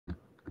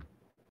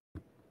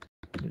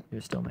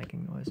You're still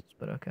making noises,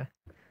 but okay.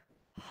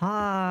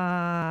 Ha!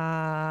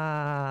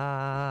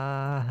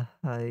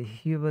 And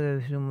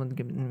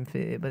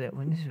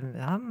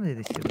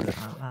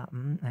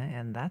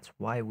that's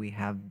why we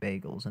have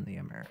bagels in the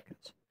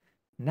Americas.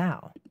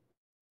 Now,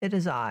 it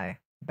is I,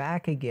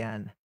 back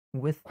again,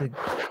 with the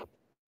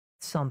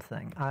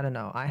something. I don't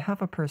know. I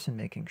have a person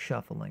making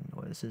shuffling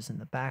noises in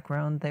the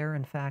background there,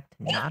 in fact,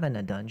 not in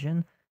a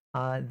dungeon.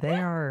 They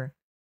are...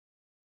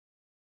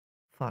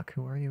 Fuck,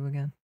 who are you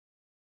again?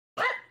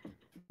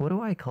 What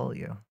do I call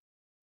you?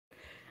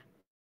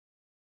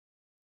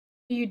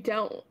 You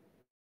don't.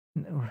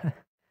 No.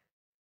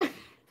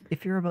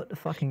 If you're about to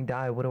fucking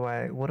die, what do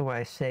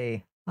I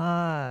say?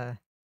 Ah.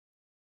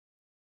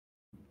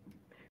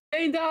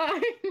 They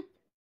die.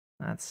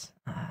 That's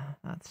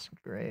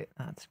great.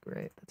 That's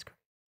great. That's great.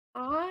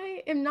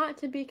 I am not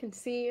to be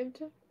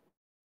conceived.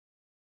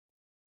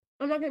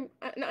 I'm not gonna.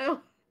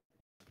 No.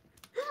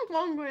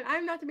 Wrong word.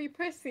 I'm not to be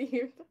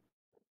perceived.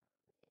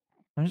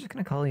 I'm just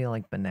gonna call you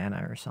like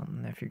banana or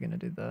something if you're gonna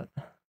do that.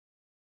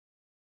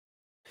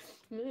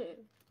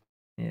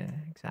 Yeah,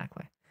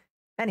 exactly.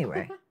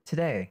 Anyway,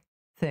 today,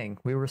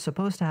 we were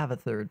supposed to have a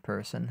third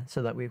person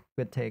so that we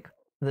could take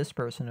this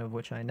person of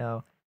which I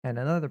know and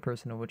another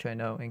person of which I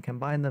know and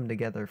combine them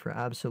together for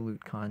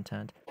absolute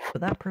content.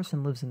 But that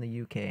person lives in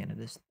the UK and it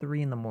is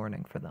 3 in the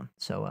morning for them.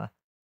 So,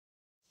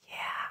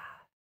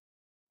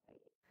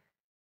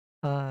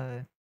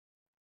 yeah.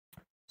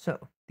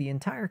 So, the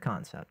entire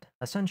concept,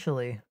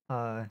 essentially,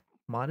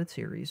 modded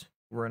series,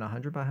 we're in a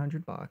 100 by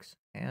 100 box,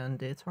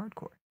 and it's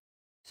hardcore.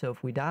 So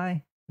if we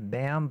die,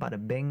 bam,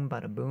 bada bing,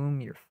 bada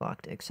boom, you're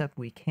fucked, except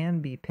we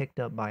can be picked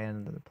up by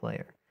another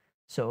player.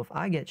 So if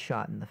I get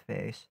shot in the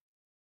face,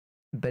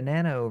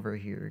 Banana over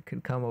here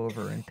could come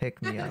over and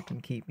pick me up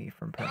and keep me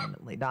from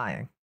permanently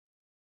dying.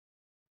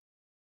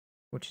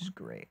 Which is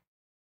great.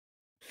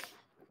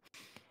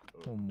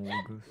 Oh,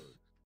 Morgus.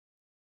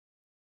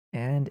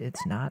 And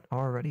it's not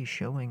already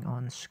showing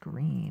on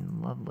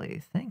screen.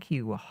 Lovely. Thank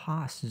you,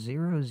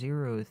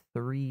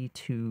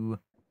 Haas0032.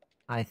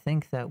 I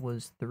think that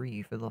was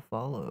 3 for the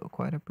follow.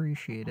 Quite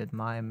appreciated,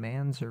 my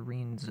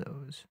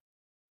Manzarinzos.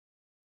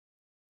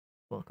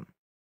 Welcome.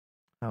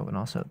 Oh, and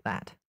also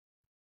that.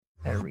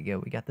 There we go.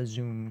 We got the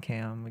zoom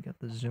cam. We got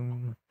the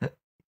zoom. Where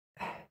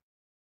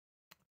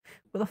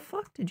the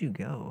fuck did you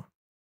go?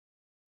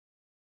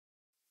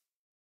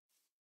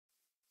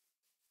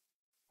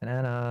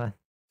 Banana.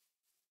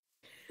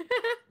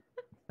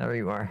 There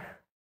you are.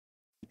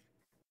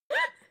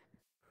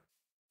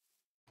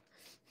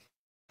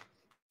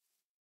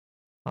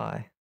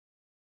 Hi.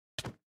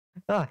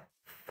 Ah!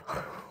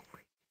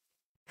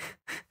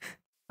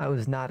 I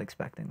was not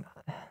expecting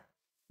that.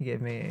 He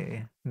gave me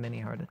a mini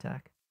heart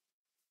attack.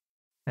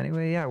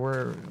 Anyway, yeah,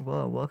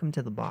 welcome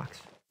to the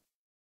box.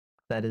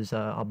 That is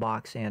a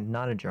box and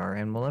not a jar,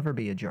 and will never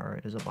be a jar.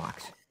 It is a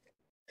box.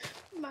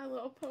 My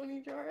Little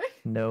Pony jar.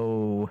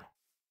 No.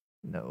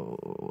 No.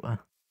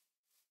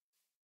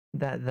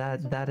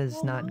 That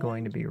is not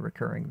going to be a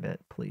recurring bit,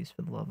 please,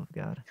 for the love of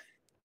God.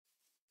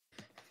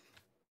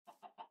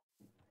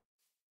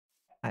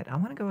 Alright, I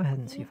want to go ahead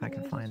and see if I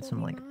can find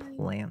some, like,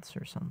 plants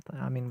or something.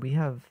 I mean, we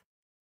have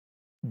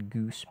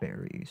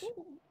gooseberries.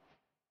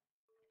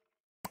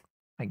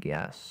 I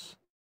guess.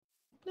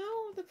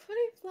 No, the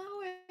pretty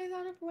flower is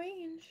out of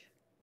range.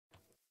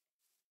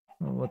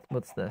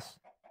 What's this?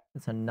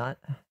 It's a nut?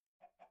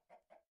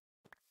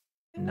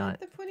 I want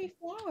the pretty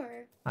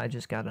flower. I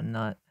just got a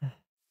nut.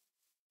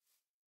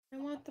 I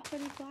want the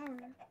pretty flower.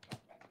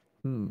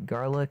 Ooh,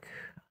 garlic,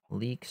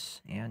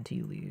 leeks, and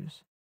tea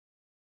leaves.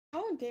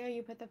 How dare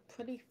you put the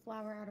pretty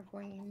flower out of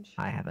range?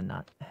 I have a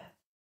nut.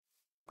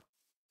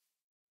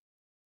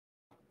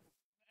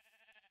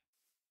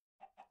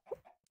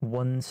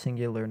 One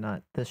singular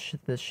nut.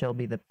 This shall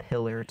be the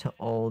pillar to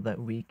all that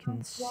we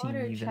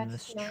conceive in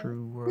this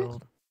true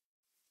world.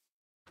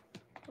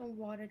 A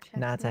water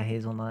chestnut. Nah, it's a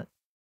hazelnut.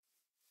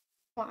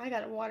 Well, I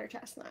got a water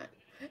chestnut.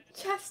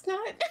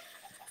 Chestnut?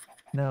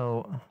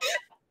 No.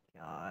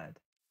 God.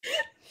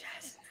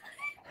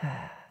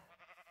 Chestnut.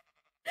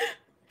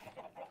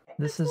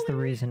 This is the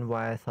reason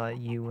why I thought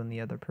you and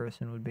the other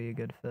person would be a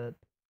good fit.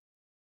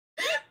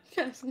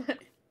 Chestnut.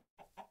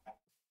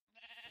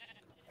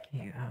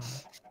 Yeah.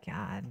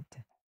 God.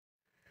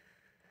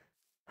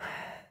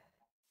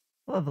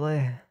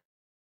 Lovely.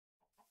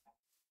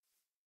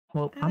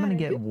 Well, I'm gonna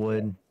get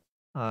wood,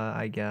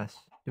 I guess.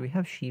 Do we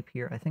have sheep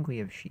here? I think we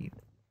have sheep.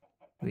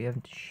 Do we have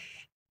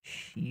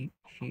shears?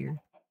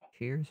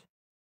 It's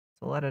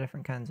a lot of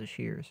different kinds of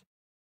shears.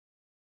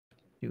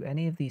 Do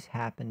any of these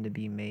happen to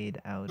be made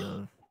out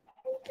of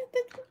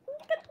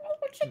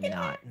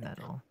not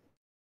metal?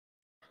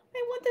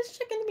 I want this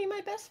chicken to be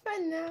my best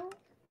friend now.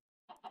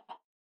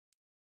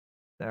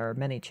 There are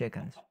many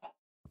chickens.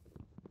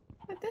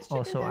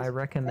 Also, I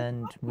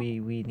recommend we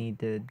need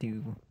to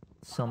do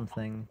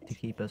something to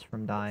keep us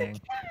from dying.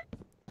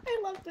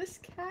 I love this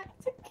cat.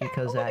 It's a cat.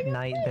 Because at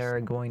night there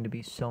are going to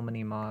be so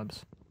many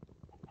mobs.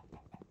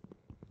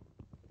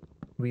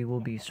 We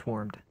will be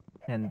swarmed,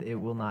 and it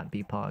will not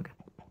be Pog.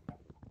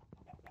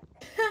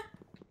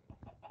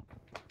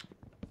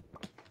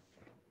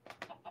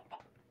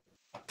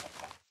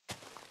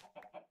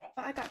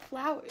 I got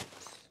flowers.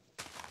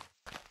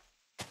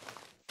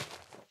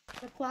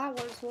 The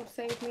flowers will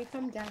save me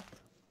from death.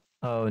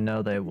 Oh,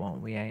 no, they won't.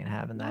 We ain't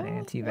having that No,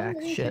 anti-vax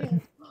they shit. do.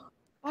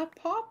 A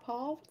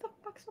pawpaw? What the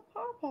fuck's a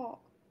pawpaw?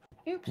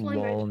 Oops,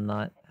 language.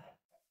 Walnut.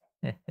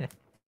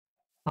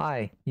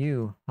 Hi,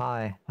 you.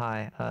 Hi.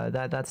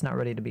 That's not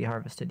ready to be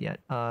harvested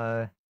yet.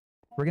 We're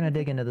gonna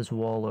dig into this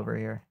wall over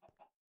here.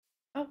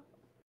 Oh,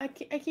 I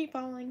keep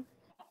falling.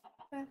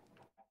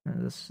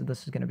 This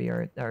is gonna be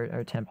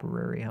our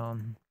temporary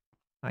home,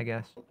 I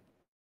guess.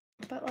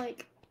 But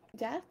like,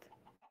 death?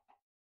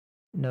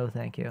 No,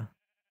 thank you.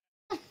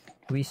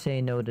 We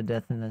say no to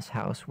death in this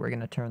house. We're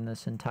gonna turn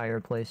this entire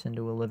place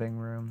into a living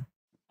room.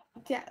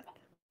 Death.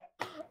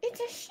 It's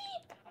a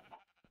sheep!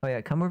 Oh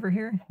yeah, come over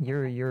here.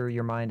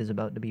 Your mind is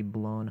about to be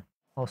blown.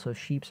 Also,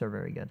 sheeps are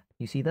very good.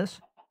 You see this?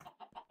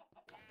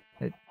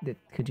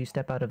 Could you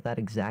step out of that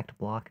exact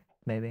block,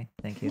 maybe?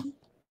 Thank you.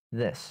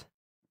 This.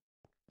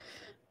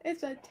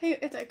 It's a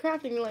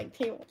crafting like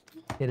table.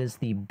 It is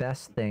the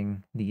best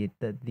thing, the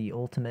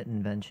ultimate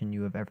invention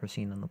you have ever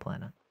seen on the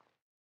planet.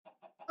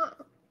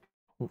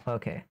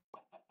 Okay.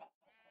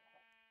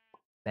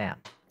 Bam.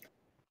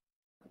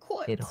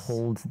 Quartz. It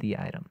holds the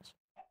items.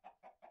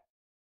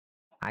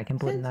 I can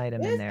put an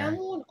item in there.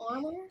 Emerald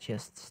armor?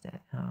 Just stay.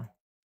 Oh.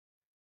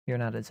 You're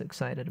not as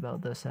excited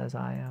about this as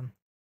I am.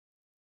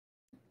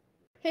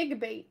 Pig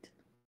bait.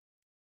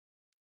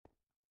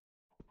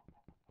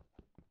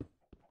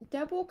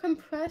 Double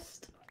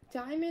compressed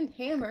diamond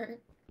hammer.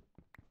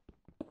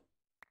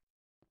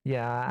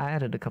 Yeah, I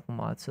added a couple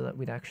mods so that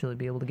we'd actually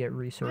be able to get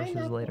resources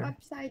Pineapple later.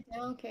 upside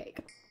down cake.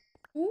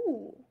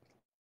 Ooh.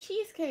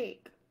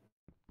 Cheesecake.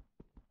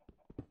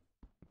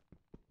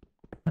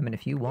 I mean,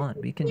 if you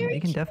want, we can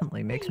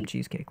definitely make some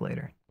cheesecake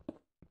later.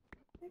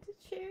 It's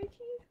a cherry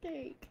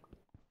cheesecake.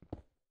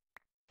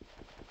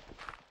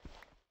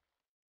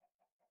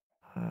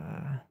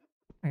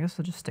 I guess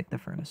I'll just stick the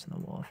furnace in the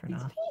wall for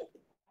now. Pink.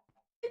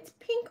 It's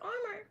pink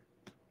armor.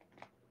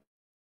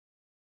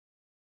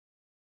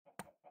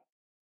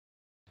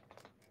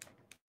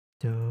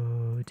 Are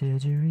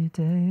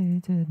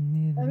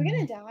we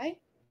gonna die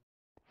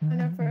on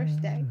our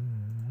first day?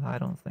 I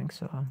don't think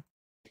so.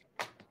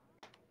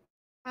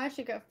 I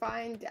should go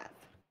find death.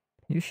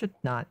 You should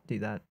not do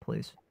that,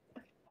 please.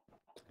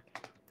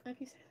 Like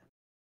you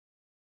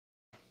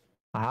said.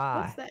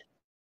 Ah, What's that?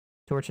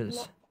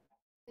 torches.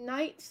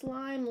 Night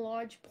slime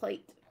large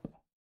plate.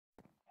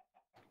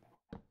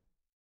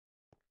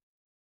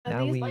 Are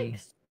Now these, we like...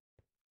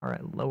 are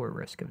at lower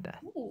risk of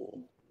death.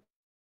 Ooh.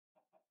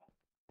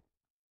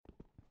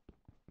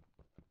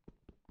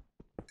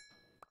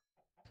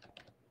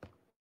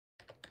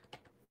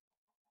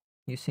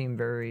 You seem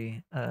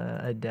very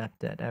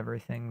adept at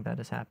everything that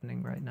is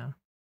happening right now.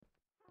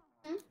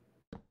 Hmm?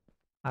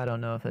 I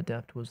don't know if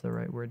adept was the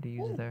right word to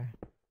use there.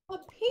 A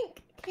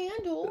pink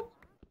candle.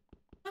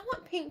 I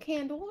want pink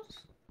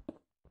candles.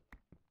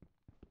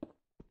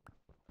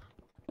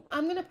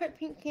 I'm gonna put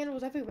pink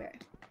candles everywhere.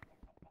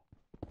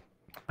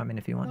 I mean,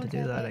 if you want to do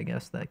Okay. that, I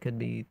guess that could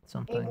be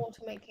something. Able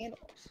to make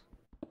candles.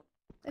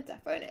 It's a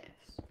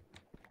furnace.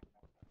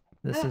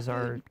 This is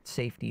our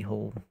safety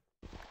hole.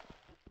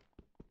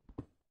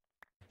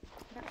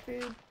 I got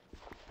food.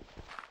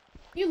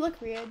 You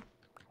look weird.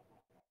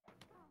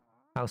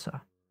 How so?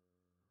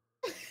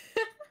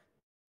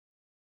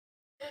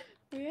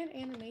 Weird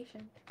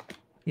animation.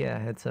 Yeah,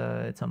 it's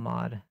a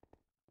mod.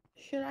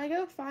 Should I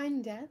go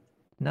find death?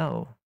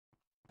 No,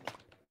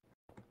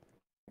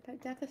 But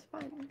death is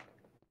fine.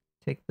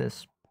 take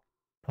this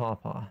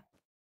pawpaw.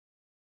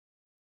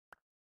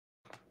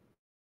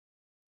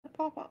 A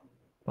pawpaw.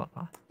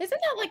 Pawpaw.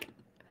 Isn't that like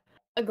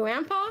a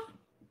grandpa?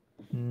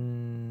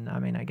 I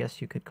mean, I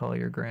guess you could call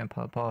your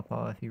grandpa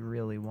Pawpaw if you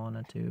really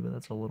wanted to, but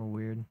that's a little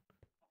weird.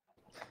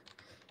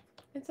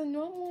 It's a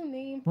normal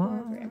name for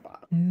a grandpa.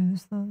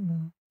 Is the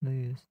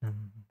loveliest number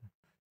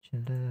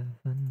you'll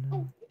ever know?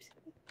 Oh, oops.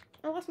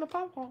 I lost my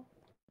pawpaw.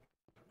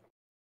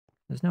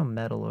 There's no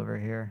metal over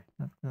here.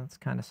 That's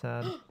kind of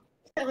sad.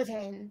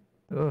 Skeleton.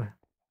 Ugh.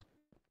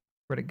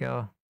 Where'd it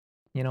go?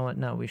 You know what?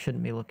 No, we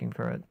shouldn't be looking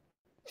for it.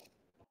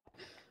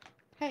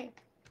 Hey,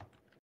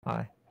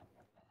 Hi.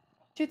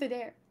 truth or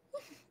dare?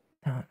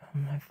 Oh,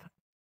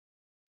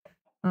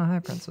 oh, hi,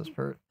 Princess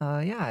Pert.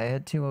 Yeah, I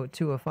had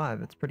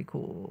 205. It's pretty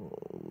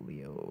cool.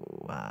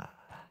 Yo,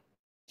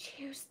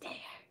 Choose dare.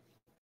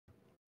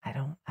 I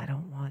don't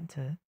want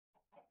to.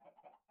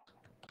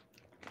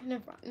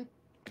 Never mind.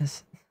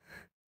 This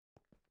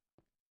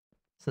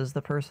says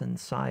the person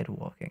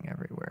sidewalking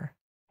everywhere,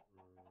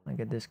 like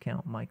a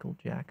discount Michael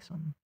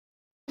Jackson.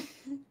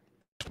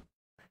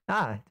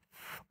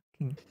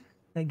 Fucking,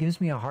 that gives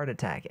me a heart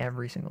attack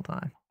every single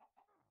time.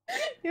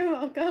 You're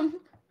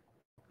welcome.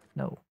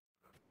 No.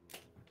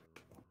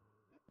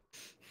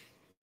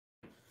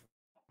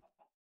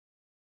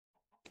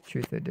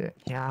 Truth or dare?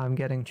 Yeah, I'm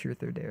getting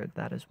truth or dare.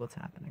 That is what's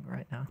happening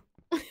right now.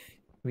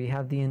 We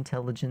have the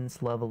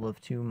intelligence level of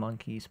 2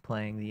 monkeys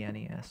playing the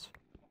NES.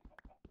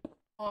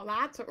 Oh,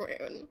 that's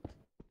rude.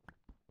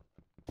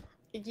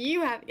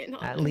 You have to get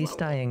At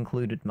least I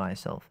included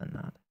myself in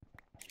that.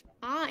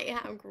 I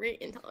have great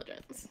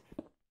intelligence.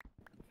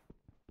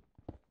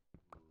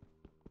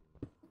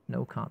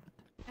 No comment.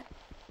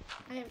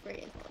 I have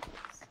great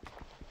intelligence.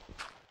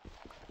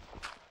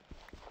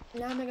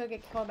 Now I'm gonna go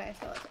get killed by a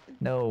skeleton.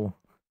 No.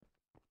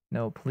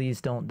 No,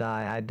 please don't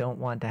die. I don't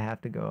want to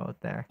have to go out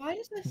there. Why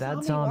does this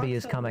That zombie zombie walk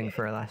is so coming weird?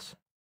 for us.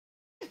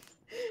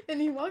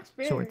 And he walks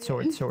very Sword,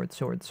 sword, weird. sword,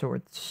 sword,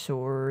 sword,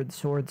 sword,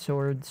 sword,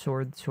 sword,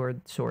 sword,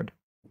 sword, sword.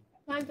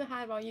 Time to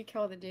hide while you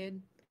kill the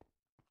dude.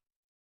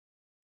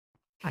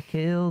 I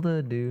killed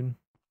a dude.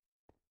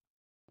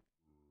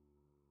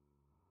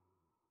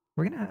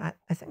 We're gonna,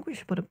 I think we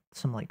should put up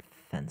some, like,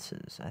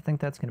 fences. I think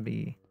that's gonna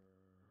be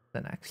the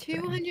next thing.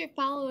 200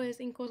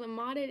 followers equals a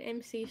modded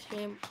MC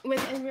stream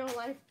with in real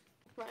life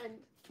friend.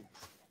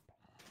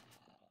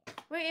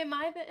 Wait, am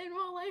I the in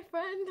real life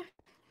friend?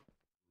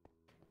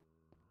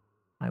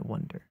 I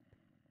wonder.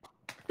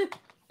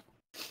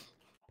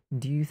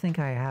 Do you think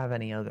I have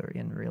any other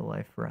in real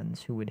life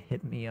friends who would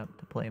hit me up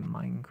to play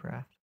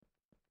Minecraft?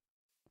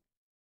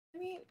 I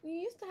mean, we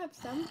used to have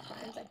some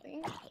friends, I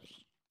think.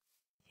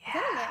 Yeah. Is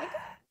that an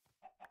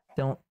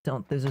egg?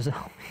 Don't, there's a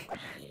zombie.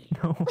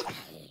 No.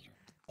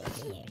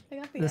 I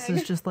got the This egg.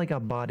 is just like a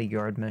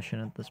bodyguard mission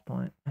at this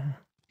point.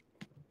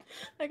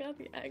 I got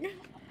the egg.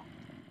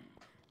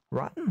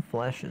 Rotten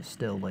flesh is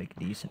still, like,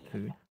 decent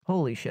food.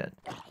 Holy shit.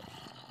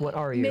 What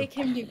are you? Make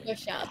him do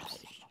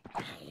push-ups.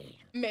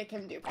 Make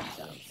him do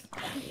push-ups.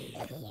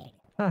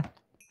 Huh.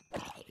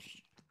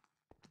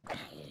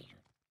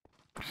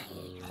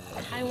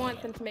 I want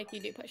them to make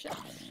you do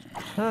push-ups.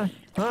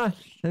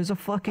 There's a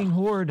fucking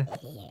horde.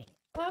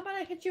 How about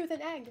I hit you with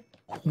an egg?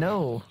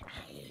 No.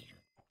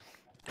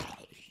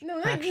 No,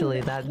 not Actually,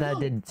 you. that No.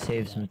 did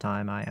save some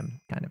time. I am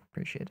kind of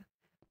appreciative.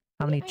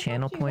 How many I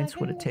channel got you by points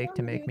would getting it the take to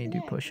zombie make me with do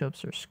an egg.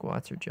 push-ups or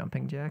squats or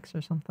jumping jacks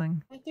or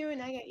something? I threw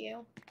an egg at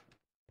you.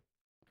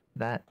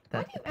 That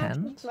How do you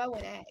actually depends. throw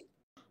an egg?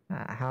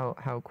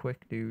 How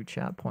quick do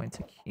chat points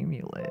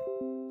accumulate?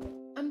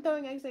 I'm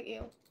throwing eggs at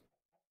you.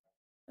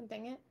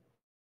 Dang it.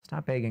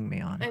 Stop egging me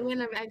on. I'm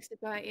gonna have eggs to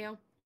throw at you.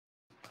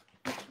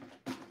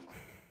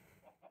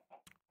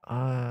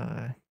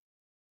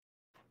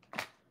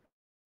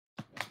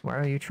 Why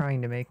are you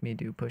trying to make me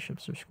do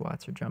push-ups or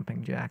squats or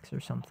jumping jacks or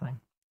something?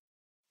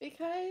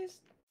 Because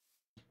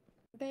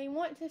they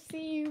want to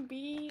see you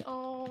be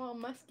all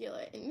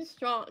muscular and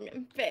strong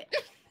and fit.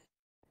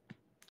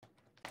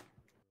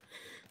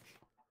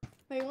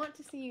 They want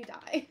to see you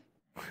die.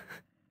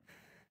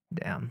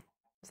 Damn.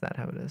 Is that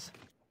how it is?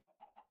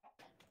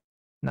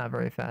 Not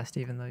very fast,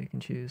 even though you can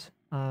choose.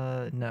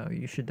 No,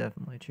 you should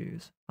definitely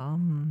choose. How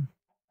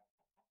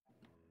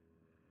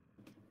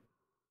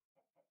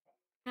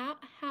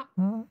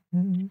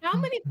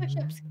many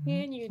push-ups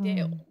can you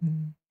do?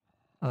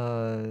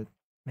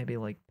 Maybe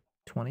like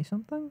 20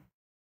 something?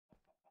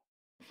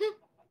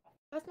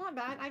 That's not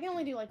bad. I can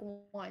only do like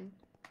one.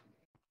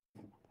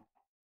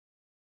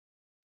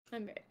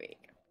 I'm very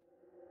weak.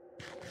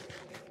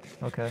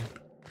 Okay.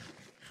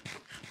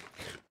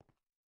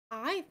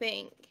 I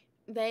think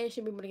they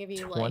should be able to give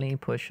you 20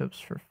 like push-ups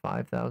for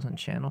 5,000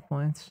 channel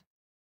points?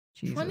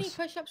 Jesus. 20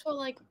 push-ups for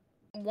like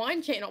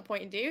one channel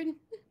point, dude.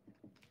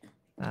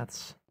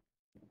 That's...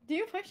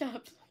 Do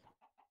push-ups.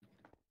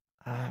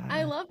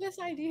 I love this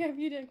idea of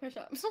you doing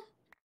push-ups.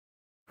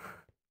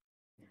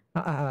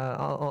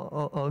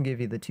 I'll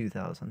give you the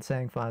 2,000.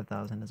 Saying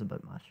 5,000 is a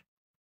bit much.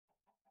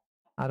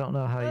 I don't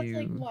know how That's you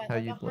like what, how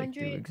like you'd like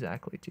do 100?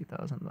 exactly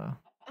 2,000 though.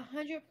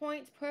 100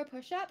 points per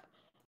push-up?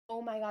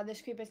 Oh my god,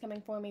 this creeper's coming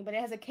for me, but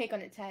it has a cake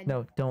on its head.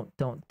 No, don't.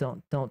 It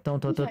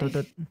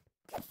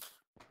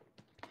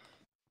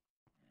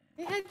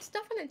had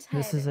stuff on its head.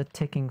 This is a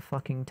ticking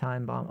fucking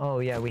time bomb. Oh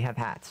yeah, we have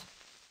hats.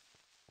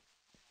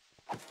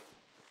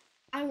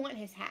 I want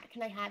his hat.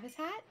 Can I have his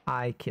hat?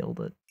 I killed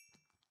it.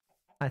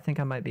 I think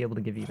I might be able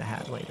to give you the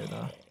hat later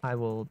though. I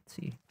will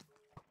see.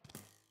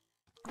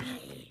 I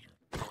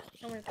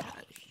want his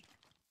hat.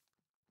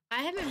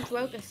 I haven't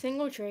broke a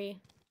single tree.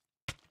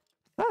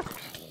 Ah!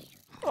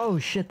 Oh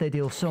shit, they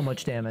deal so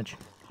much damage.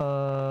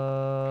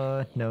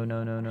 No. Are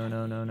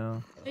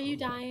you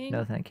dying?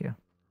 No, thank you.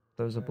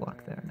 There's a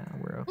block there now.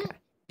 We're okay.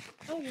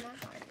 Oh, you're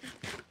not dying.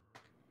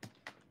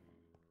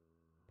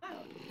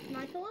 Oh, can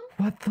I kill him?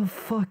 What the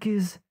fuck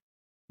is...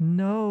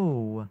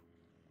 No.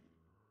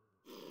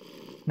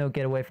 No,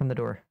 get away from the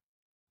door.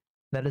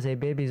 That is a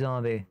baby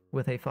zombie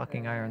with a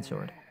fucking iron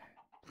sword.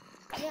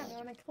 Yeah, I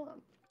want to kill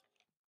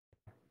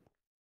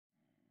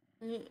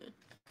him.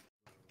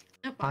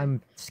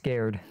 I'm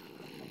scared.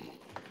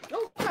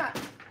 Oh crap!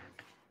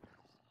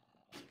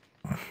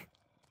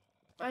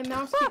 My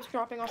mouse keeps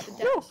dropping off the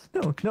desk.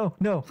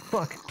 No,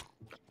 fuck.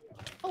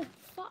 Oh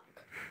fuck!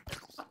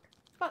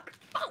 Fuck!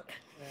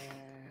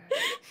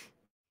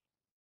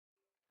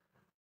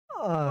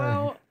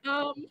 Well,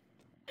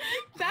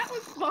 that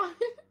was fun.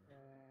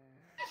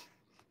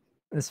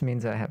 This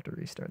means I have to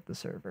restart the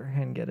server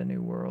and get a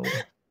new world.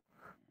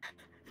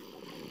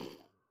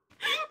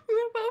 We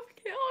were both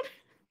killed.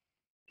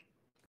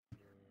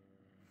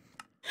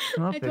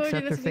 Well, I told you accept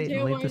this your was a fate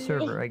and leave the tail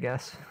on you. server, I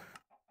guess.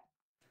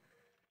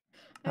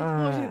 I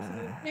told you it's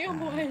a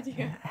terrible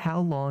idea. How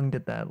long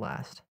did that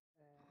last?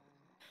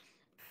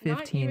 Not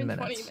 15 even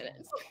minutes. 20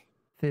 minutes.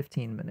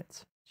 15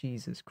 minutes.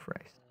 Jesus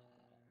Christ.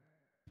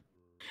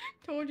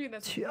 Told you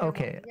that's a Two, terrible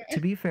okay, idea. to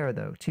be fair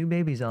though, 2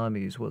 baby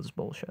zombies was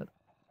bullshit.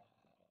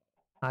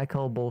 I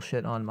call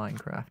bullshit on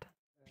Minecraft.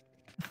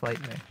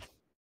 Fight me.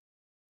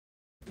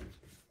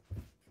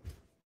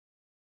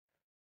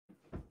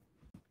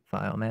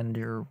 File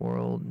manager,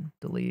 world,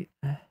 delete.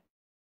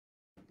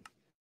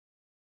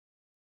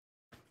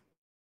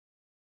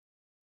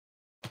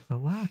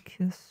 Oh, I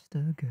kissed a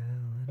girl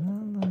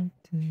and I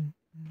liked it.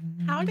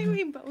 How did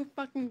we both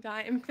fucking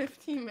die in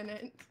 15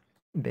 minutes?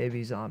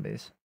 Baby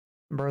zombies.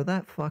 Bro,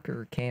 that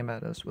fucker came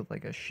at us with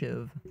like a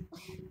shiv.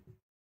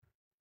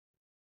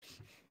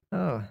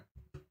 Oh.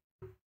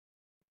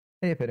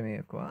 Hey, Epitome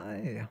of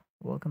Kawaii.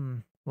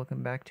 Welcome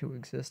back to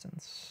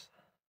existence.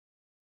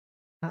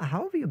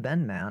 How have you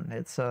been, man?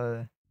 It's,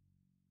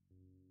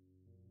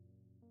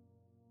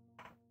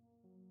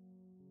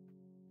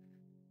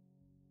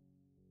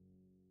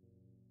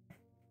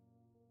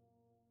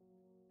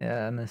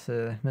 yeah, I miss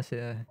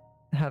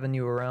having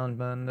you around,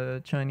 man.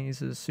 The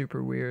Chinese is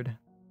super weird.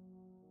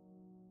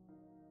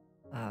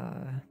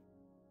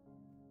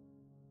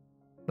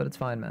 But it's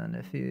fine, man.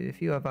 If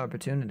you have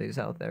opportunities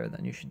out there,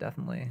 then you should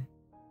definitely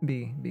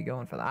be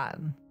going for that.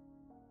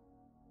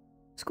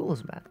 School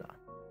isn't bad though.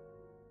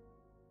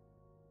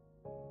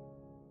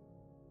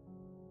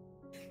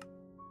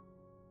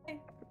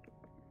 Hey,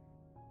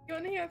 you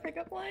want to hear a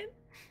pickup line?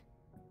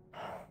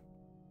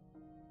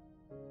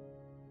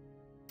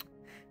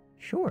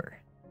 Sure.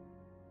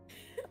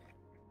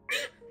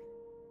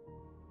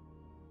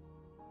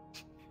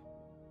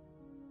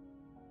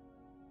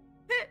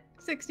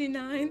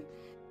 $69.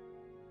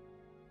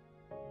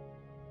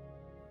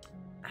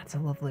 That's a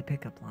lovely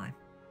pickup line.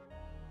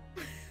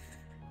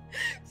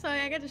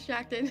 Sorry, I got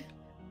distracted.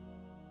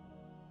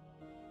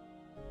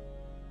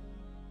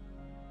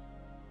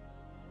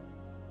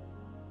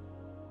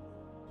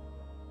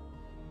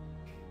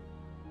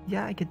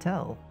 Yeah, I could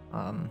tell.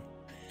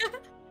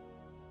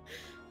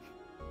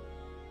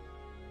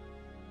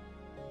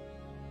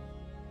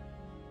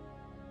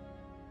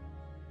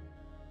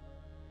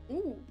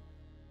 Ooh.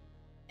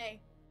 Hey.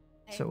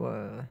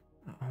 So,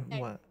 Hey.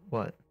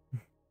 what?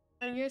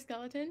 Are you a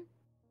skeleton?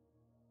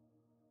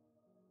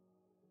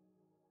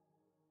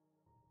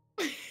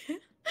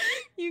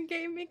 You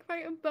gave me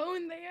quite a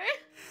bone there.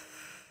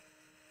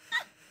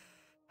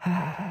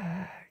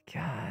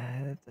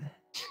 God.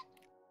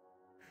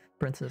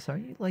 Princess, are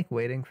you like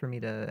waiting for me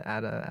to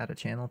add a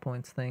channel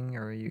points thing,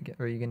 or are you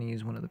gonna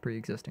use one of the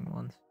pre-existing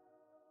ones?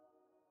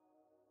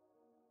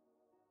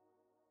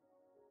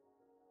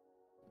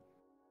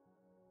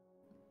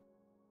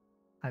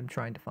 I'm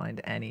trying to find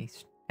any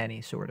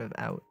sort of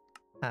out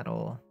at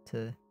all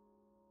to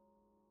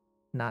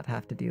not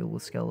have to deal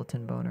with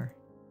skeleton boner.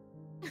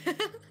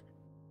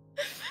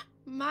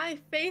 My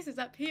face is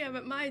up here,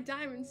 but my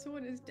diamond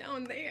sword is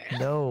down there.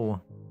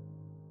 No.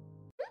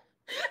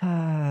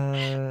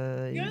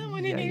 You're the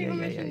one who gave me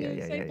permission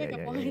to say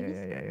pickup lines.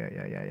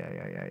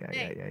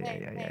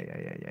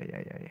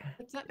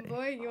 What's up,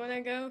 boy? You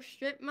wanna go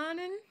strip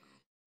mining?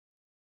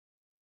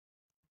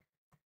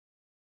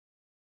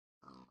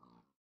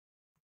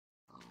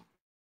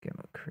 Game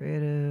of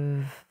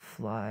creative.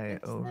 Fly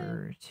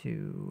over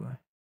to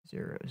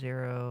 0,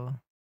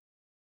 0.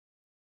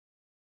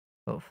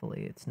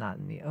 Hopefully it's not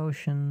in the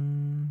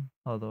ocean,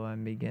 although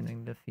I'm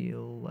beginning to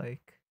feel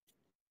like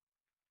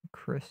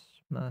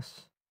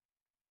Christmas.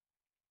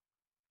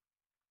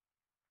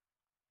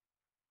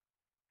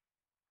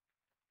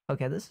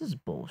 Okay, this is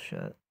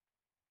bullshit.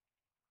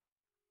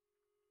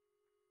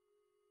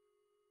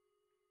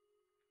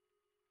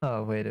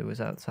 Oh, wait, it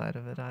was outside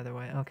of it either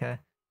way. Okay.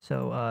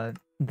 So,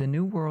 the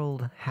new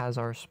world has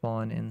our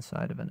spawn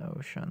inside of an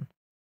ocean.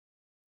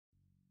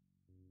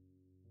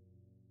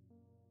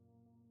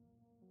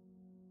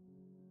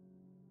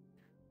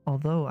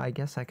 Although, I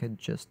guess I could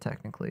just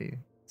technically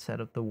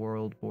set up the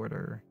world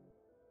border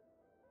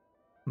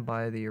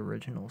by the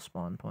original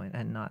spawn point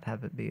and not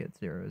have it be at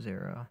 0,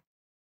 0.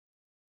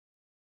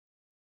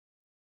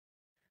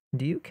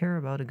 Do you care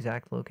about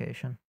exact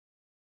location?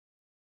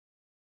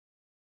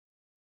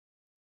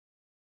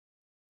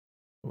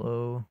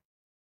 Hello?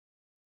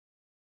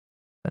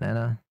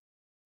 Banana?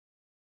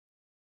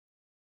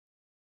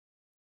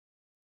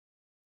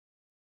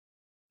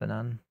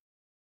 Banan?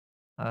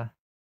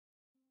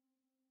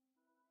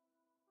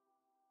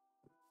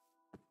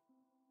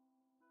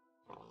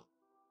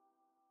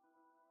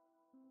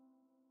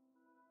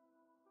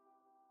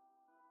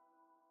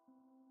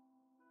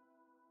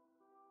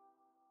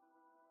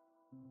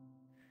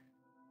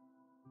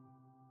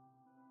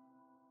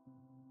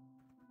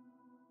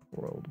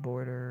 World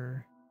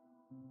border.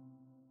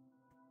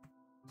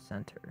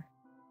 Center.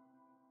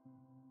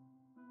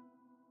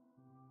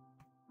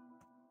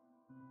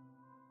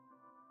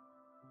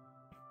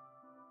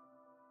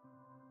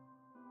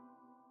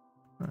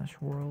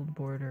 World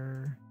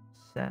border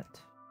set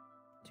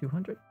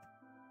 200.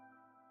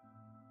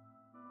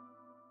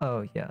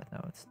 Oh yeah,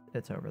 no,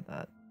 it's over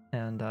that.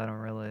 and I don't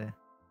really...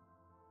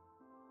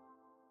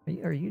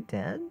 Are you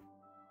dead?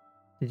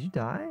 Did you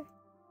die?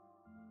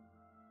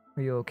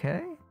 Are you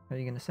okay? Are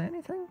you gonna say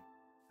anything?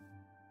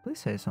 Please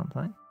say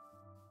something.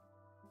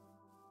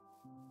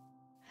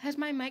 Has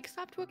my mic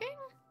stopped working?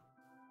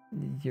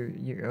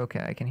 You're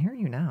okay. I can hear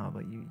you now,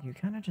 but you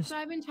kind of just... So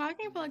I've been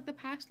talking for like the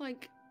past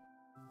like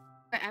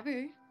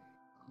forever.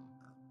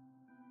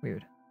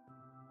 Weird.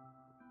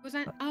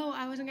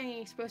 I wasn't getting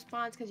any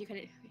response because you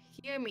couldn't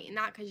hear me,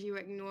 not because you were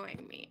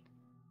ignoring me.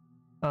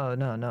 Oh,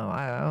 no,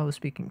 I was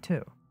speaking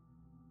too.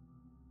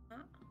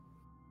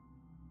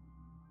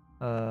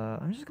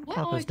 I'm just gonna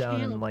pop this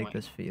down and light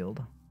this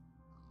field.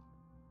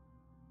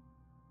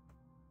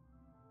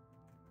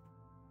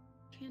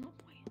 Channel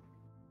point.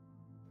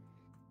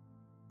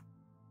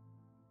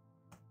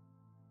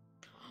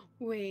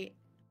 Wait,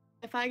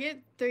 if I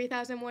get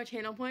 3,000 more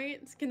channel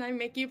points, can I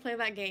make you play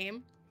that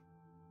game?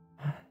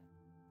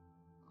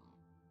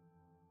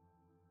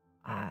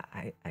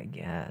 I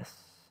guess.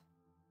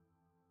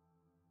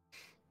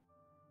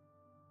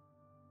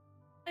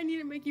 I need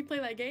to make you play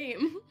that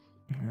game.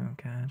 Oh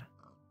god.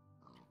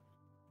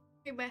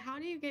 Okay, but how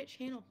do you get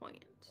channel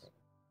points?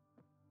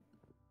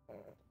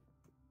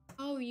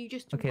 Oh, you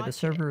just Okay, the watch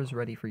server is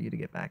ready for you to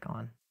get back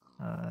on.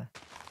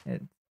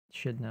 It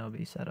should now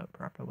be set up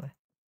properly.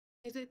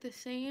 Is it the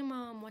same,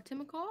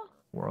 whatchamacall?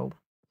 World.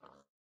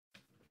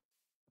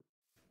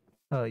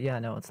 Oh yeah,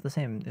 no, it's the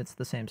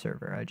same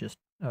server. I just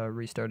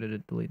restarted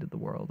it, deleted the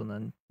world, and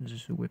then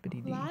just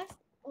whippity dee.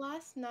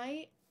 Last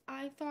night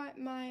I thought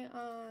my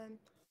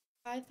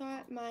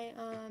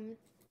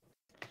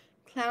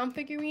clown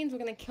figurines were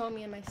gonna kill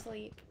me in my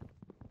sleep.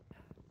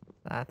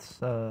 That's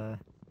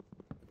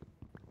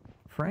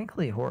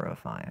frankly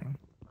horrifying.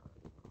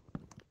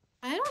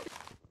 I don't.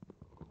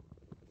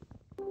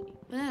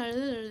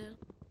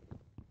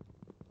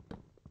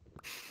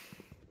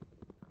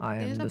 I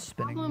am the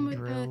spinning drill. There's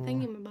a problem with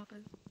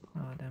thingamabobber.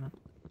 Oh damn it.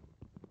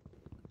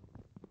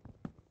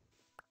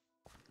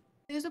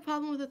 There's a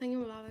problem with the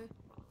thingamabobber.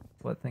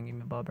 What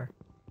thingamabobber?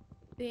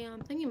 The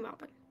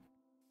thingamabobber.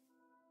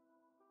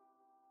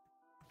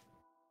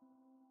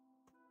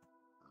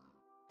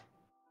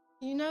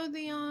 You know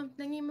the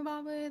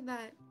thingamabobber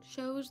that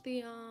shows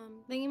the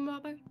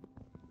thingamabobber?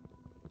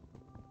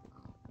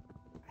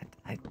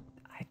 I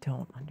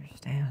don't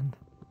understand.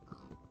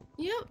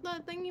 You know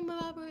the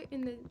thingamabobber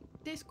in the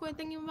Discord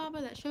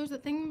thingamabobber that shows the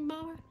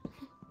thingamabobber?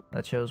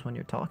 That shows when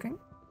you're talking?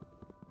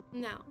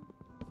 No.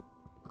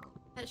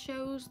 That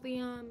shows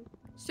the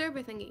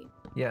server thingy.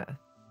 Yeah.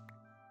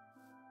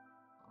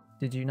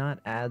 Did you not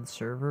add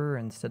server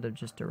instead of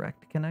just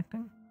direct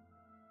connecting?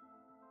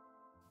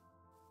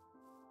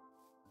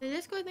 The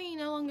Discord thingy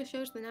no longer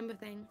shows the number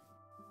thing.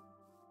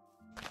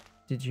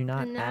 Did you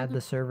not add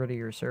the server to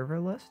your server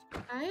list?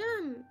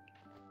 I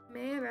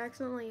may have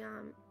accidentally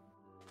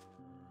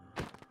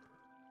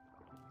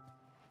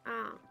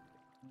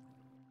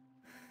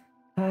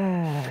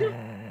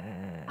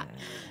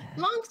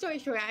long story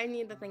short, I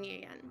need the thingy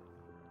again.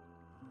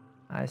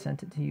 I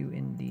sent it to you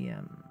in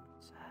DMs.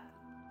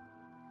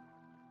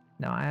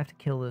 Now I have to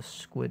kill this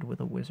squid with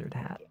a wizard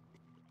hat.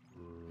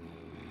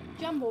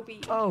 Jumble.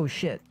 Oh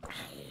shit.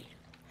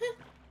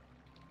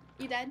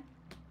 You dead?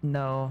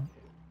 No.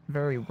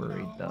 Very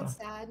worried though. That's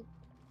sad.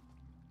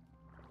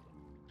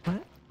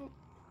 What?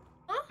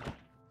 Huh?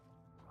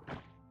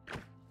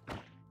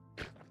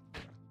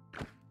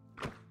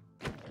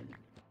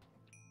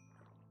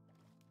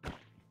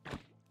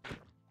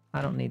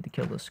 I don't need to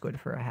kill this squid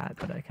for a hat,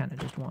 but I kind of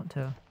just want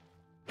to.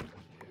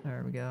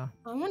 There we go.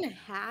 I want a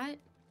hat.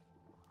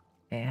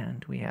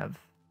 And we have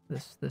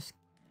this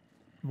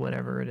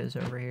whatever it is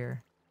over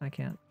here. I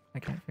can't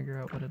figure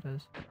out what it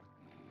is.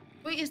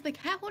 Wait, is the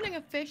cat holding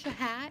a fish a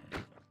hat?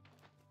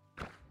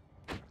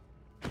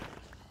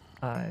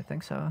 I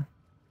think so.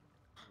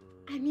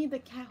 I need the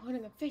cat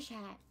holding a fish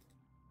hat.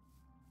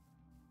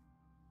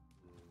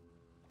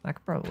 That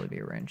could probably be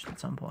arranged at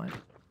some point.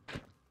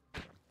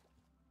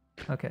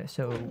 Okay,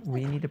 so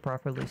we need to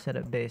properly set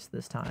up base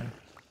this time.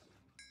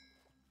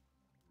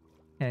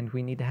 And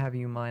we need to have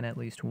you mine at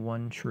least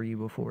one tree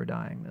before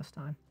dying this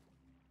time.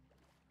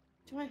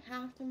 Do I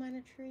have to mine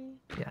a tree?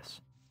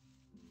 Yes.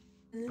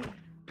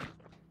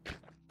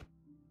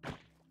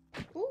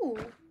 Ooh.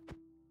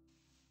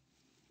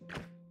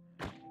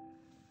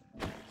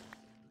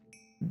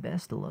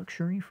 Best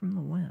luxury from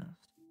the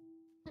West.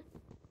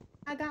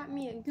 I got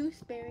me a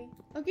gooseberry.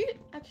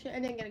 Actually, I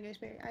didn't get a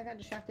gooseberry. I got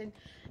distracted.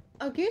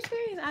 A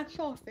gooseberry is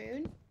actual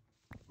food?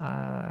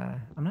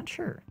 I'm not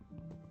sure.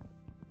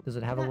 Does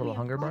it have a little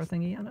hunger bar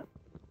thingy on it?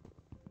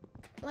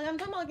 Like, I'm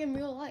talking about like in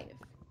real life.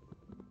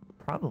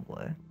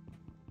 Probably.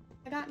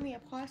 I got me a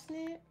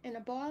parsnip and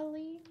a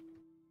barley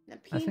and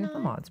a peanut. I think the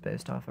mod's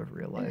based off of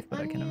real life, but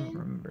I can't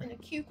remember. And a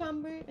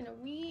cucumber and a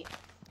wheat.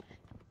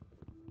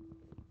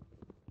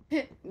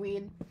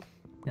 Weed.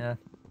 Yeah.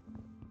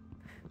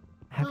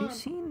 Have you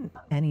seen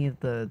any of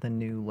the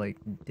new like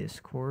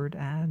Discord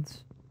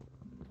ads?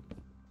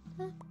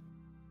 Huh?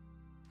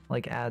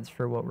 Like ads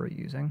for what we're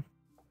using?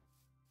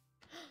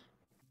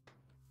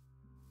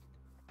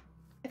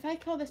 If If I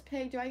kill this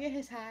pig, do I get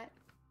his hat?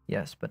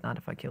 Yes, but not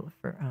if I kill it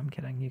for. I'm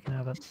kidding. You can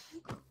have it.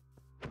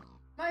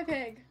 My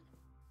pig.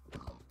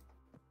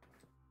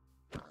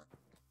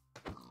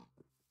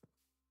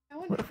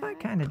 What if I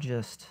kind of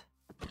just?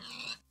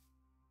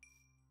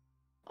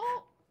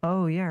 Oh.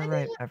 Oh yeah,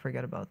 right. I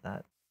forgot about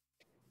that.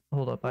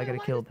 Hold up, I Wait, gotta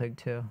kill a pig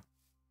too.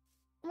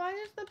 Why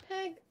does the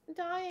pig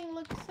dying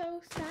look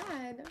so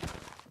sad?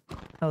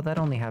 Oh, that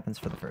only happens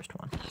for the first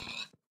one.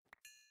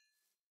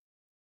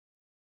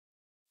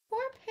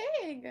 Poor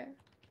pig.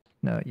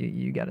 No,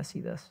 you gotta see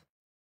this.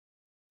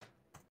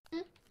 Hmm?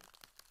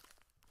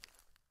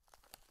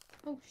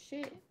 Oh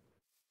shit.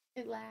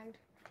 It lagged.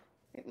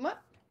 Wait,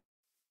 what?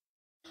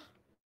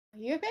 Are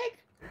you a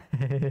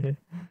pig?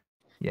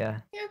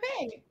 Yeah. You're a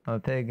pig. I'm a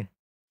pig.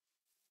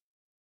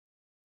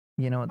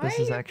 You know what? Why This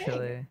are is you a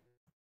actually pig?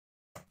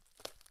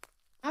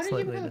 How did you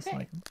slightly become a pig?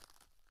 disliking.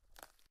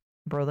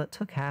 Bro, that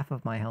took half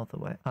of my health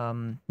away.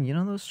 You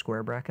know those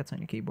square brackets on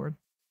your keyboard?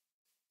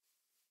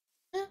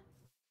 Huh?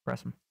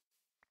 Press them.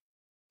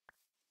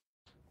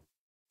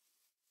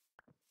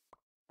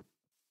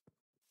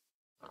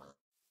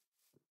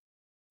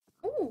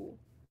 Ooh.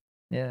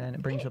 Yeah, and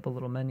it brings up a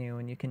little menu,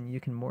 and you can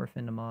morph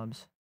into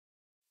mobs.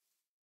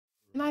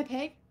 Am I a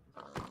pig?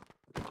 Am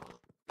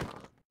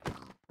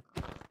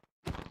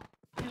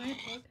I a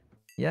pig?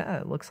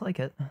 Yeah, it looks like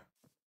it.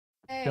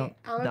 Hey, Don't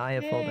I'm die a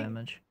at full pig.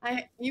 damage.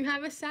 You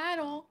have a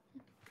saddle.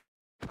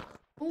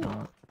 Ooh.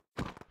 Don't.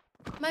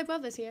 My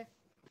brother's here.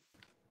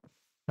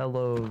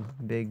 Hello,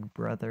 big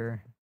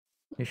brother.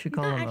 You should He's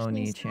call not him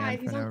actually Oni-chan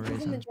inside. for no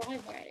He's in the reason.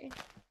 driveway.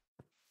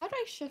 How do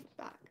I shift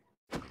back?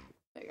 There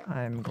you go.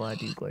 I'm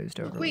glad you glazed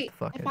over what Wait, the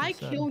fuck if I I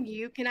just said. kill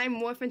you, can I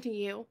morph into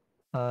you?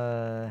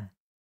 Yeah.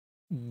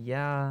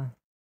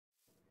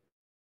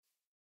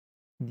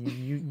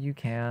 You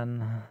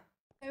can.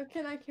 Oh,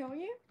 can I kill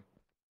you?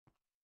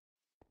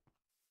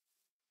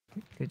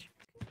 Could you?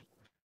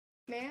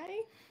 May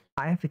I?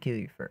 I have to kill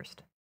you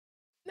first.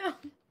 No.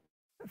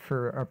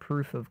 For a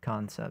proof of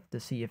concept to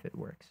see if it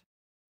works.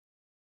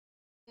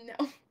 No.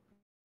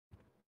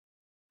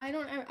 I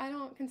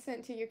don't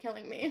consent to you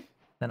killing me.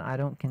 Then I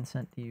don't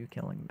consent to you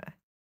killing me.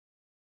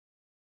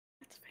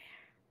 That's fair.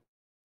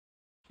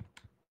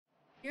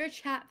 Your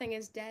chat thing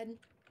is dead.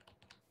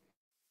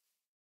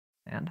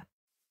 And?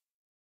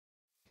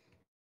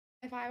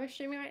 If I was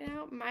streaming right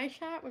now, my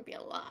chat would be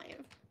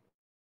alive.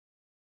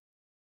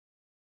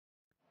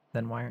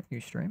 Then why aren't you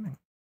streaming?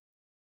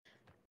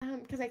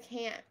 Because I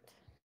can't.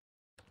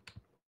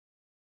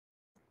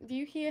 Do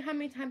you hear how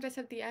many times I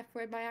said the F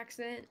word by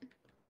accident?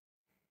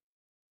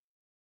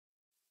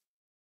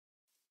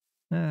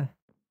 Eh.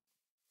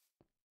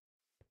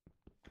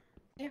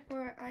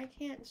 Therefore, I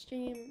can't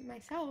stream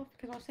myself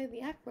because I'll say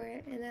the F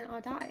word and then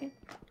I'll die.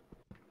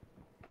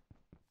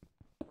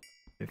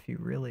 If you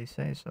really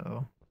say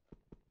so.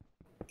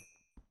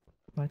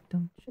 Why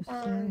don't you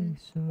say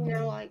so? You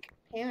know, like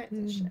parents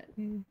and shit.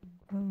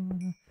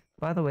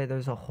 By the way,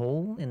 there's a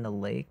hole in the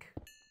lake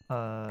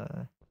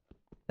that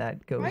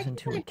goes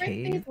into a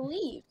cave, these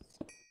leaves?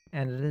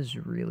 and it is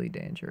really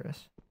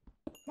dangerous.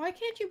 Why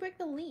can't you break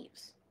the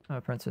leaves?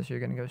 Princess,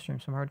 you're gonna go stream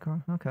some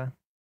hardcore? Okay.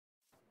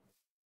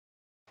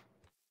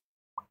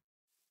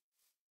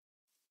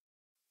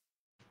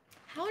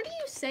 How do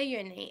you say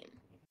your name?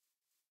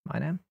 My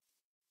name?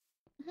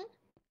 Mhm.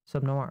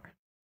 Subnoir.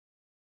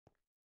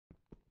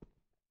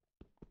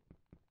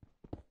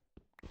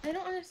 I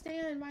don't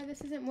understand why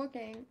this isn't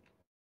working.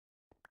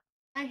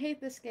 I hate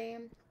this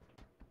game.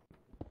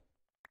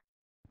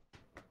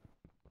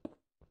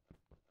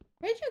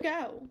 Where'd you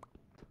go?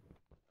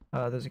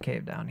 There's a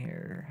cave down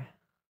here.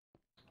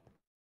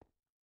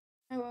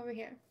 Oh, over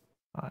here.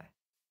 Hi.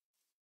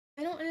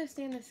 I don't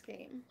understand this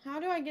game. How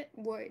do I get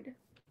wood?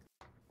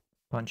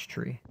 Punch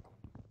tree.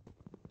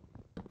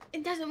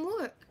 It doesn't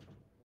work.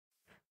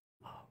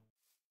 Oh.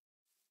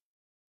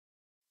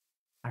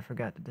 I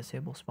forgot to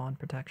disable spawn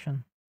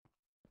protection.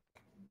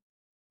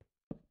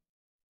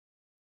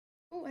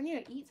 Oh, I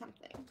need to eat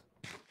something.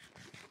 There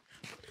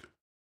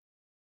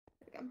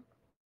we go.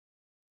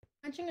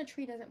 Punching a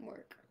tree doesn't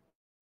work.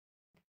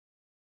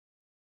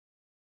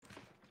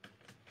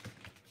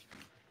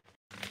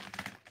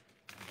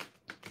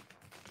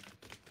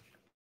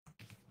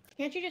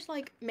 Can't you just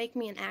like make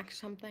me an axe or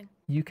something?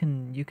 You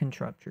can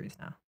chop trees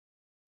now.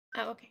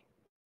 Oh, okay.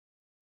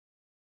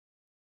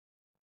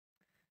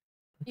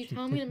 You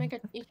tell me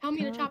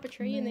to chop a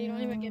tree and then you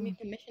don't even give me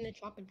permission to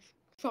chop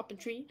a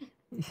tree.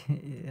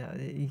 Yeah,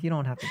 you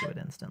don't have to do it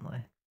instantly.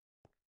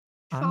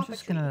 I'm Chop a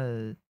just tree.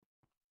 gonna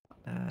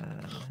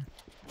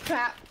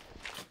Crap.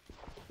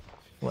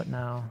 what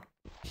now?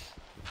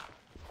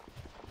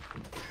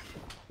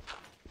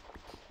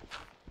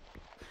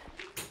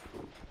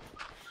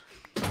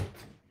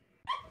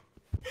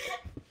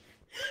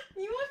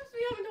 You want to be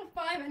up until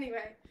 5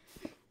 anyway.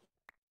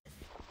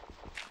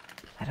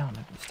 I don't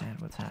understand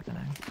what's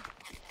happening.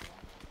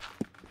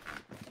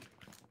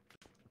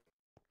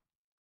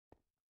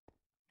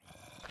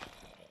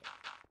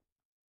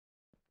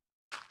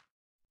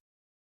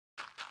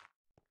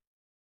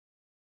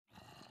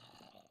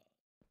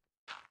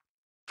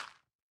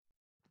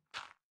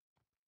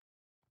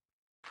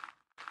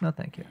 No,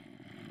 thank you.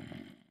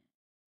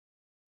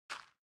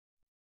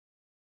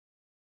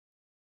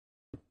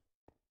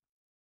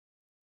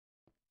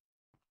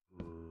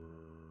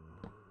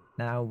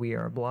 Now we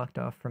are blocked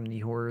off from the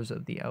horrors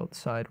of the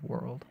outside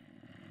world.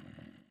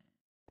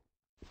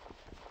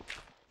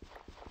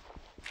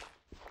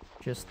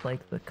 Just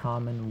like the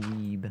common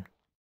weeb,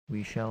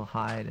 we shall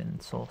hide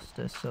in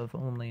solstice of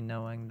only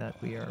knowing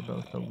that we are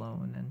both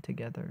alone and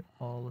together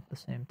all at the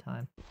same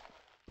time.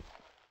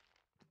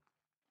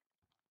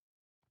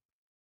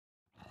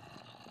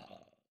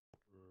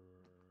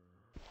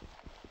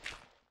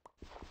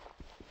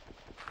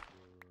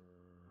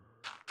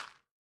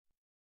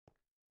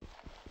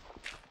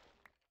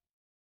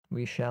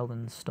 We shall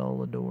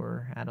install a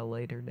door at a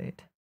later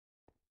date.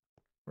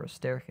 Or a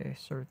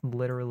staircase, or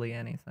literally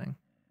anything.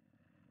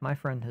 My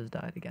friend has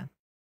died again.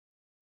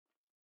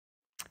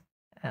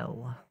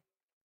 L.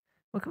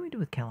 What can we do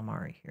with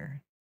calamari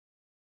here?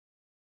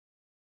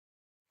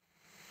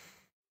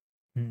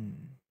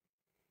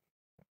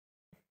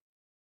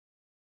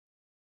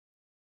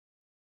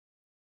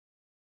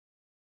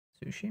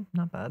 Sushi?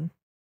 Not bad.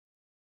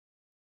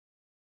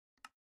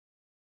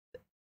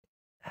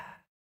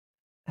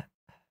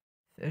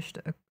 Fish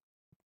stick.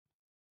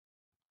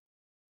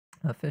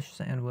 A fish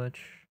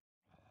sandwich.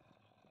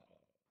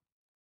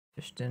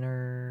 Fish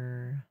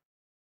dinner.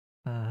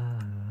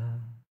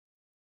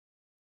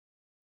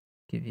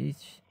 Give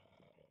each.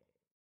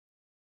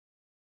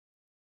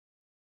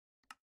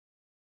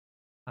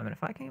 I mean,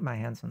 if I can get my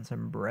hands on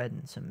some bread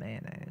and some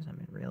mayonnaise, I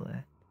mean,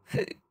 really.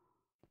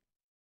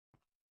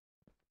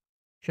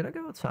 Should I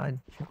go outside?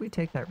 Should we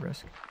take that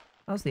risk?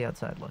 How's the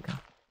outside looking?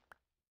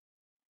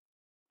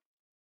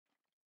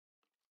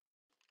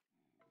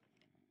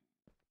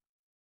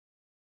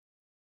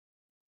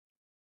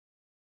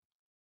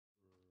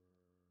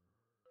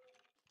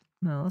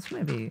 No, let's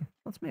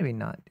maybe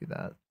not do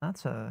that.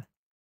 That's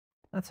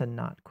a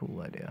not cool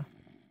idea.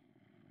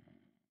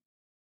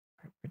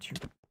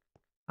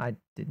 I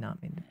did not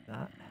mean to do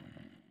that.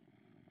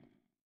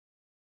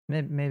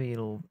 Maybe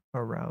it'll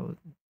arouse.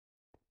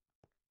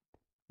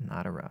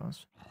 Not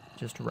arouse.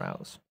 Just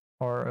rouse.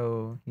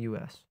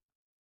 R-O-U-S.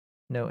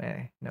 No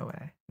A. No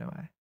A. No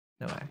A.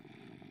 No A.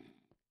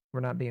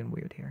 We're not being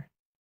weird here.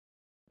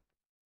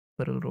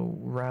 But it'll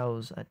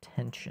rouse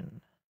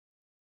attention.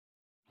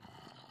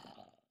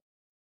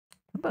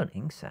 What about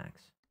ink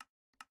sacs?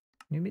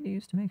 Can be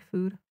used to make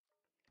food?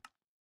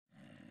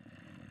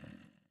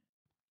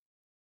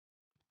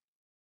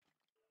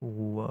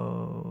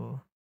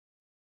 Whoa.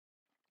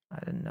 I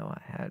didn't know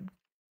I had...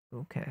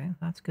 Okay,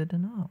 that's good to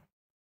know.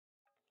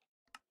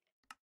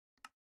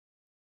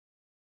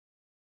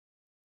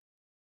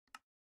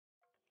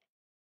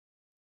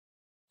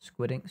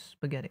 Squid ink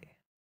spaghetti.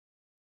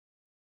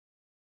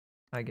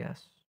 I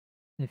guess.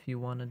 If you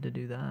wanted to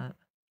do that.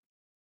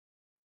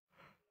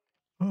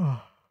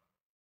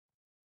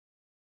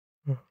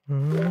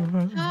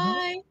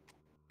 Hi.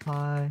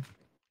 Hi.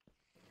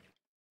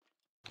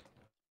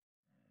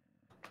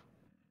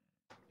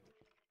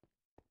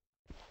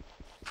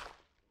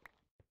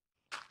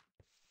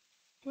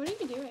 What are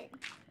you doing?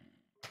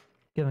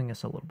 Giving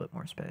us a little bit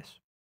more space.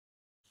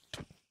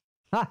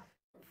 Ah!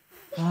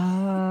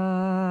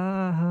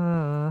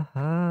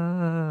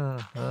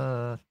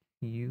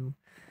 You.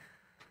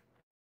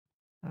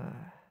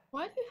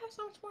 Why do you have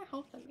so much more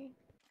health than me?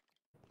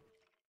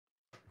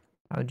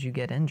 How'd you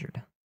get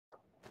injured?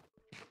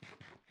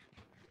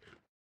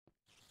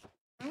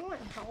 I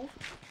want health.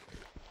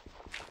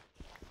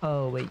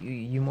 Oh, wait,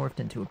 you morphed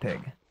into a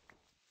pig.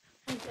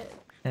 I did.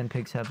 And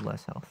pigs have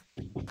less health.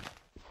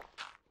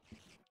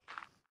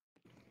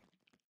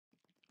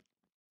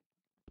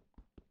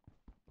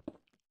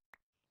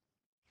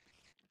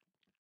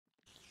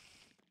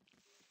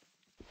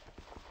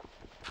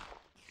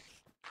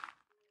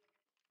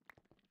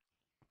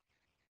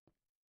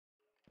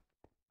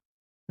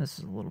 This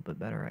is a little bit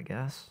better, I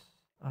guess.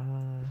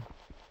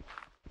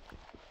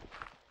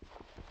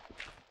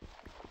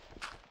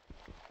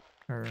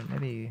 Or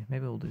maybe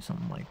we'll do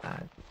something like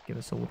that. Give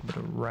us a little bit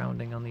of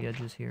rounding on the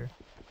edges here.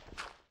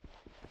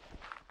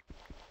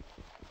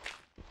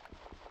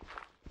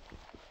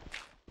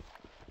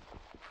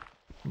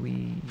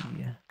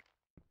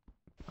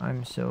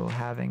 I'm so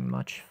having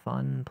much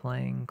fun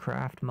playing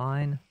Craft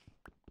Mine.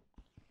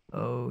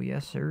 Oh,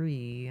 yes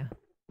sirree.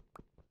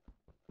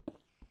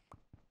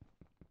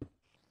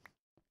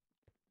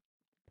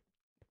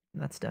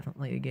 That's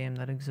definitely a game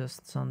that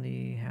exists on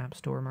the App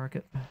Store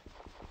market.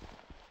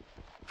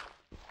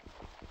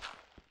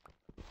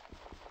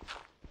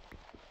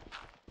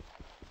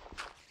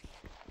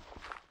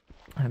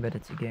 I bet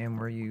it's a game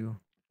where you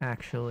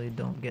actually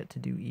don't get to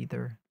do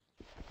either.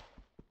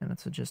 And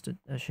it's just a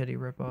shitty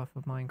ripoff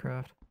of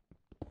Minecraft.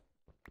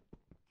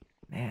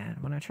 Man,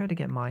 when I tried to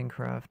get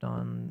Minecraft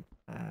on,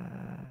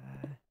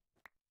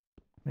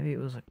 maybe it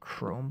was a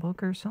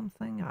Chromebook or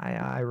something,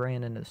 I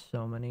ran into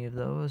so many of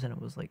those and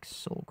it was like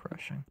soul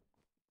crushing.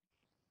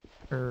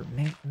 Or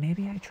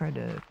maybe I tried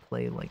to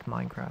play like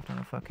Minecraft on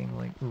a fucking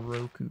like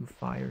Roku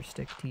Fire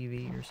Stick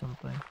TV or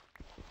something.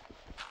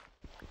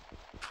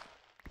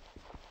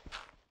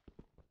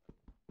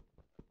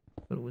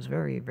 was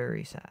very,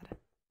 very sad.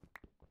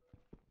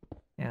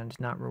 And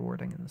not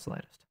rewarding in the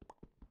slightest.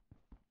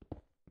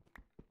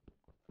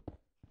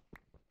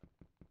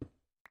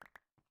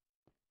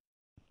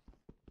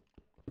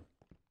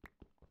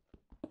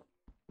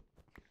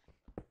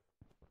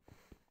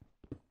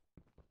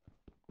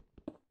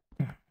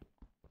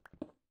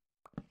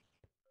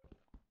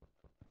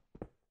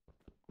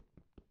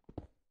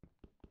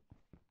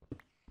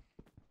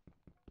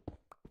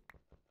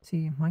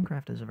 See,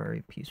 Minecraft is a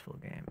very peaceful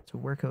game. It's a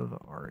work of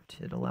art.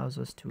 It allows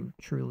us to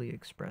truly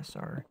express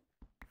our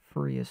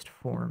freest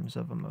forms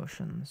of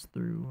emotions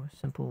through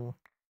simple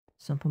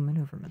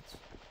maneuverments.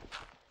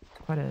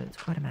 It's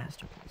quite a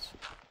masterpiece.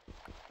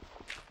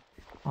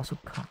 Also,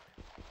 cock.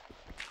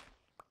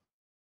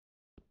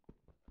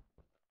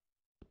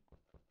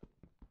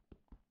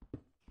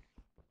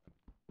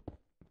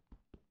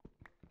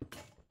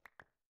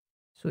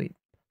 Sweet.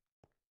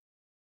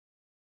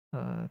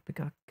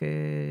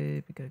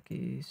 Pikake,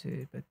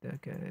 se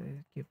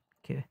petake,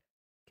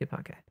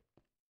 kipake.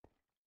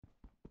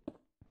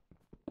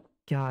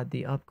 God,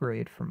 the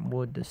upgrade from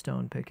wood to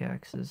stone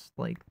pickaxe is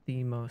like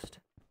the most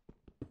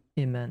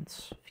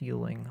immense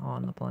feeling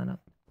on the planet.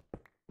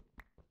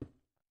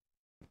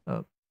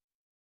 Oh.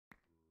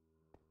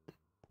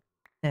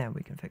 Yeah,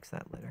 we can fix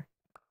that later.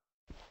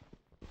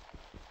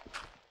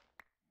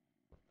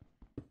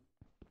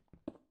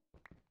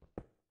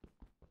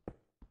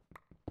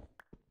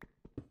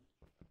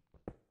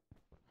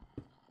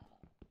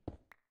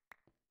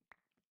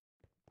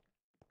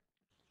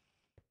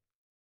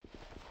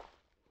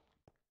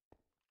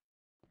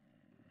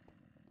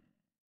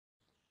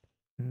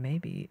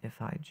 Maybe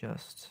if I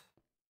just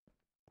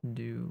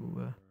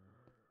do...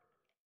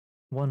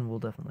 one will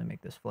definitely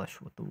make this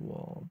flush with the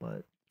wall,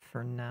 but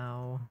for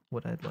now,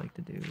 what I'd like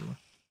to do is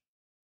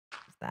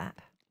that.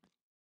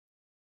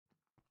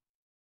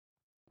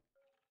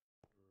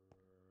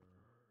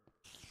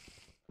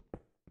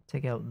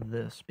 Take out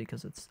this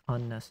because it's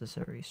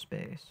unnecessary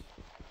space.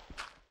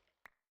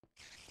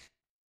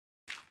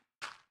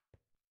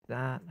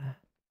 That.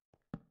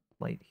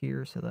 Light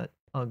here so that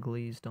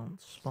uglies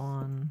don't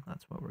spawn.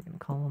 That's what we're gonna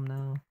call them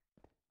now.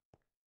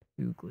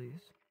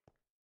 Ooglies.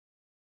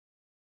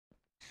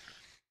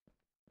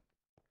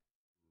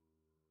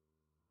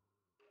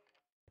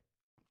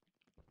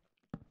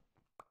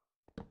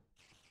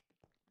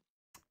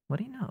 What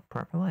do you know?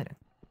 Proper lighting.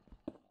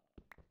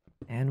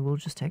 And we'll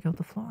just take out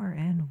the floor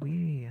and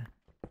yeah,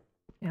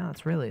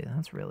 that's really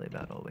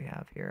about all we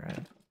have here.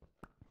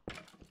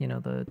 You know,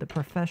 the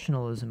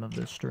professionalism of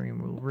this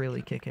stream will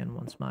really kick in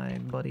once my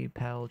buddy,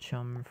 pal,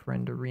 chum,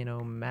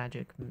 frienderino,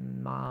 magic,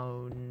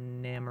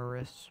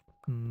 maunamorous,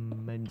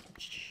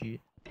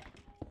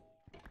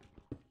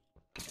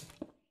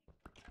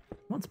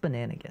 once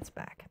Banana gets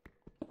back.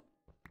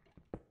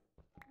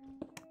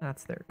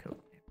 That's their code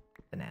name.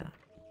 Banana.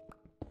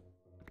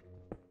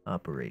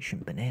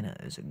 Operation Banana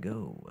is a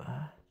go.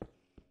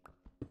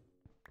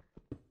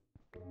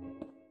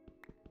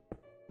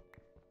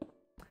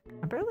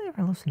 I barely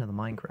ever listen to the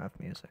Minecraft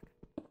music.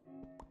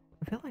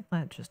 I feel like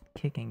that just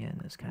kicking in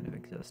is kind of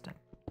existing.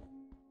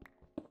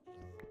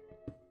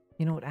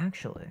 You know what,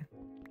 actually,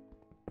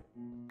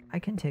 I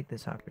can take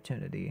this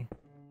opportunity,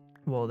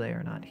 while they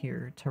are not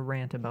here, to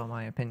rant about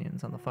my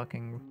opinions on the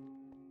fucking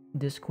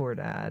Discord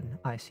ad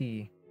I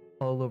see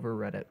all over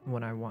Reddit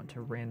when I want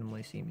to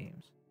randomly see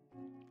memes.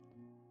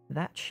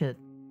 That shit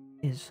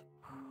is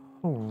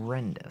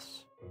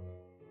horrendous.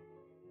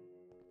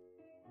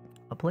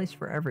 A place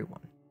for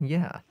everyone.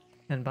 Yeah.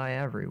 And by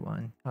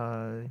everyone,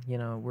 you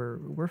know,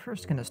 we're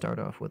first gonna start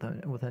off with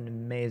an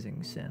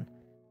amazing sin,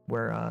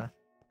 where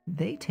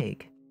they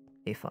take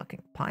a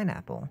fucking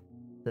pineapple,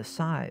 the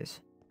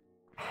size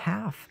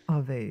half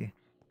of a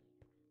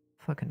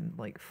fucking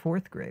like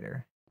 4th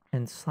grader,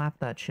 and slap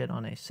that shit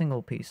on a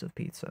single piece of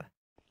pizza.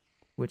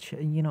 Which,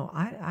 you know,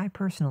 I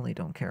personally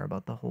don't care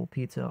about the whole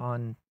pizza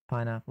on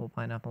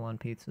pineapple on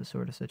pizza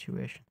sort of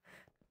situation,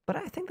 but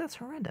I think that's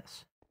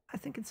horrendous. I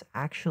think it's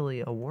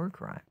actually a war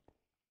crime.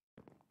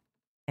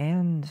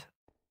 And,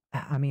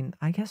 I mean,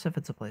 I guess if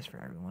it's a place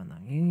for everyone,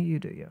 though, you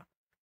do you.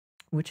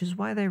 Which is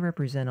why they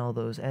represent all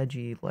those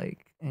edgy,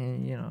 like,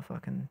 you know,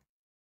 fucking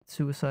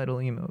suicidal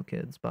emo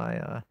kids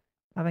by,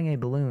 having a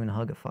balloon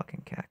hug a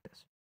fucking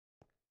cactus.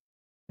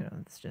 You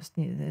know, it's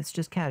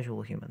just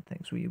casual human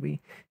things. We,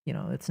 you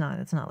know, it's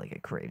not like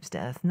it craves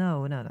death.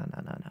 No.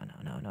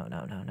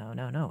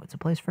 It's a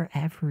place for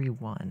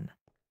everyone.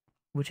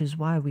 Which is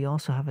why we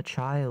also have a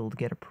child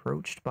get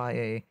approached by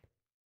a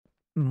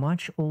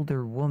much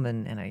older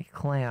woman in a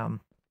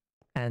clam,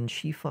 and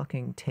she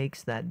fucking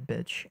takes that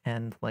bitch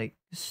and like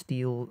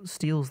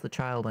steals the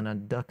child and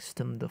abducts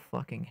him to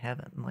fucking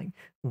heaven. Like,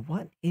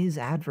 what is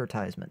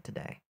advertisement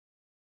today?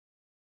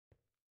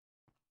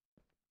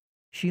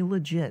 She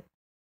legit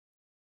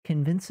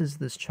convinces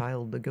this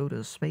child to go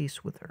to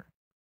space with her.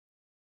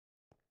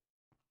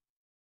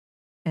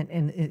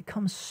 And it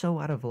comes so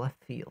out of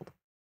left field.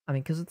 I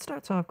mean, because it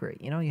starts off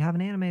great. You know, you have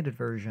an animated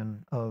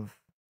version of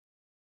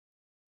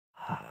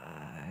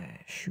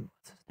shoot,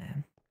 what's his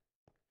name?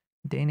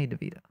 Danny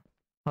DeVito.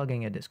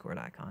 hugging a Discord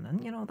icon,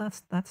 and you know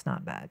that's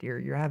not bad.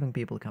 You're having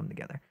people come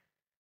together.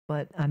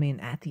 But I mean,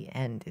 at the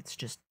end, it's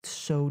just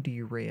so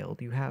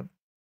derailed. You have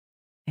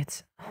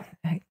it's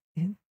I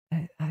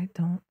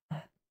don't.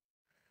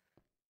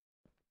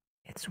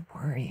 It's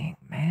worrying,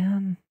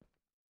 man.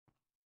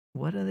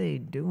 What are they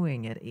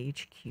doing at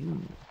HQ?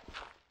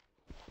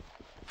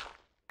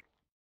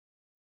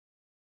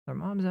 Our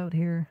mom's out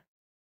here.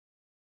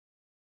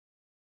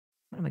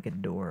 I'm gonna make a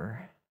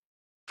door.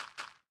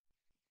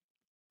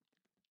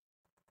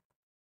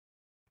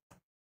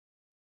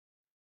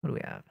 What do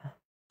we have?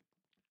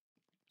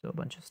 So a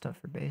bunch of stuff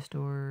for base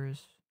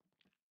doors.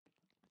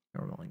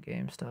 Normal and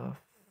game stuff.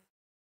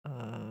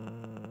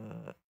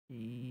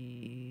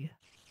 E.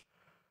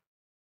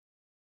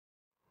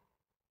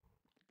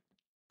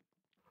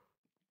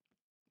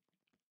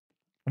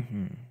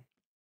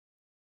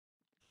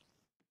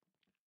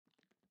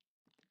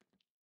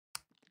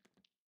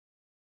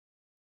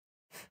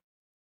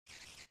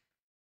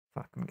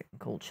 Fuck, I'm getting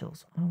cold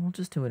chills. Oh, we'll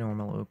just do a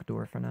normal oak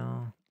door for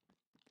now.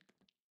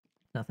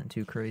 Nothing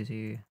too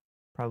crazy.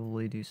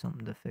 Probably do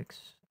something to fix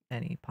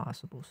any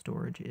possible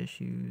storage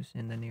issues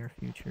in the near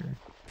future.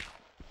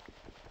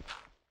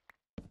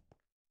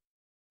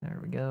 There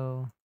we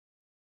go.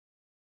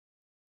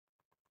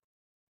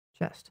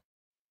 Chest.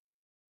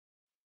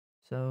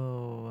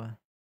 So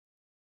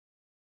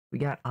we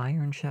got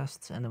iron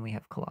chests and then we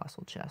have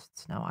colossal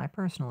chests. Now I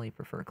personally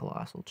prefer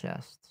colossal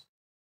chests.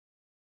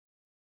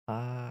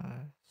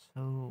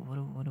 So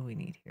what do we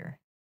need here?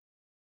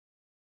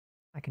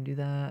 I can do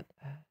that.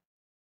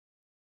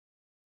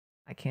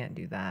 I can't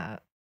do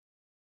that.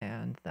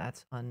 And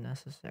that's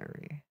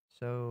unnecessary.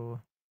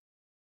 So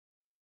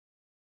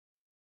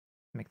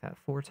make that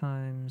 4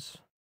 times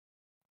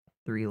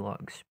 3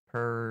 logs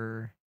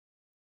per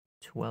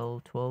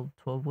 12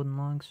 wooden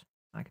logs.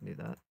 I can do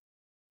that.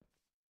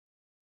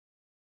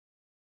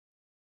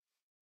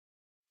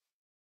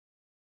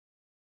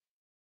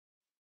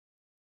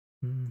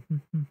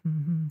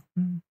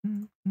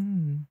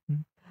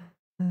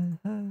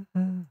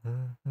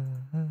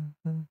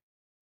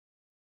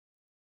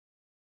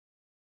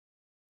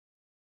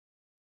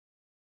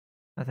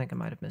 I think I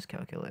might have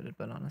miscalculated,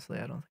 but honestly,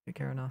 I don't think I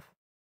care enough.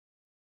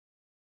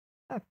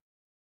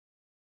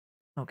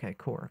 Okay,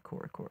 core.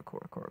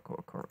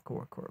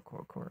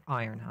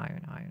 Iron.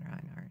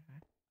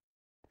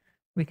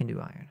 We can do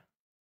iron.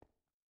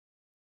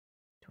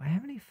 Do I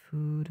have any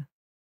food?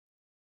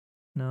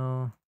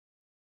 No.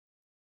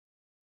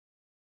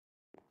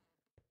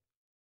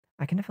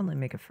 I can definitely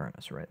make a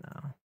furnace right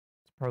now.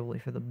 It's probably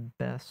for the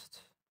best.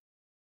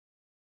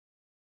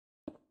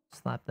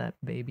 Slap that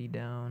baby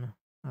down.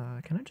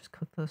 Can I just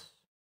cook this?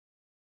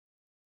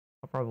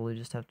 I'll probably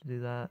just have to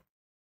do that.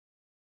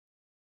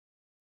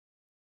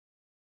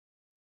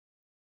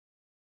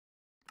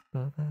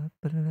 Because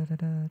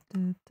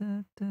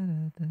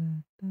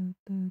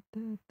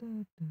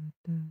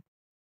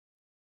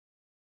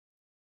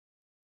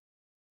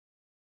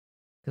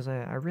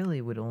I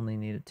really would only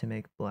need it to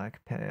make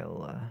black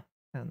pale,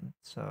 and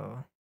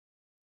so...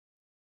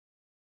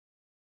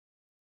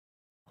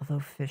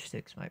 Although fish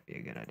sticks might be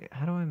a good idea.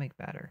 How do I make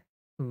batter?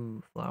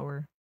 Ooh,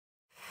 flour?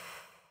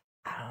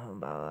 I don't know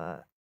about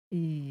that.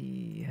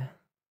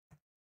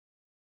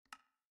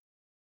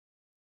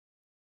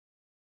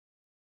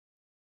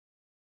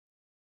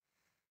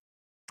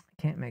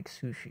 I can't make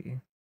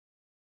sushi.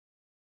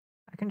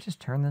 I can just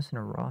turn this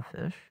into raw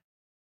fish.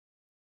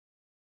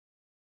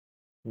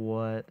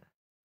 What?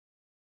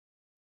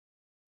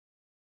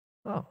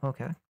 Oh,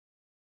 okay.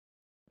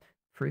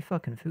 Free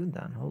fucking food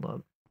then. Hold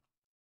up.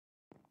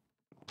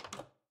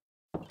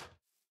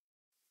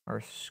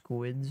 Are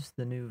squids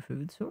the new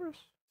food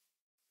source?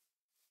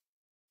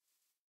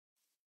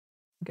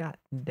 God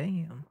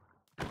damn.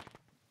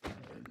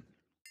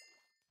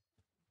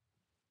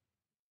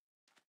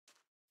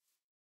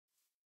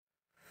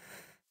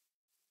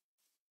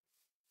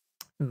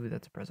 Ooh,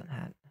 that's a present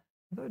hat.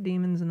 Are there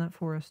demons in that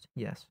forest?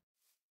 Yes.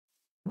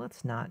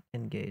 Let's not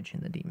engage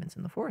in the demons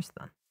in the forest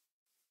then.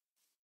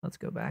 Let's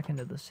go back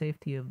into the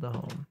safety of the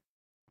home,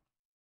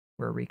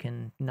 where we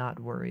can not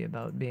worry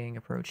about being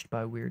approached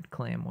by weird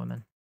clam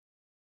women.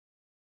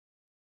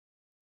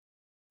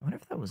 I wonder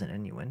if that was an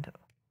innuendo.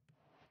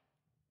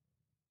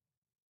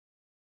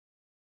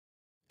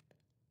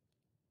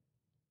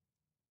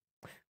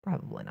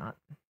 Probably not.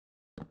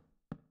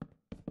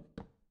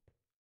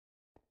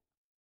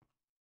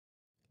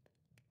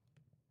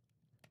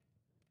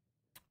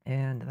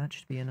 And that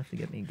should be enough to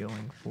get me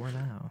going for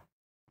now.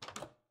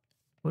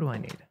 What do I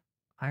need?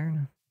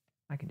 Iron?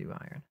 I can do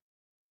iron.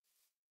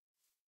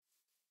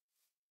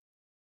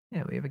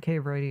 Yeah, we have a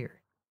cave right here.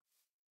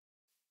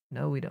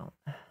 No, we don't.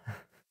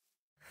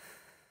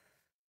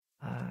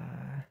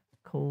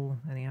 Coal,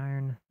 any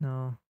iron?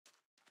 No.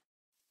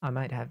 I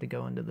might have to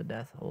go into the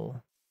death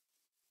hole.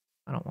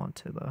 I don't want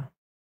to, though.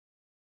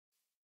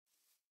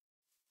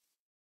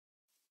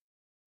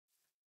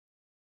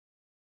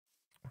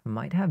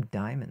 Might have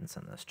diamonds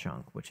in this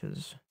chunk, which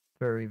is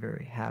very,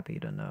 very happy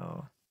to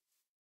know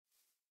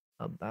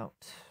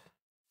about.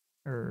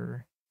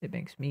 it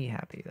makes me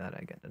happy that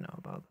I get to know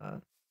about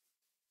that.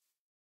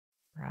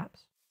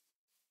 Perhaps?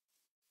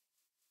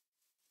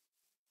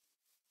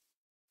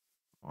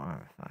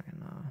 Or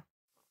fucking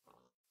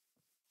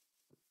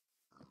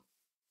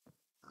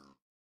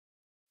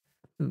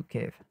Ooh,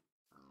 cave.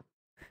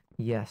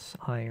 Yes,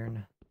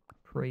 iron.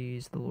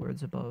 Praise the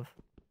lords above.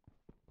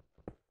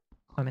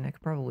 I mean, I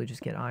could probably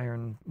just get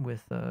iron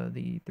with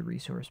the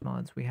resource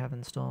mods we have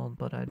installed,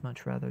 but I'd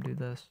much rather do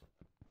this.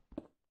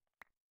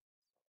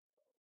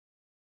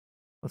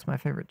 What's my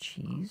favorite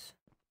cheese?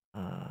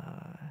 Fuck,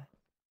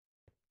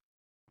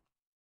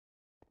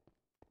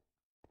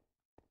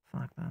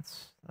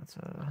 that's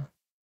a...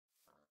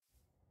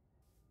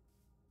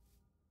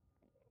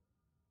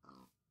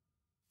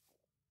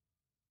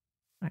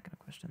 I'm not gonna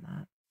question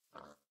that.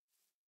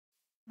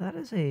 That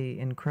is a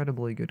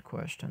incredibly good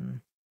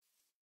question.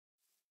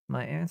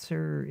 My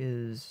answer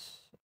is,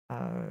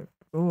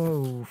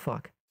 oh,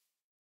 fuck.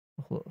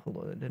 Hold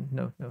on,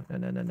 no,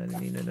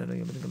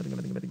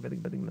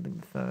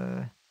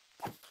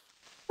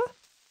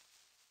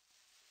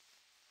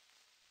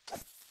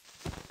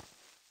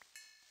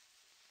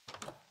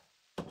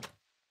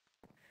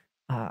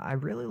 I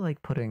really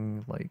like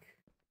putting, like,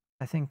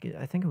 I think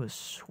it was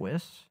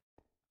Swiss.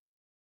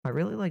 I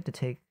really like to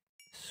take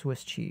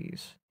Swiss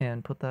cheese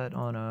and put that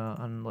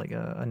on like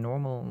a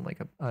normal,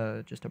 like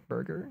just a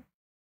burger.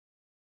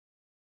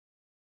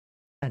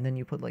 And then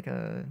you put like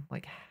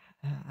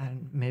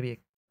maybe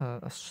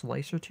a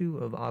slice or two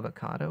of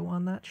avocado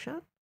on that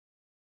shit.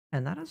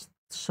 And that is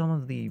some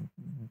of the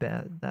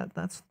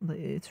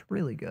it's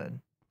really good.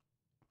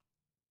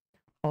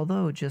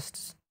 Although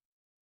just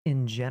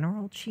in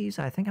general cheese,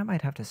 I think I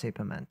might have to say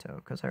pimento,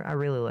 because I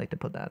really like to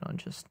put that on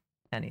just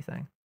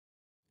anything.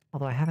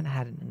 Although I haven't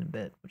had it in a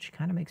bit, which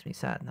kind of makes me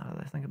sad now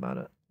that I think about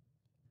it.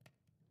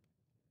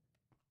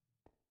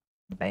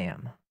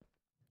 Bam.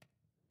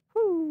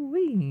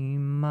 Hoo-wee,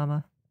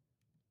 mama.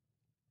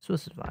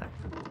 Swiss is vibe.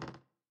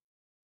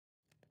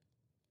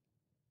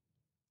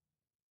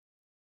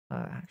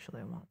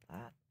 Actually, I want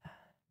that.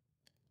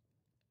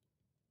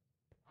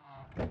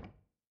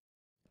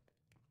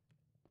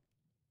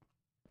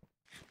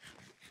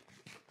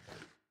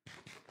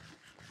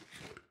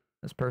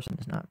 This person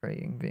is not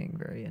being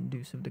very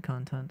inducive to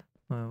content.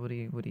 What are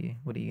you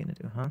gonna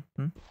do, huh?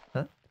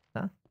 Huh?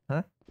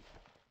 What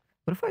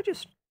if I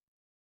just...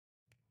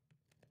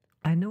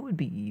 I know it'd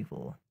be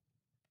evil,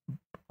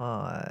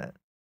 but...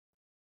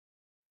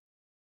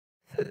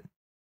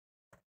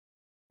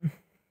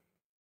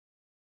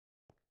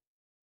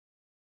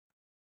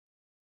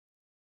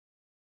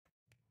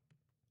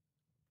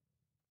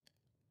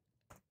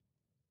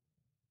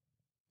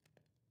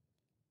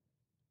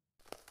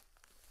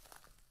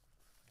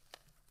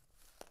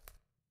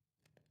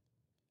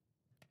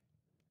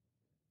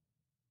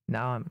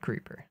 Now I'm a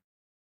creeper.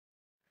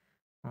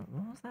 What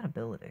was that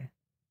ability?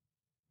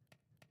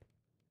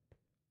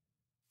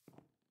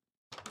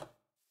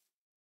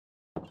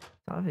 It's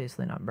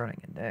obviously not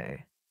burning a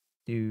day.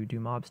 Do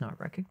mobs not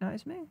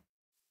recognize me? Is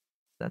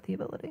that the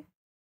ability?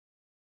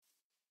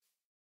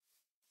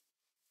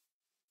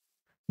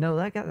 No,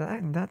 that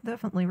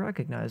definitely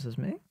recognizes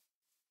me.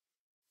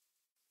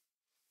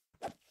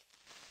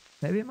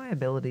 Maybe my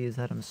ability is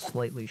that I'm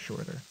slightly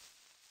shorter.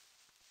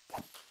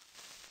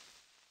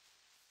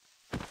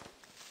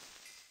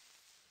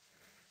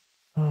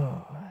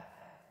 Oh.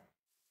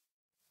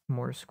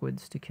 More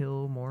squids to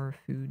kill, more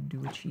food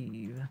to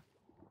achieve.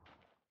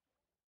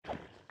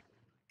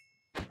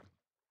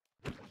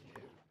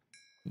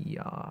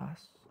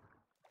 Yas.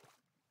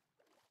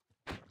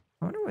 I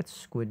wonder what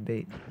squid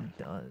bait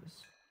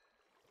does.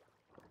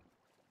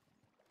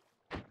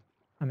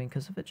 I mean,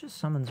 because if it just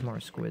summons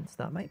more squids,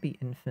 that might be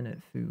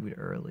infinite food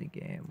early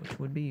game, which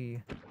would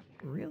be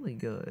really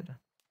good.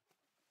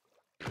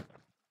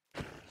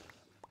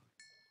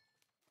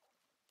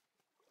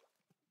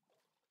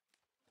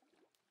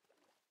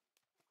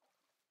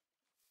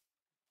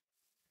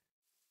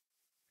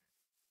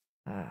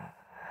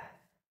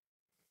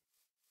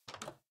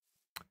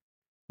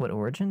 What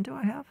origin do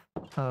I have?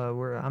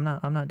 I'm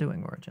not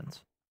doing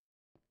origins.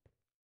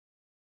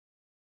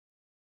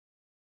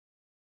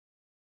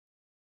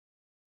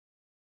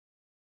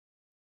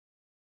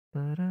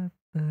 This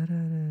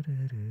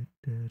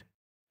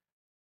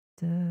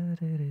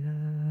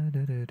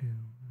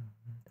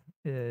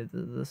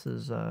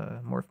is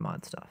morph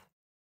mod stuff.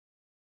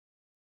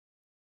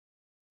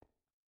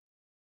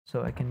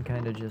 So I can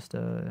kind of just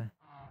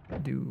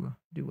do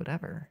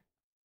whatever.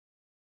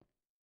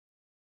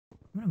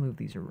 I'm gonna move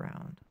these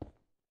around.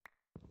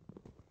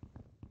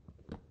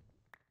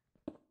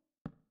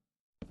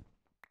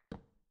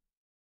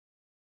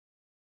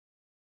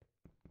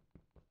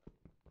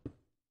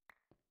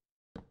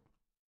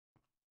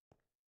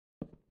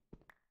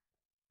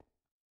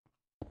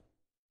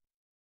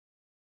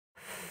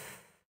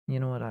 You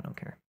know what? I don't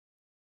care.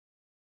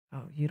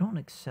 Oh, you don't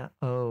accept...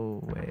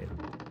 Oh, wait.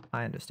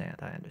 I understand.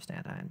 I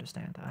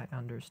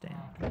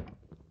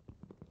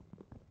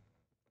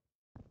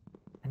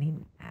need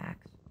an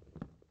axe.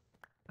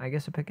 I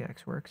guess a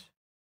pickaxe works.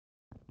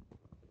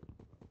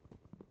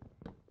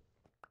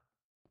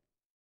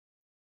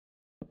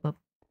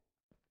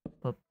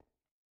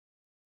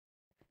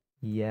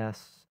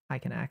 Yes, I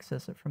can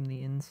access it from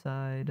the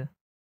inside.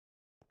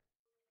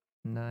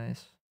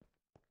 Nice.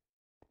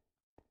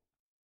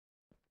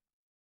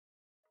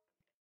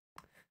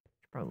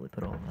 Should probably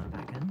put all of that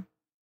back in.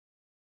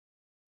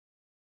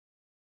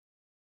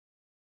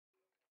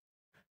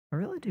 I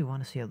really do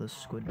want to see how this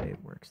squid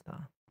bait works,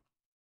 though.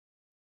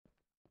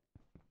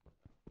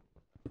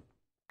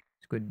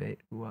 Squid bait.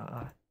 Ooh,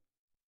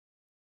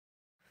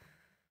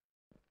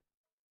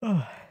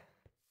 Oh.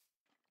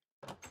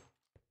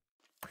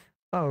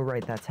 Oh,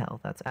 right, that's hell.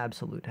 That's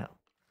absolute hell.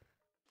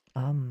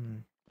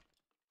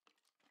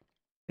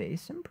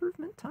 Base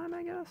improvement time,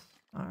 I guess?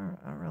 I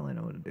don't really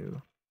know what to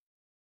do.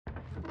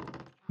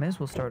 May as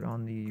well start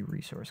on the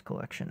resource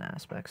collection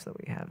aspects that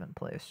we have in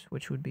place,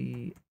 which would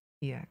be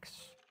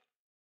EX.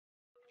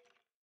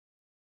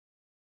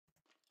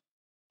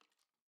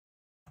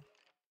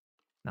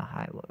 The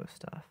high-low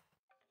stuff.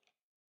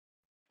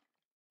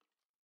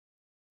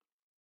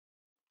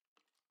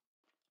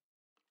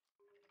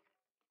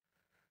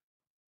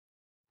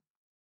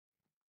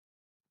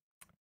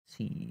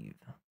 Sieve.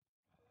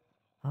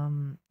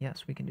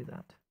 Yes, we can do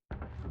that.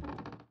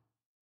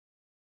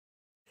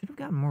 Should have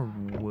gotten more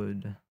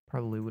wood.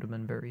 Probably would have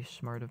been very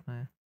smart of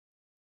me.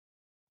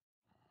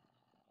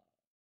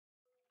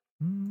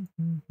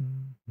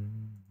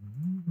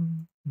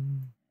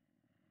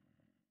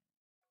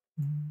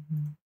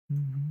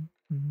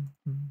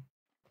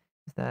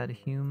 Is that a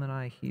human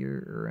I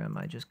hear, or am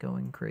I just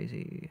going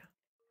crazy?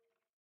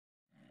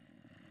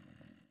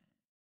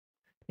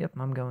 Yep,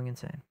 I'm going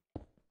insane.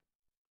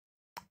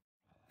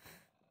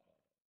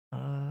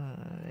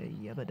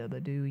 Yabba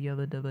dabba doo,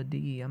 yabba dabba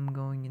dee. I'm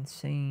going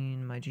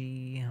insane, my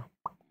G.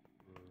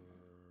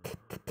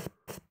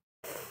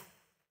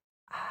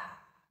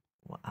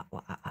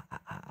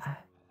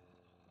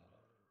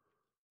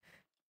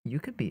 You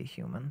could be a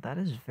human. That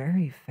is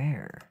very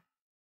fair.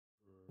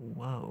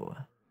 Whoa.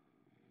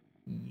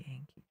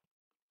 Yankee.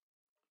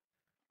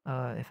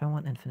 If I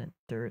want infinite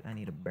dirt, I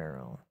need a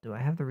barrel. Do I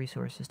have the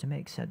resources to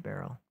make said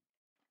barrel?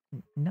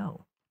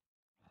 No.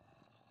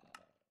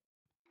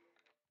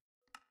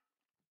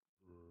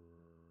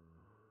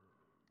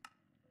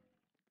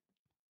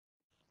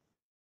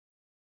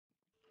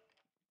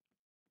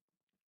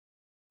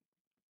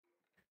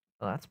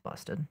 Well, that's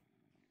busted.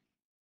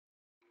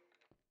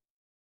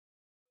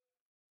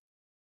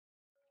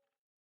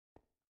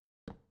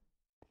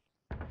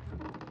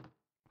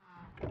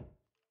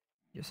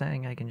 You're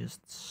saying I can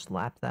just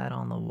slap that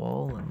on the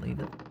wall and leave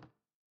it?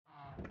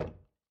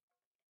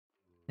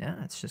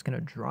 Yeah, it's just gonna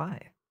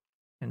dry.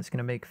 And it's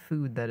gonna make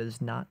food that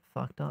is not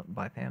fucked up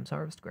by Pam's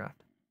Harvest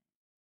Craft.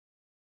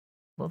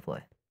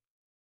 Lovely.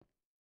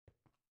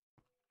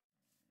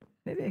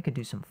 Maybe I could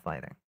do some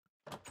fighting.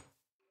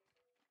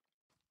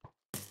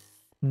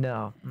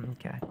 No,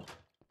 okay.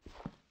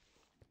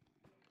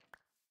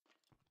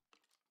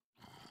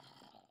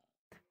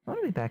 I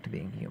want to be back to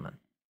being human.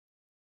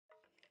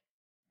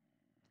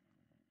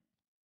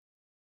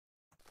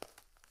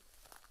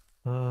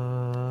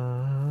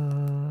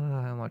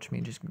 Watch me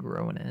just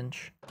grow an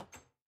inch.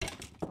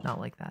 Not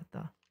like that,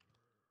 though.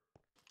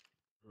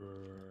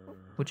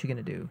 What you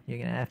gonna do? You're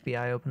gonna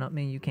FBI open up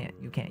me? You can't.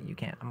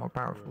 I'm more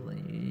powerful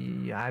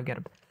than you.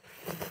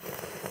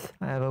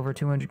 I have over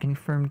 200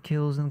 confirmed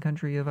kills in the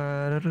country of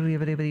aha,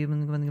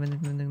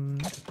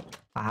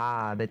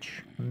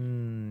 bitch.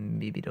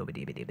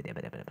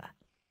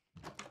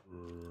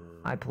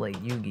 I play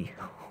Yugi.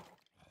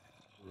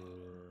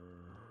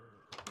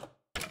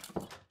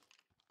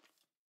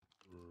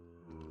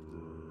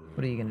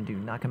 What are you gonna do?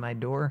 Knock on my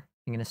door?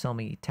 You gonna sell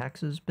me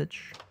taxes,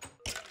 bitch?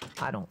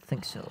 I don't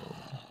think so.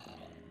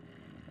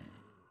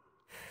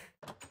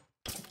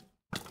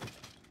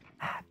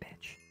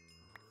 Bitch.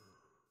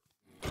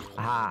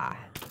 Ah.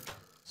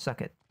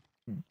 Suck it.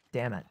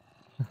 Damn it.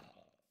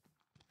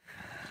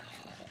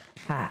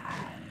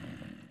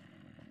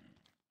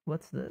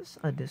 What's this?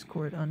 A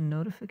Discord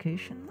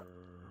unnotification?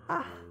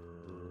 Ah.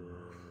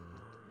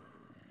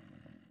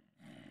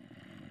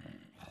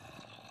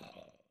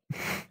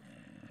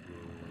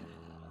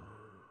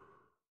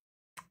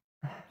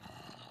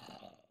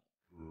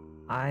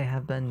 I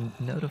have been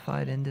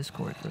notified in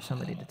Discord for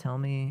somebody to tell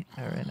me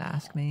and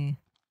ask me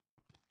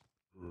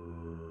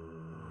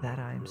that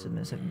I'm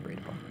submissive and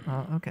breedable.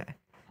 Oh, okay.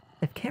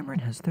 If Cameron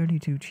has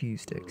 32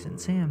 cheese sticks and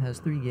Sam has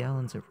 3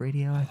 gallons of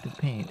radioactive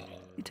paint, how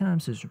many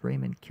times has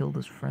Raymond killed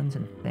his friends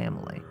and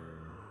family?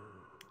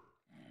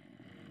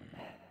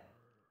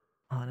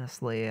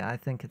 Honestly, I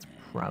think it's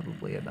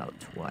probably about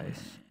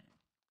twice.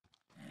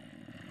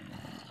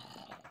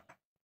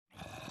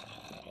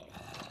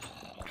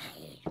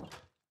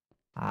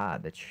 Ah,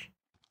 bitch.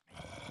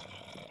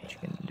 What you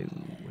gonna do?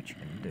 What you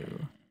gonna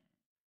do?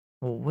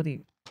 Well, what do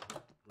you...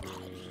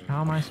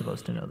 How am I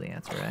supposed to know the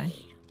answer, eh?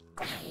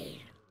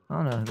 I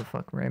don't know who the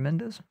fuck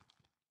Raymond is.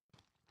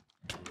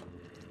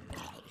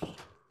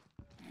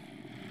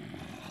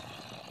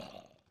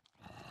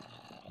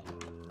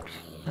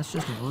 That's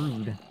just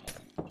rude.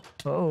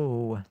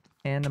 Oh,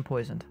 and I'm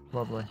poisoned.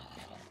 Lovely.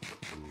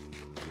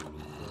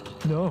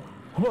 No.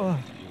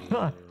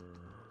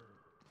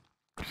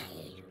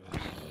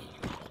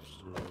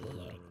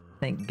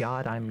 Thank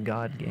God I'm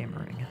God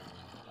gamering.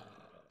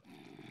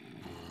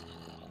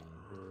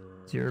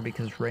 0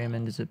 because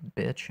Raymond is a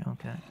bitch.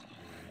 Okay.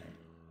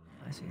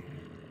 I see.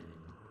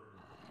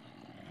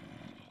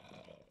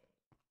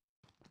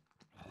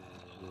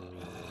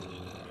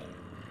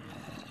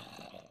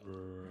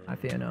 I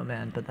fear no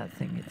man, but that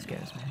thing, it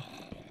scares me.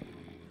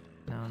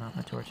 No, not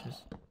my torches.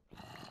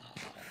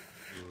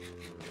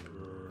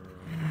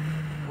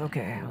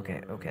 Okay.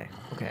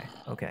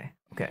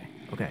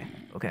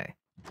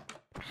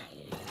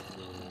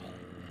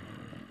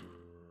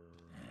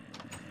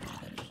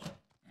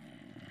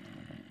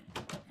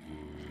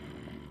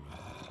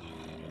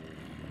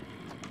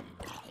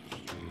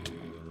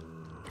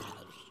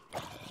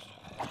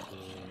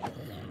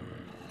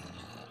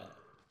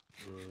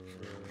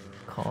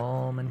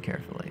 Calm and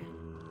carefully.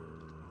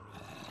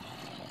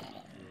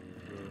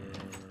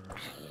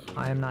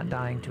 I am not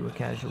dying to a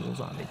casual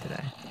zombie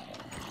today.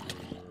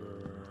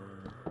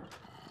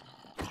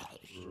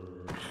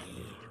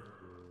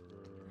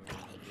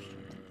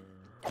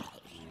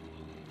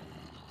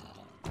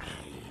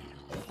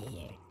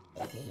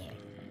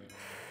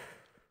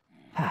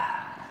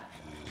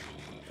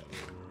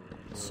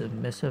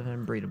 Submissive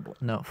and breedable.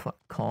 No, fuck.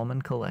 Calm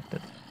and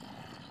collected.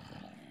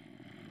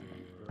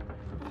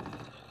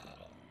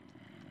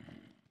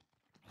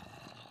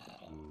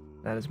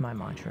 That is my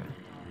mantra,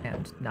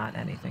 and not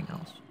anything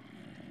else.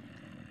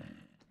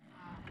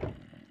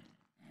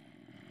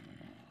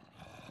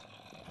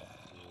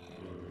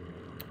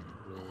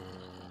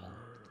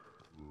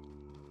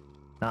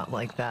 Not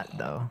like that,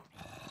 though.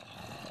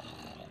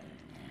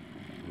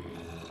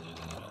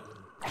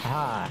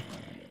 Ah!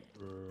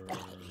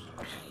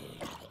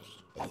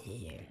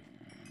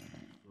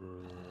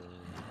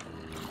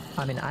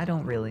 I mean, I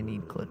don't really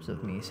need clips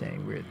of me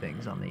saying weird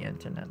things on the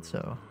internet,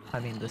 so, I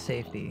mean, the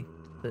safety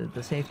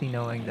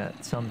knowing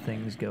that some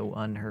things go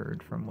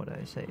unheard from what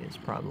I say is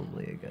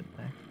probably a good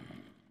thing.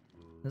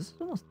 This is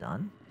almost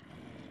done.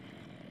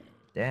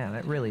 Damn,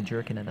 it really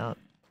jerking it up.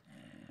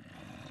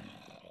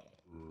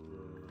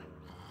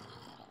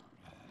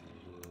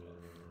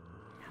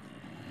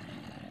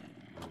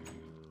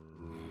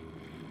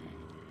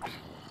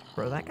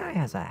 Bro, that guy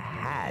has a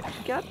hat.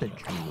 He got the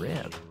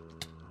drip.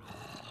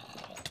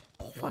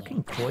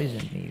 Fucking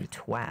poison me, you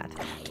twat.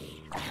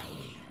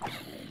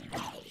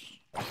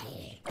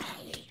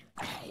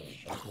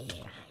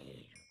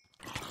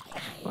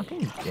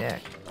 Fucking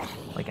dick.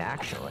 Like,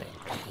 actually.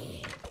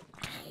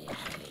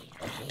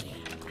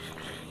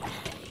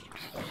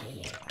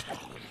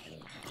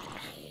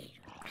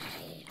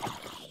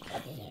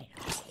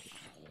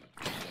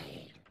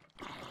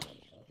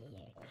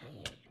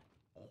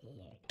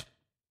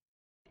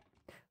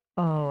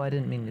 Oh, I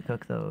didn't mean to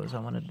cook those. I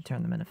wanted to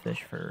turn them into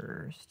fish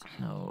first.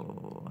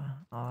 No.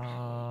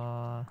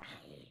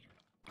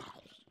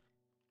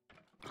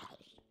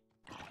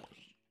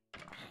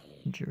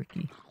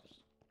 Jerky.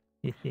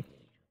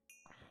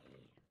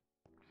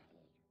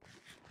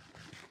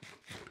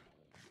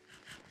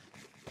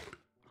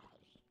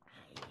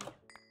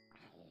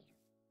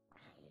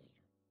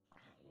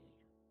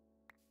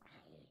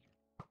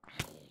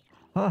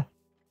 Oh.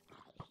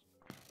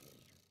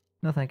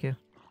 No, thank you.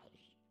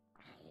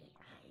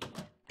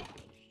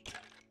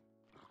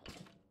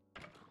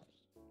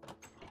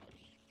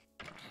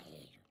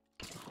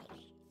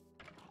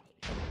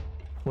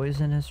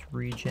 Poisonous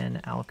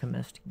regen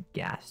alchemist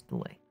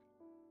ghastly.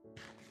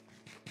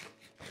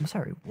 I'm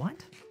sorry,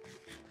 what?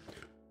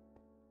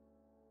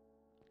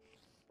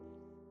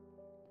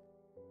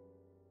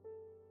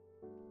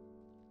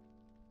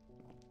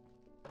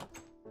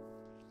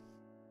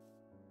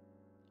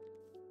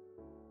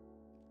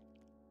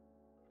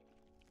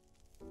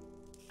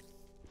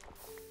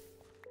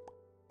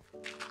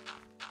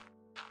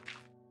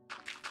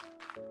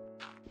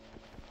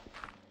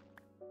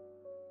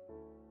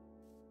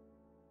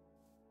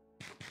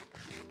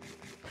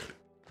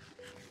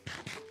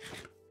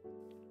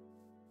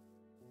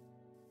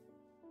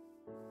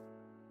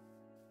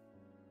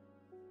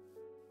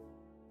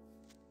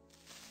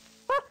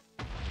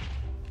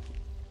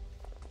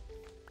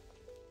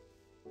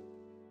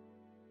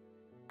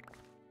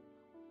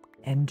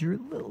 Ender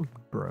little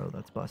bro,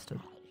 that's busted.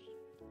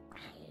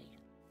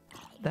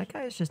 That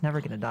guy is just never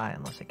gonna die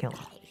unless I kill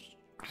him.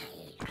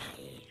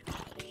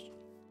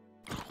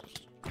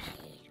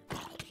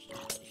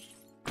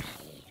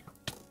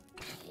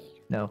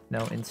 No,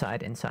 no,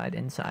 inside.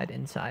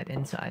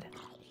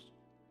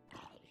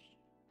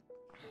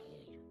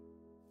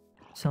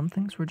 Some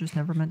things were just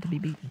never meant to be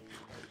beaten.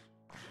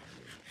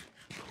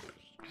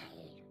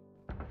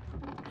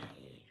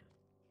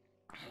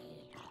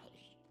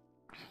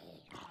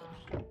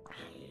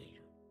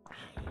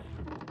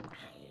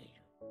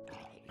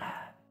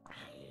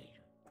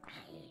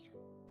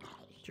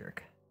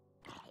 Jerk.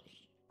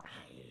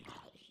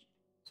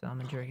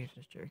 Salmon jerky,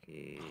 fish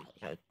jerky.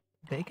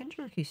 Bacon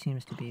jerky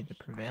seems to be the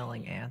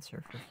prevailing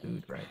answer for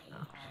food right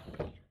now.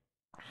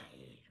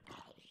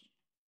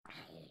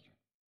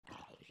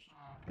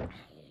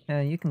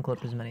 Yeah, you can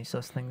clip as many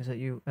sus things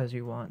as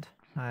you want.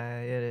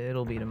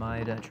 It'll be to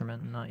my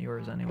detriment, not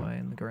yours anyway,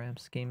 in the grand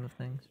scheme of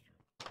things.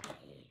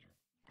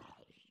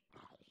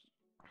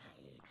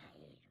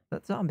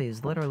 That zombie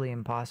is literally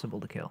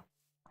impossible to kill.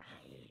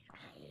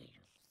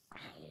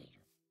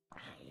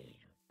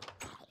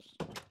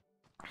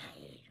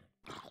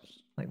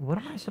 Like, what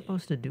am I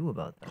supposed to do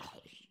about this?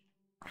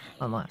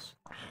 Unless...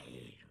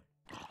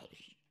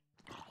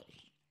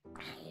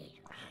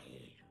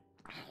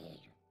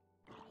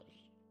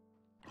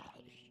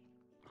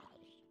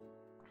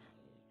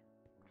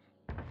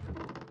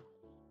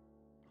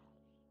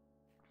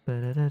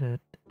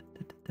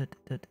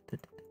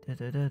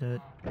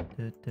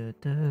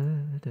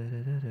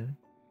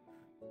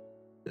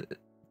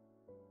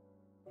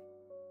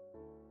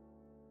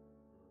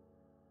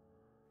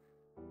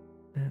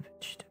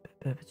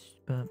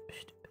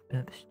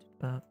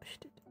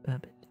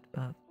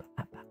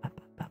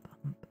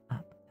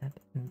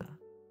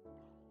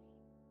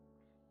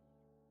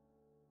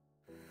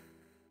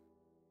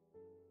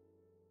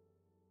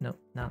 Nope,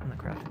 not in the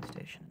crafting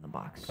station, in the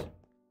box.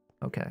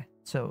 Okay,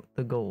 so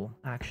the goal,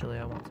 actually,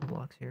 I want some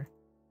blocks here.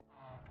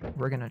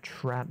 We're gonna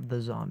trap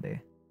the zombie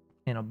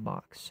in a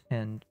box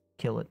and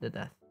kill it to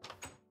death.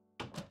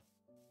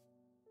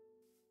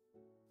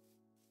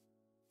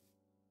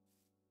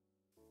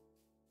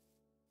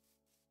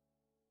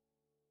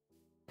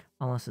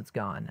 Unless it's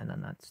gone, and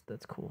then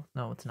that's cool.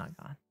 No, it's not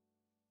gone.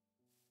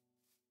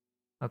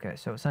 Okay,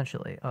 so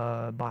essentially,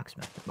 box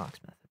method, box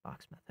method,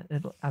 box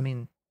method. I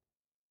mean...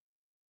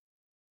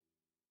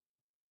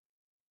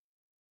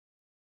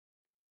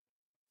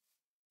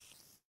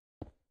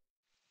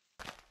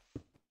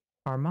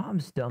 Are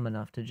mobs dumb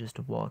enough to just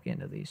walk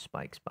into these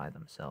spikes by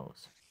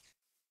themselves?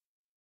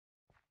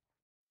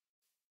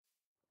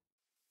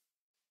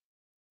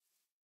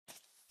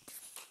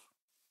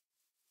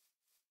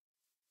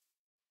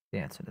 The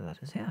answer to that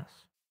is yes.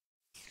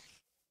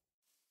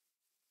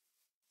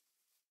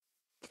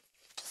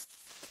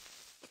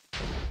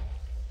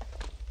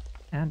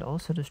 And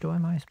also destroy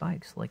my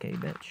spikes like a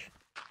bitch.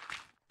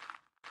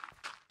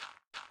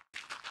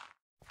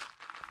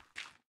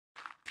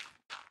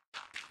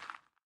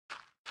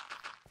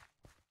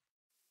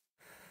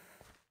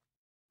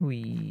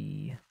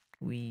 We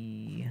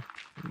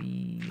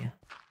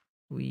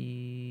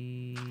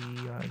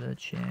are the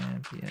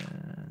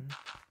champion.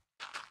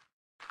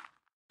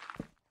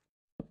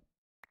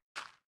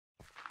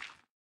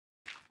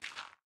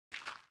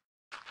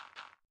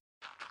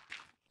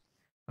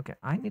 Okay,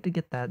 I need to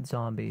get that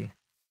zombie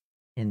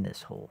in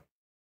this hole.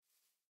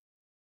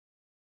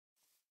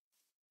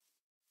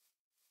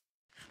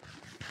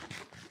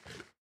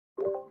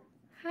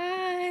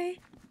 Hi.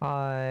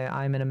 Hi,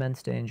 I'm in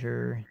immense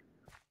danger.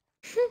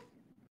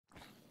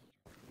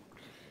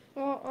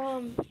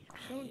 Well,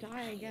 don't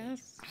die, I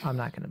guess. I'm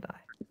not gonna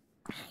die.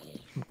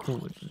 I'm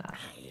cooler than that.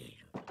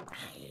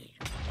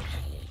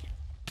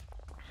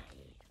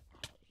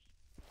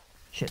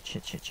 Shit,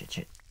 shit, shit, shit,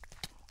 shit.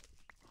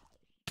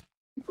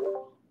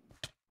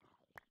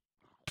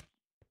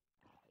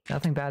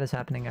 Nothing bad is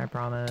happening, I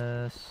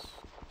promise.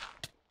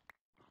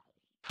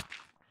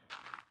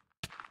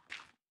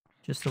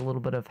 Just a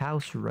little bit of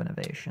house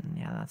renovation.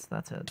 Yeah,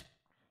 that's it.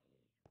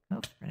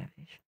 House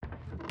renovation.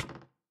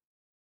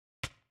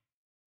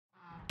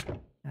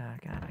 Oh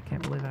god, I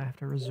can't believe I have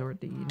to resort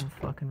to eating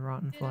fucking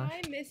rotten flesh.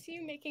 Did I miss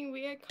you making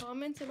weird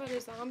comments about a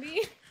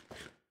zombie?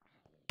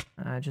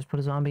 I just put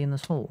a zombie in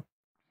this hole.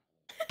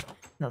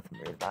 Nothing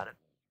weird about it.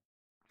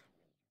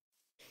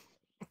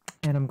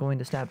 And I'm going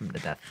to stab him to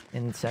death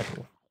in said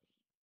hole.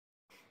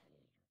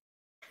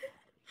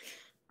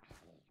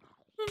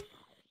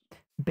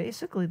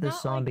 Basically, this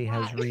Not zombie like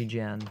has that.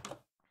 regen,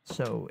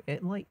 so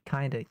it, like,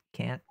 kinda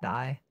can't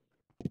die.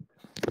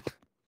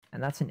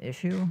 And that's an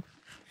issue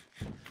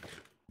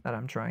that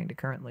I'm trying to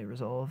currently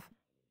resolve.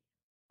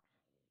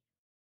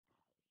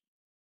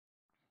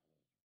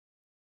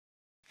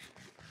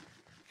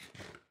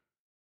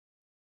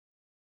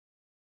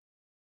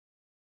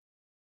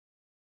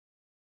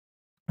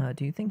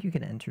 Do you think you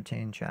can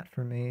entertain chat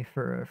for me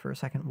for a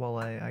second while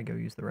I go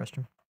use the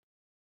restroom?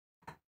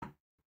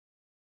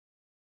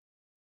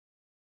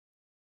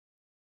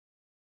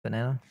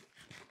 Banana?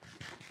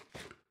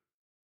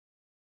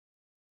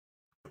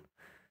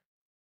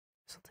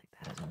 Guess I'll take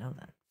that as a no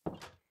then.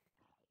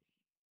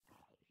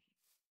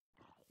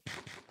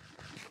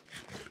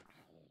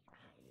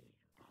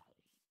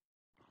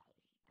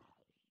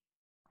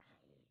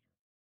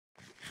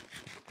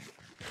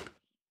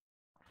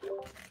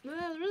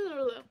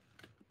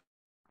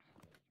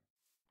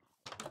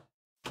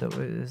 So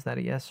is that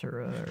a yes or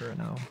a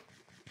no?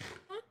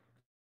 Huh?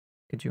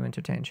 Could you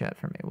entertain chat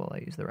for me while I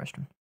use the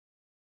restroom?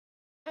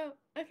 Oh,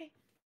 okay.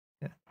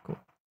 Yeah, cool.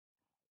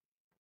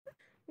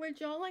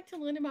 Would y'all like to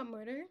learn about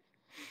murder?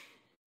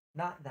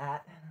 Not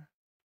that.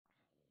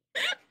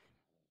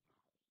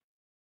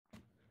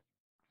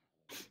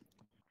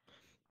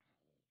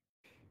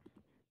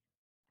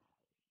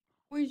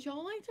 Would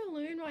y'all like to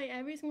learn why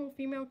every single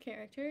female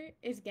character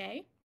is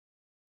gay?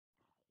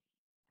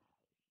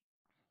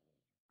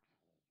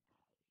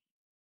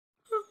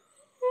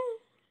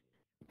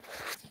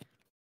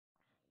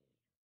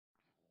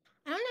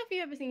 I don't know if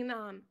you've ever seen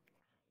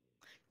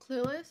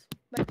Clueless,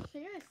 but she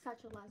is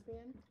such a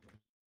lesbian.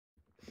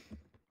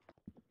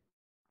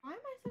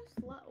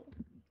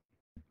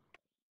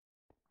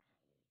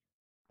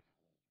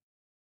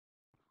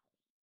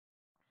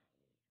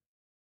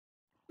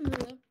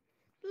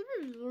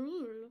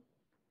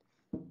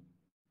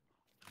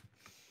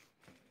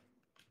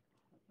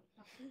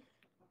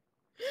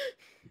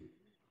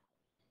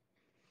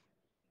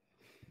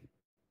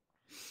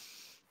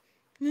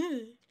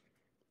 Did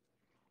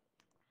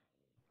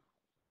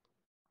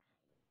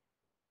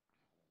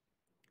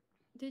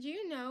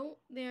you know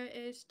there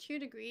is 2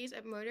 degrees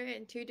of murder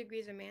and 2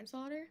 degrees of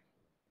manslaughter?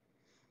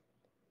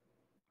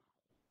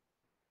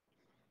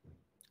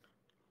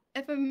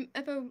 If a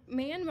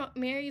man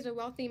marries a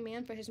wealthy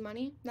man for his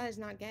money, that is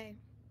not gay.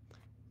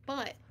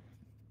 But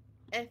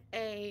if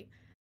a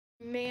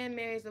man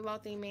marries a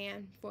wealthy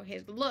man for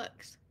his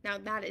looks, now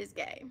that is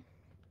gay.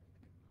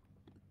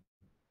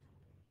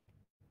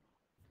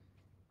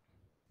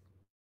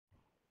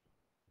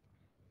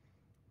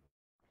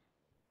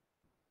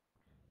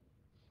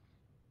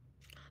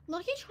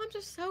 Lucky Charms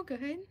are so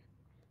good.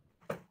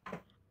 I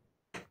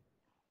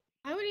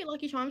would eat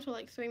Lucky Charms for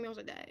like 3 meals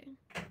a day.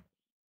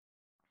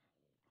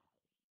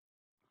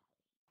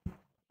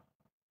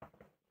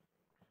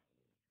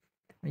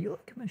 Are you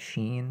like a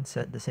machine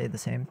set to say the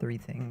same 3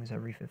 things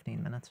every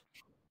 15 minutes?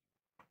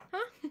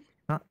 Huh?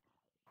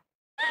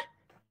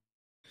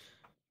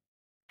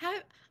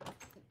 Huh?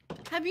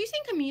 Have you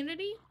seen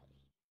Community?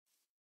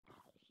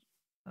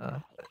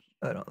 I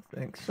don't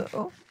think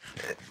so.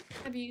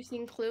 Have you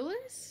seen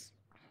Clueless?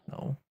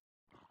 No.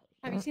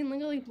 Have you seen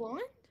Legally Blonde?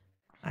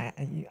 I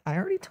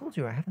already told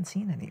you I haven't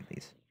seen any of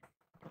these.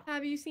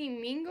 Have you seen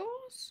Mean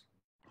Girls?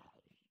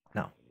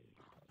 No.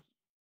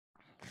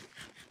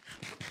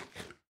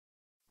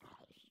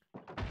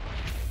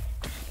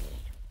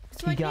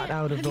 So He got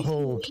out of the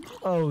hole.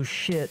 Oh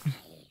shit.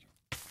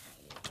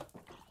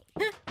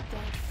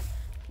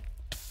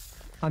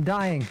 I'm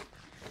dying.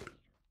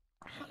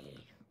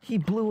 He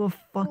blew a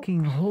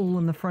fucking hole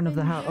in the front of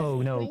the house.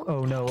 Oh no,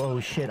 oh no, oh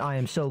shit, I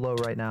am so low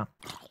right now.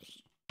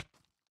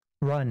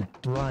 Run,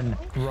 run,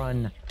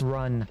 run,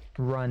 run,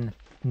 run.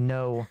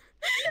 No.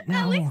 No.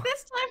 At least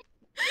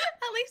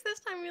this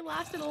time we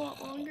lasted a lot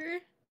longer.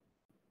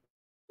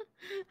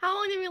 How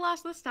long did we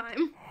last this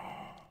time?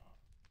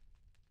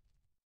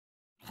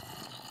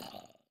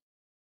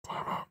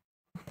 Damn it.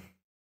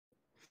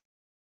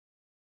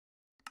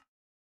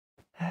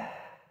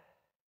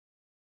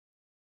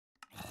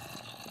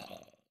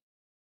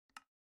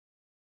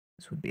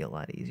 This would be a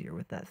lot easier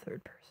with that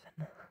third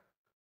person.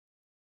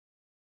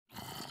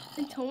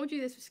 I told you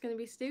this was gonna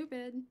be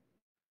stupid.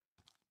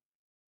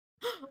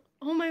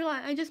 Oh my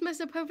god, I just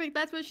missed a perfect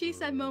 "that's what she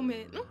said"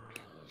 moment.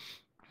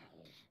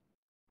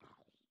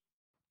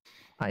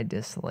 I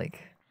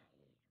dislike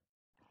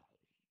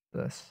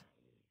this.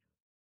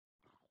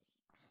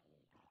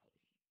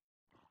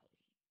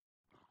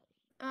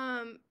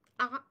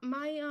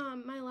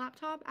 My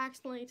laptop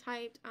accidentally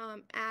typed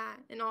 "at"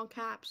 in all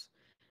caps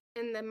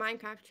in the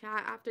Minecraft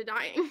chat after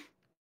dying.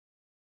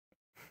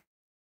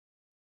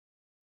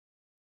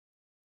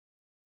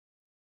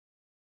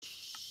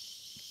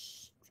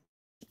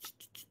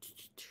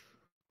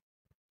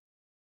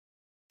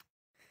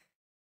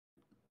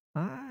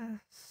 I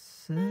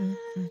said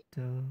the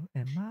dough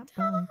in my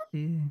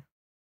body.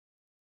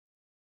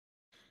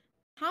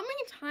 How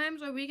many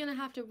times are we gonna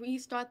have to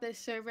restart this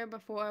server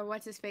before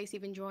what's his face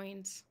even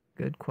joins?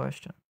 Good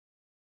question.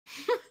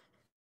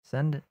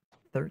 Send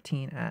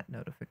 13 at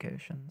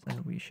notifications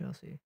and we shall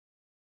see.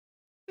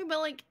 But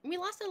like we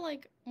lasted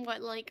like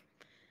what, like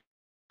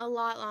a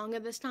lot longer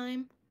this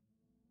time.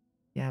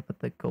 Yeah, but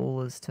the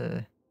goal is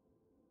to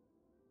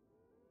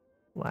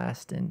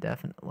last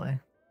indefinitely.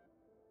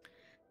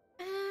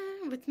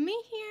 With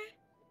me here,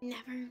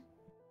 never.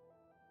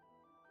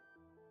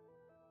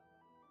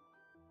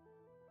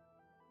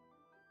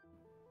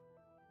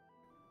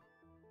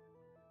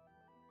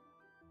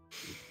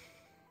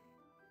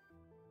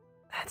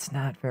 That's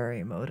not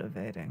very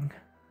motivating.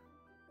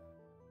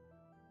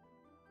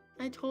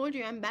 I told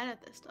you I'm bad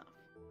at this stuff.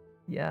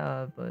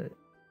 Yeah, but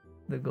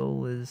the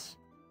goal is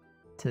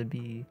to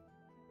be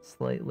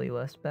slightly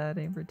less bad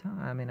every time.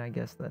 I mean, I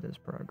guess that is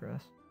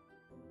progress.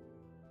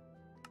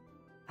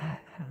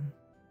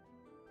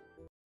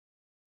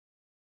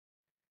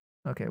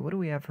 Okay, what do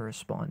we have for a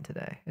spawn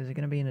today? Is it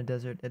going to be in a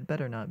desert? It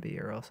better not be,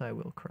 or else I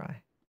will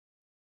cry.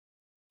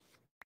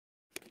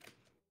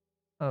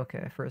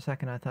 Okay, for a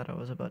second I thought I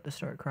was about to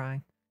start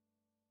crying.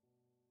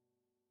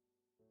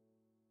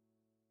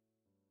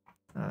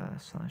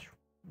 Slash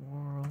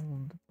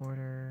world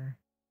border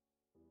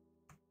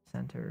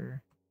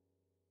center.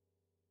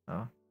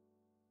 Oh.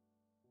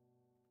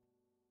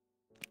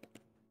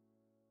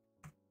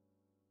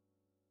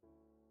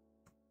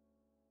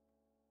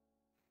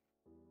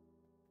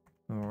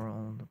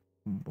 World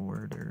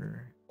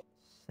border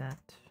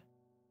set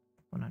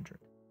 100.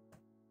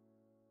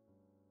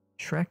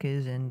 Shrek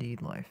is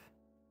indeed life.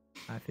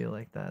 I feel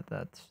like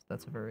that's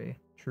a very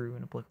true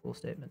and applicable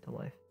statement to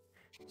life.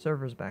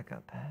 Servers back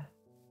up.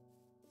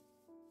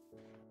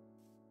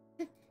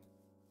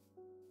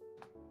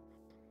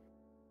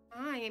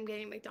 I am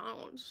getting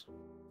McDonald's.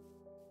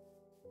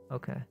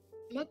 Okay.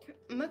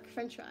 Mc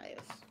French fries.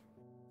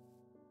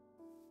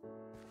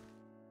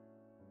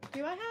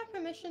 Do I have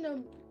permission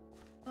to,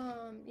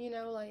 you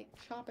know, like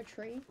chop a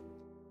tree?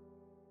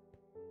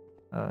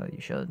 You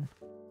should.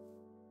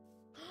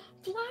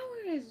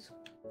 Flowers!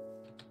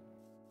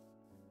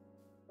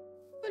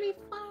 Pretty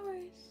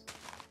flowers.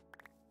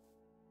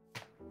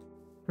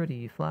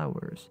 pretty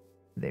flowers.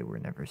 They were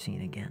never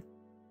seen again.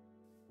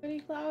 Pretty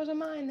flowers are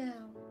mine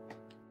now.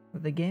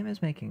 But the game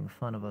is making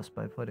fun of us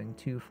by putting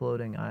 2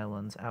 floating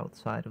islands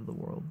outside of the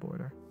world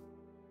border.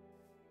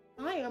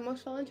 I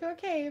almost fell into a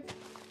cave.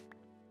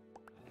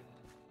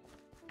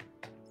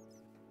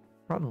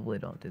 Probably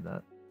don't do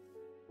that.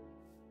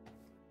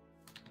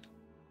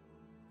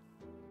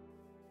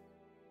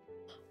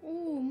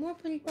 Ooh, more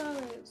pretty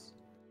flowers.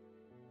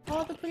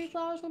 All the pretty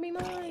flowers will be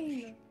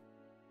mine.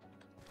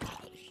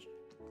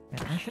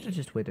 Man, I should have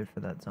just waited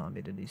for that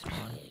zombie to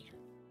despawn.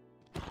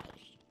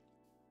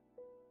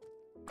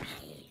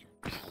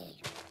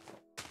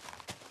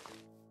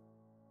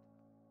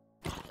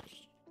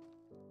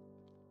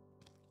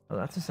 Oh,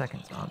 that's a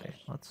second zombie.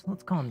 Let's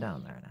calm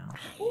down there now.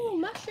 Ooh,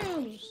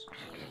 mushrooms.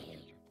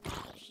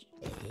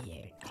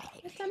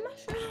 It's a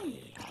mushroom.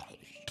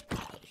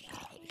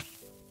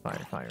 Fire,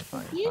 fire,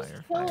 fire, Did you fire,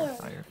 just fire, kill her?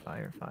 fire,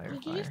 fire, fire,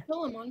 Did you just fire.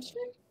 kill a monster?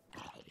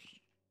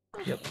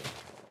 Yep.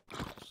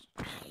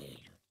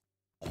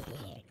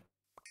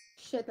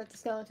 Shit, that's a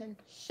skeleton.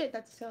 Shit,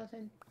 that's a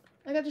skeleton.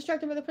 I got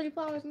distracted by the pretty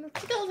flowers and the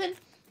skeleton.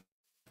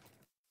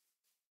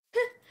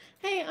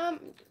 Hey, Are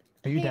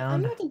you hey, down?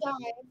 I'm about to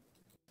die.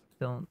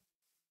 Don't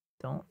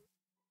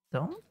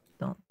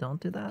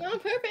do that. On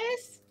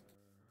purpose.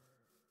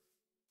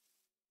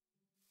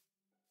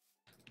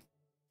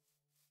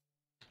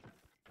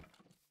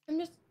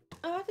 I'm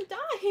about to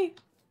die.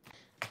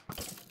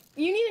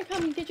 You need to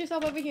come get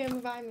yourself over here and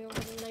revive me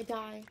when I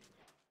die.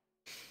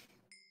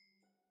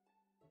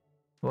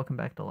 Welcome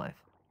back to life.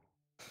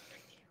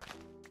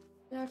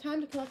 Now time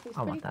to collect these I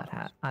pretty want that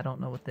flowers. hat. I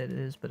don't know what that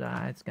is, but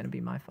it's gonna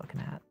be my fucking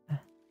hat.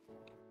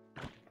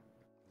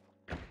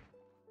 I'm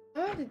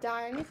about to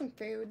die. I need some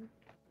food. Do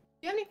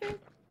you have any food?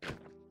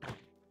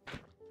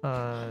 Yeah,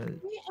 I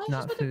was Not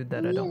just about food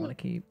that I don't want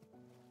to keep.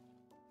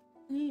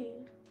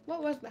 Yeah.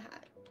 What was the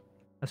hat?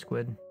 A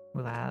squid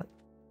with a hat.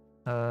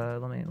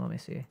 Let me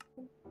see.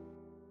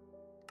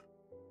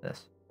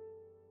 This.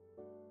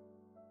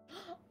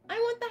 I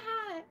want the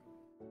hat.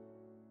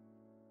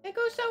 It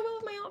goes so well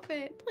with my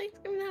outfit. Please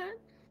give me that.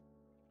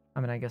 I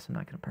mean, I guess I'm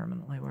not gonna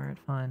permanently wear it.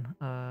 Fine.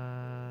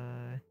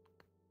 I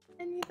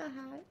need the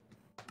hat.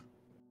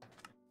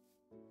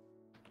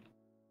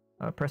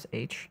 Press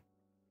H.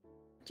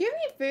 Do you have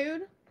any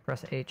food?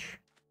 Press H.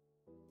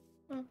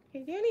 Okay. Do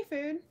you have any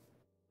food?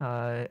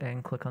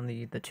 And click on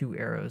the 2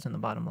 arrows in the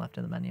bottom left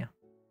of the menu.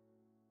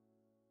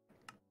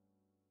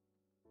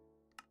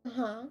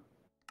 Uh-huh.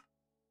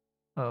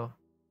 Oh,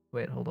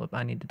 wait, hold up.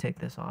 I need to take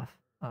this off.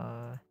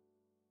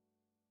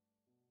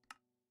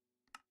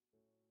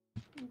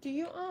 Do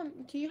you have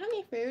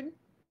any food?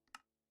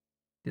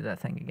 Do that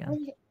thing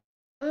again.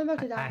 I'm about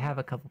to die. I have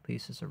a couple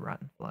pieces of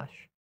rotten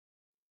flesh.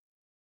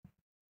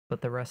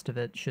 But the rest of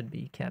it should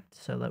be kept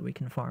so that we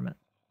can farm it.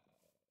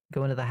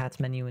 Go into the hats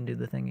menu and do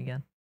the thing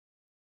again.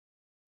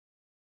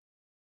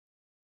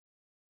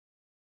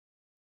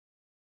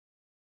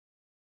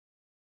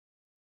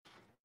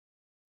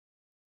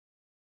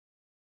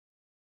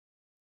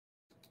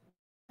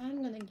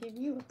 I'm gonna give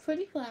you a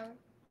pretty flower.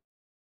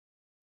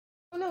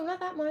 Oh no, not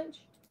that much.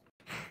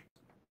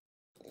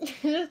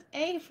 Just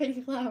a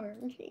pretty flower.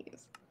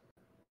 Jeez.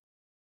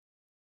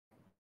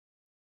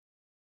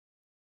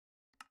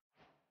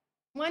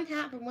 One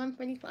hat for one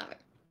pretty flower.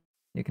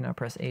 You can now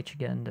press H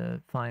again to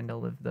find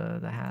all of the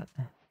hat.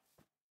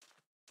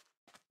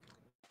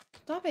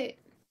 Stop it.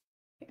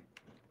 Here.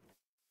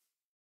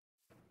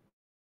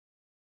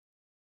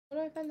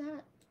 Where do I find the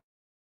hat?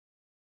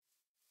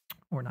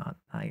 Or not.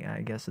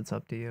 I guess it's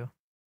up to you.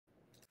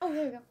 Oh,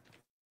 there we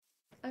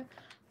go.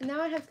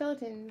 Now I have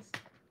skeletons.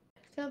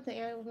 Skeleton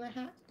area with my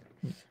hat.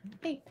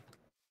 Hey.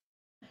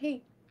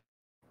 Hey.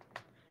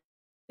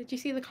 Did you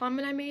see the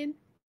comment I made?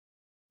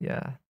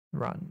 Yeah.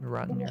 Rotten your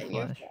Yeah,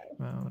 your flesh.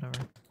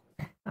 Whatever.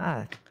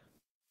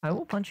 I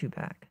will punch you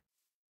back.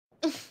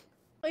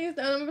 Please don't,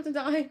 I'm about to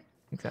die.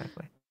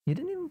 Exactly. You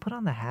didn't even put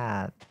on the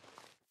hat.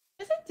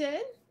 Yes, it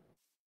did.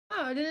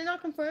 Oh, did it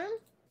not confirm?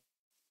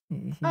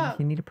 You Oh,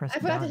 need to press I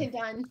forgot done. to hit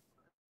done.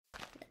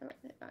 Yeah, I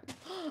hit done.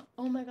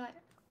 Oh my god.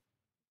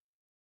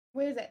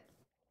 Where is it?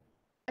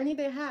 I need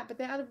their hat, but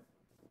they're out of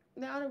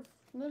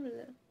I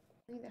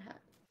need their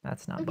hat.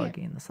 That's not Okay.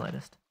 buggy in the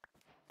slightest.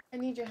 I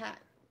need your hat.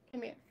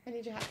 Come here. I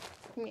need your hat.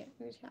 Come here.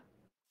 I need your hat.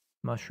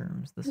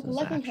 Mushrooms. This is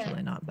Lucky actually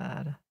hat. not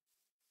bad.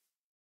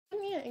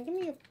 Come here and give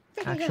me your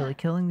freaking Actually, hat.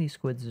 killing these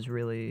squids is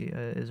really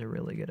is a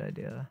really good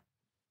idea.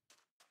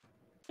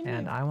 Come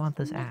And here. I want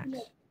this Come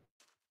here. axe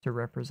to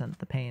represent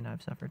the pain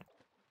I've suffered.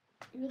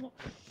 You little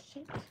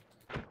shit.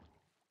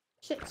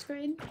 Shit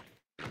screen.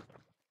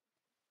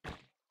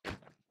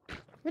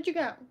 Where'd you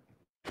go?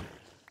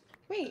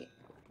 Wait,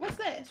 what's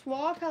this?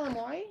 Raw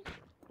calamari?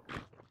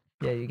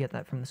 Yeah, you get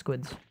that from the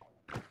squids.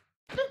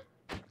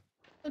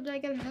 Oh, did I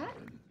get a hat?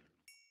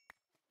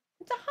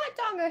 It's a hot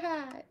dogger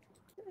hat.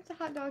 It's a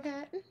hot dog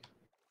hat.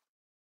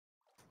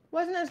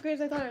 Wasn't as great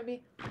as I thought it would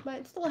be, but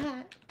it's still a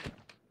hat.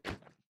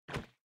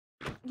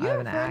 I have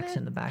an axe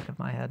in the back of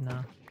my head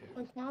now.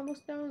 On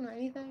cobblestone or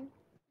anything?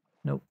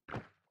 Nope.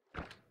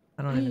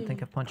 I don't even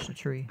think I've punched a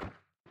tree.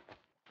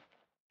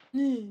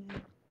 I'm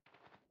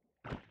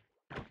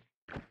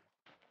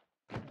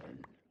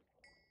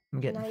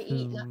Can getting I food.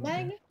 eat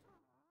nutmeg?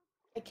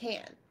 I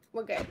can.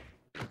 We're good.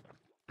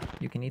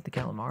 You can eat the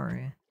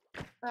calamari.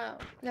 Oh,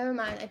 never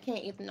mind. I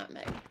can't eat the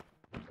nutmeg.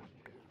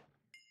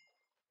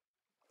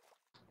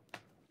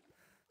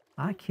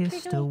 I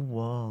kissed a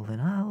wall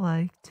and I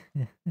liked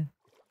it.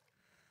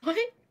 What?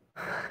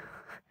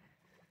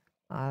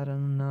 I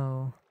don't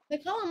know. The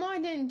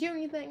calamari didn't do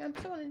anything. I'm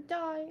still gonna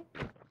die.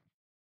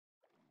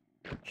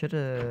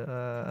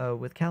 Shoulda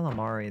with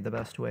calamari, the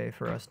best way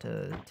for us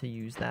to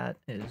use that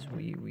is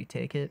we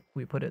take it,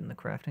 we put it in the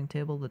crafting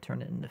table to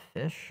turn it into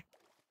fish,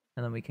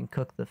 and then we can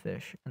cook the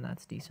fish, and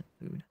that's decent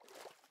food.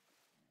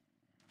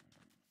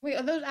 Wait,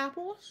 are those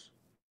apples?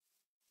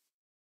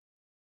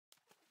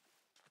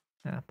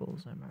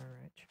 Apples, am I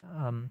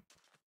right?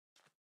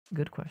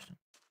 Good question.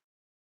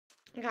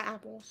 I got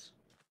apples.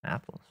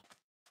 Apples.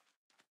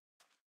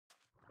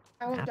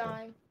 I won't Apple.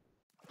 die.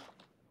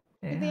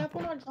 Hey, Did the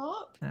apple. apple not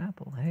drop?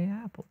 Apple. Hey,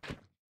 apple.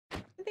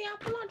 Did the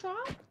apple not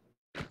drop?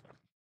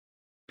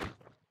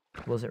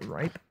 Was it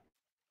ripe?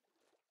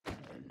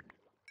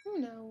 Who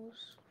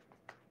knows?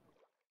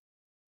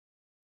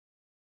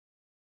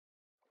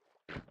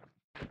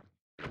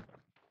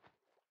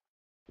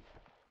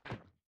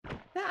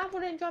 That apple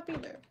didn't drop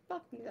either.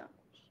 Fuck these apples.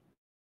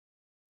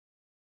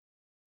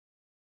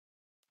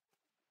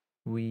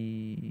 Do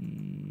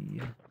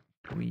we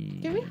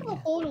have a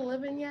hole to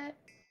live in yet?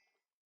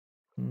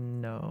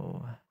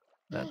 No.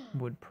 That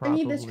would I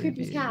need this probably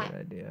creepy's be a hat. good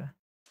idea.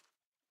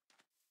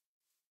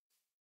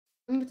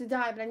 I'm about to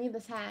die, but I need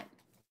this hat.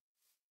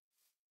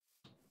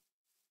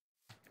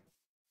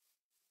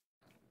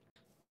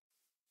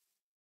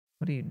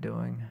 What are you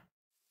doing?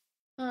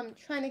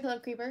 Trying to kill a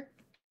creeper.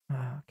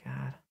 Oh,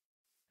 God.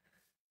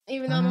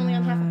 Even though I'm only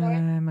on half a heart.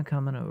 I'm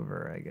coming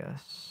over, I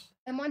guess.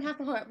 I'm on half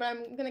a heart, but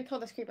I'm gonna kill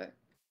this creeper.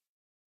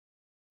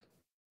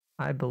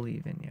 I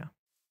believe in you.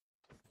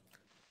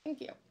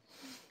 Thank you.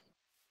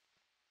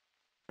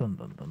 Bum,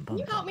 bum, bum, Can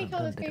you bum, help me bum, kill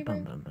bum, this bum, creeper?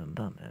 bum, bum,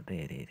 bum,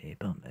 ba-dee-dee,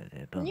 bum,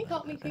 ba-dee, Can you bum,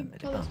 help me ba-dee, bum,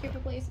 kill this ba-dee, creeper,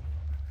 bum. please?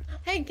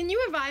 Hey, can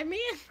you revive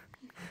me?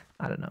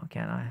 I don't know,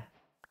 can I?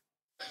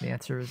 The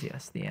answer is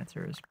yes. The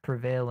answer is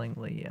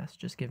prevailingly yes.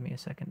 Just give me a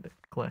second to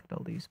collect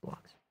all these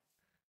blocks.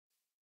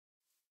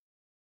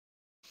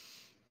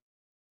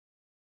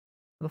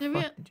 Where the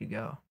fuck did you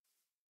go?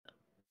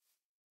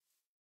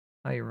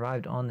 Oh, you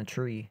arrived on the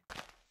tree.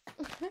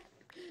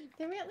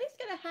 Did we at least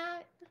get a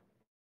hat?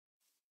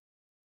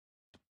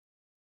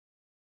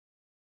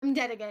 I'm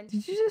dead again.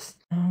 Did you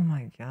just... Oh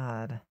my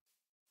god.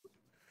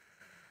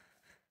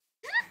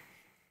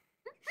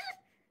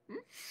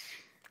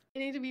 I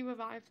need to be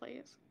revived,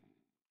 please.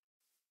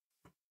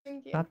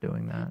 Thank you. Stop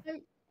doing that.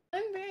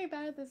 I'm very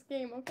bad at this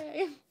game,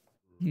 okay?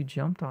 You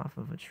jumped off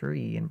of a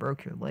tree and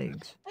broke your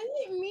legs. I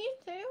didn't mean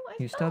to.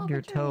 You stubbed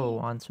your toe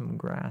on some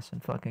grass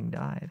and fucking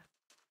died.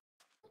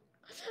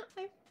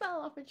 I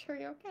fell off a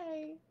tree,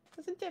 okay?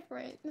 There's a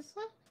difference.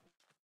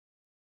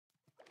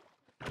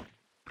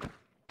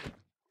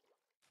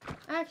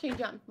 I actually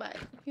jumped, but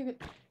who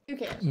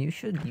cares? You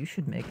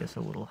should make us a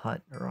little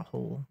hut or a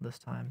hole this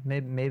time.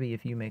 Maybe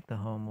if you make the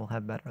home, we'll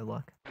have better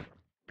luck.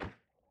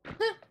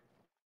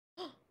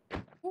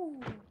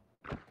 Ooh.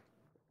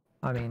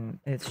 I mean,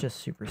 it's just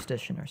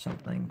superstition or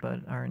something,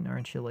 but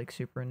aren't you like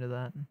super into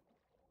that?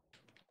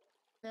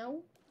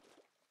 No.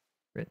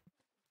 Right.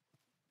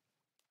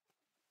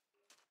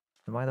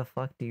 Why the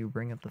fuck do you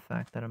bring up the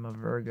fact that I'm a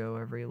Virgo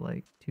every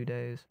like 2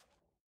 days?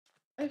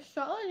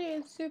 Astrology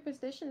and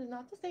superstition is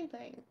not the same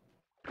thing.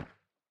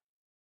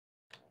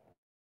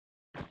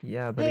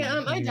 Yeah, but Hey,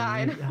 I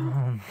died.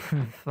 Oh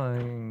my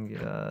fucking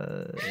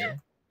god.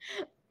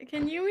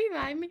 Can you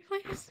revive me,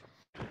 please?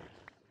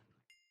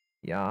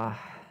 Yeah.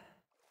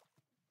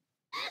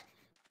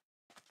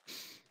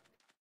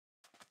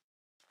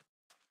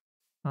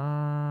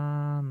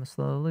 I'm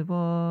slowly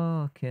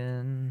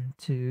walking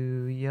to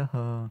your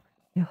home.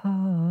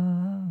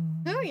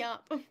 Hurry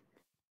up.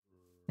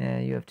 Yeah,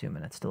 you have 2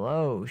 minutes still.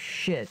 Oh,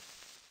 shit.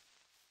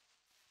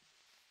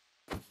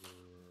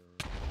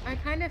 I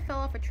kind of fell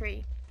off a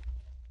tree.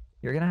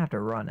 You're gonna have to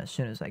run as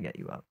soon as I get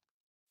you up.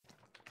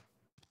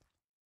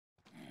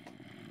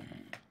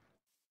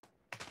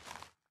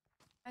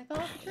 I fell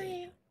off a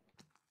tree.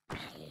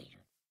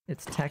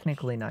 It's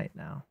technically night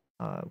now,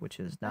 which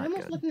is I not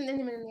almost good. looked an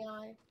enemy in the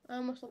eye. I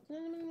almost looked an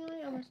enemy in the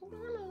eye. I almost looked an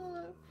enemy in the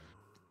eye.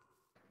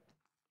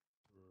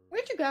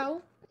 Where'd you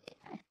go?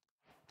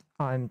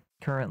 I'm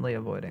currently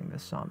avoiding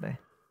this zombie.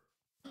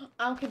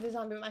 I'll kill the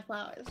zombie with my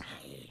flowers.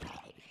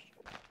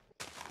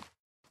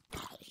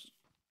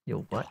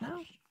 You'll what now?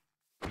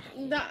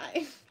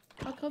 Die.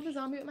 I'll kill the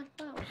zombie with my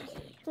flowers.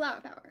 Flower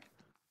power.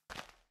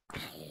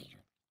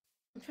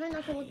 I'm trying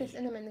not to look this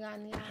enemy guy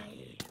in the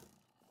eye.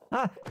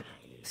 Ah!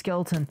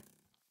 Skeleton!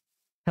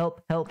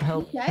 Help, help,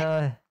 help.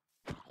 Okay.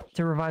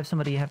 To revive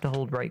somebody, you have to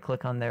hold right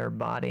click on their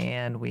body,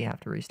 and we have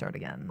to restart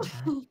again.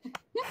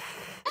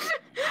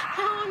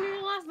 How long did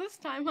we last this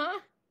time, huh?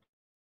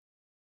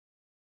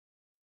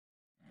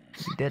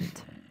 You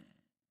didn't.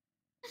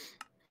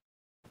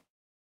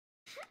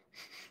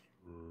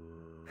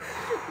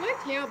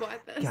 terrible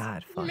at this.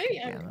 God Or fucking maybe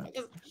I'm damn good it.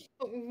 at this,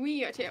 but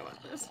we are terrible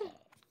at this.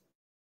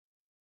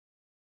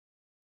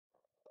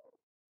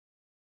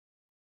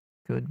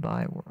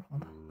 Goodbye,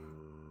 world.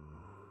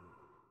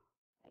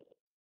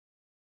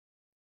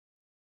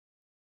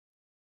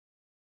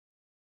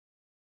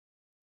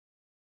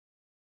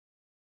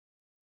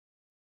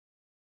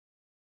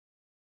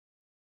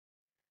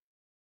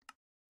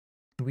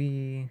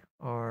 We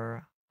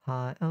are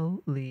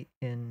highly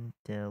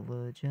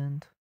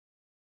intelligent.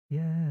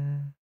 Yeah.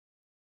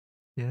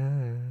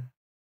 Yeah.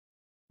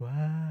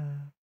 Wow.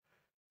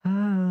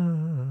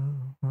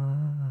 Oh,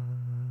 wow.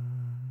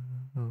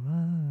 Wow.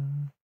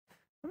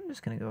 I'm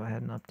just gonna go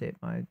ahead and update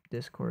my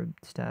Discord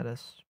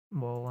status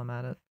while I'm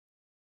at it.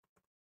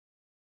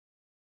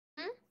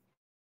 Hmm?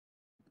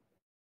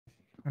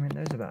 I mean,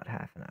 there's about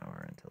half an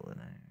hour until the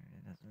night.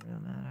 It doesn't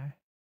really matter.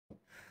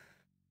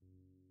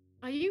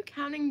 Are you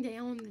counting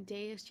down the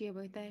days to your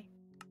birthday?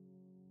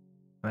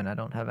 I mean, I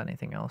don't have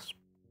anything else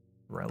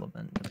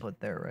relevant to put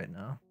there right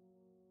now.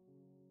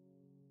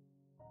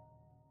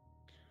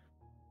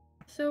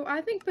 So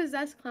I think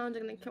possessed clowns are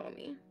gonna kill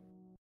me.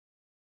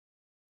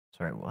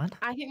 Sorry, what?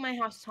 I think my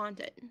house is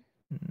haunted.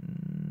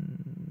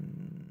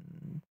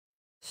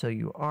 So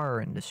you are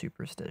into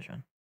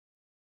superstition.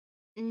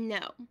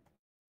 No.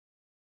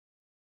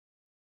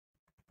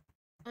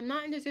 I'm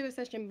not into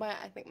superstition, but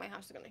I think my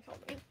house is gonna kill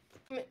me.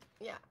 I mean,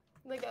 yeah,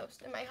 the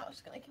ghost in my house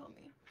is gonna kill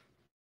me.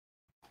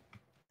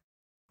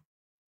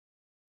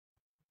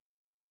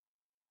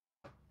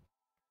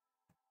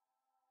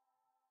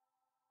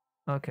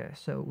 Okay,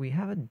 so we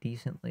have a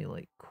decently,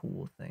 like,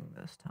 cool thing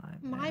this time.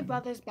 My and-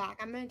 brother's back.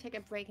 I'm gonna take a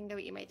break and go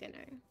eat my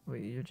dinner.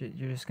 Wait, you're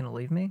just gonna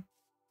leave me?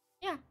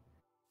 Yeah.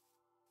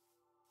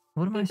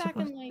 What am I Be back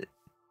supposed in to... like.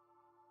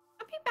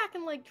 I'll be back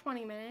in like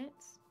 20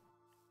 minutes.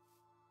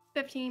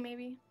 15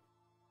 maybe.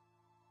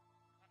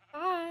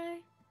 Bye.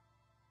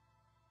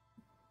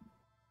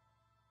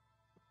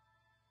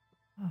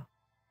 Oh.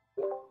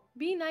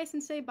 Be nice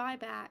and say bye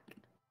back.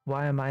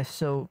 Why am I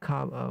so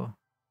cabo?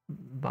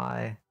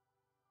 Bye.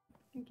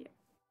 Thank you.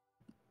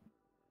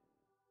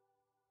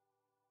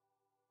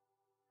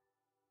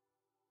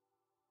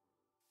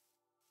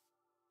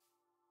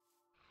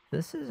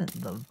 This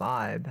isn't the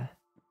vibe.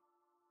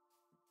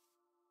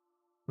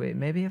 Wait,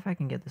 maybe if I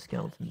can get the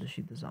skeleton to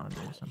shoot the zombie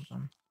or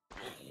something.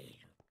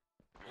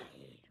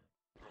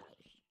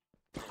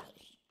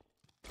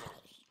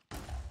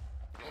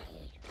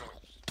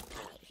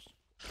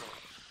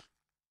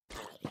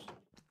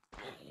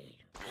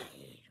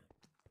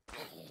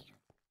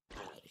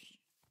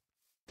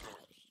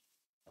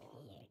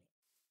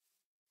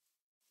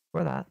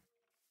 Or that.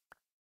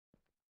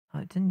 Oh,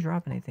 it didn't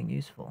drop anything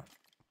useful.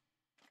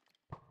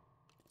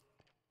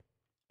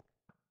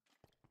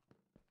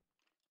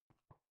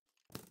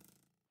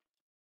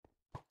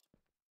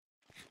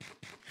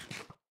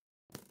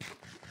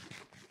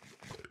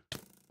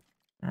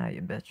 Ah,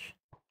 you bitch.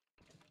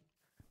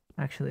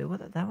 Actually,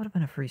 that would have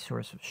been a free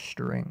source of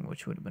string,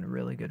 which would have been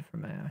really good for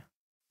me.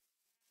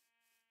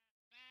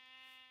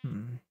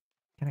 Can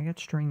I get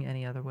string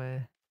any other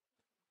way?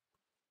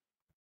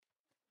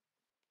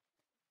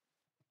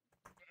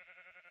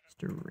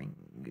 String.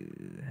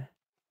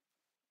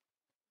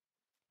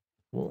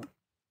 Wool?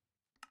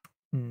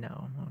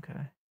 No,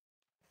 okay.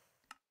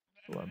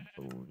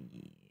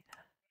 Lovely.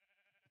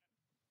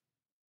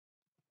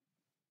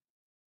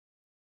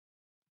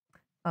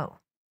 Oh.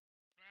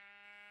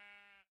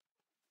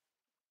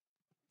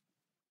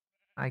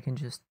 I can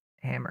just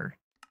hammer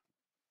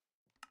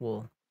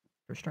wool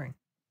for string.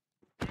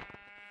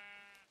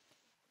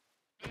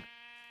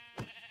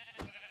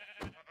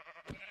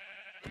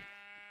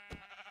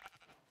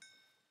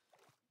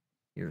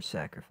 Your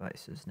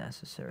sacrifice is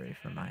necessary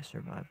for my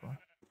survival.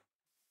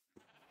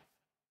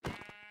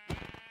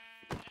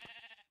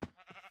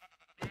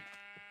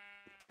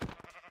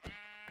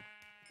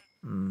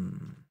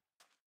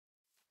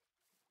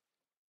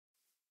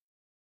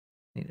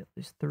 Need at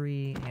least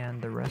 3,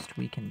 and the rest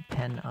we can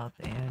pen up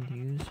and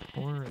use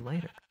for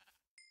later.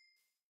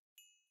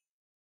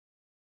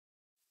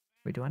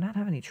 Wait, do I not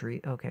have any tree?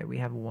 Okay, we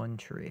have 1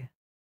 tree.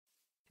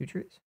 2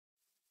 trees?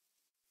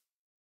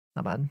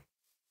 Not bad.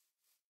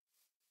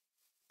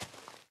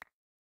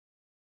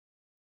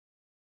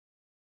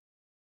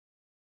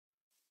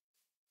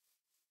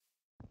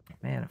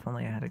 Man, if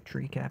only I had a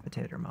tree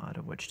capitator mod,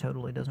 which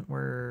totally doesn't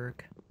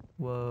work.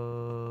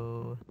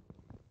 Whoa.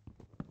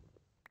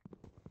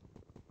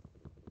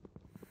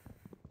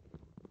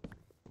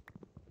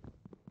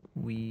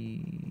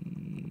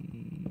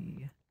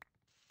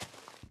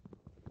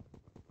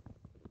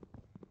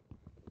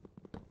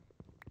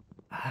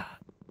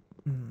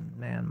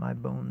 Man, my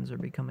bones are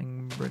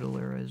becoming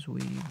brittler as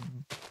we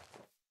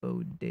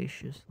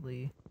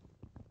bodaciously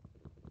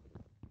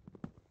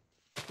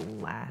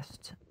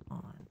blast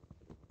on.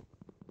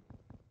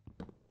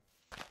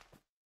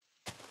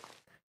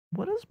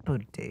 What is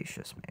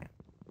bodacious, man?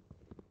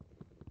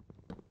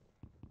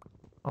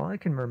 All I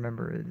can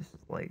remember is,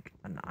 like,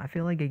 I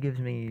feel like it gives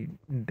me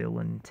Bill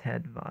and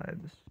Ted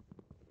vibes.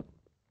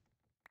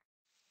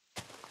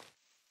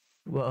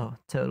 Whoa,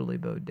 totally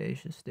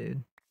bodacious,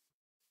 dude.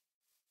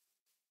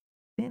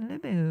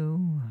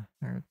 Boo,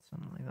 or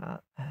something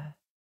like that.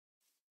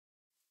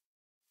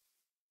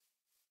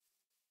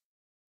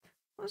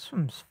 What's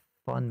some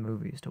fun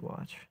movies to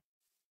watch?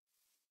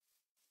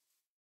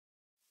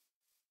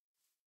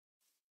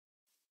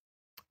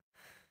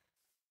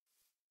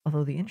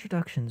 Although the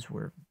introductions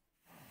were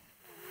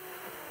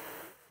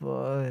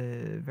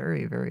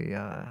very, very,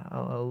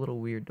 a little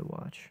weird to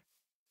watch.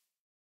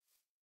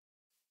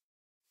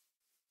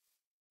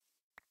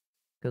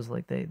 Because,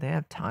 like, they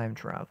have time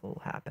travel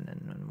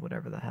happening and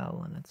whatever the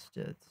hell, and it's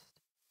just...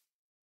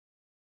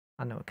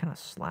 I know, it kind of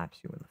slaps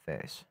you in the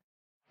face.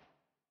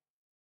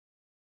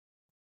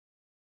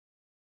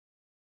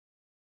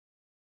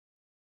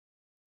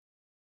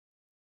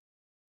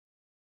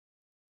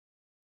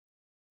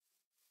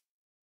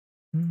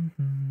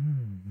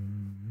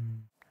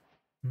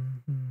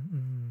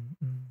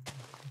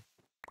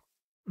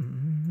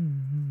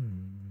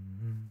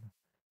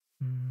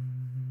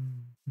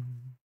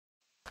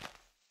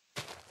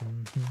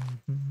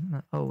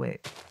 Oh,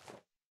 wait.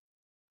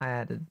 I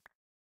added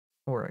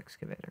ore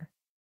excavator.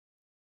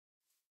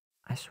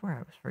 I swear I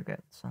was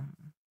forgetting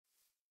something.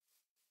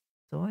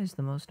 It's always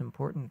the most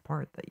important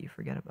part that you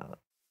forget about.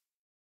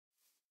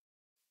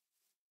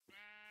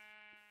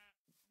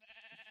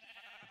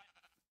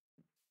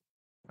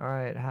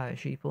 Alright, hi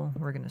sheeple.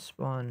 We're gonna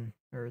spawn,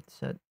 or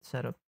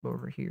set up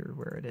over here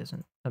where it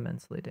isn't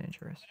immensely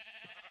dangerous.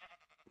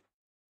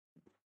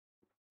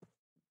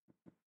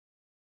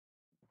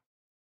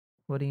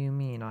 What do you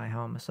mean I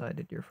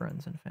homicided your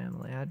friends and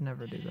family? I'd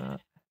never do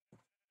that.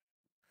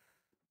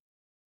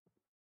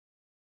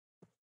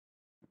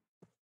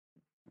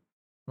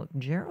 Look,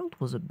 Gerald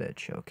was a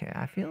bitch, okay?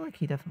 I feel like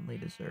he definitely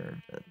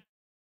deserved it.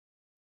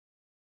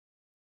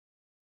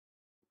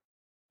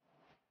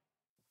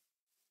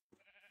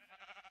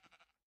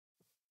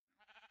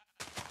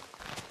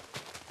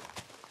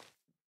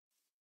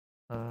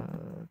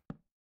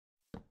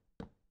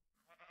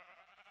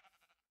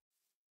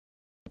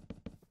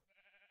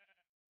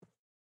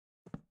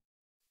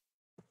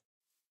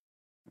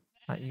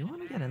 You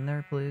want to get in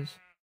there, please?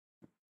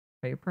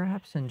 Are you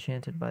perhaps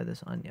enchanted by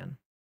this onion?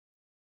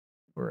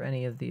 Or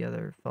any of the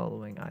other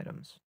following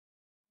items?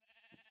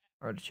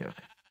 Artichoke.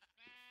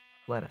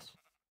 Lettuce.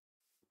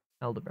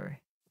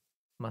 Elderberry.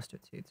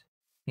 Mustard seeds.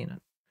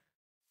 Peanut.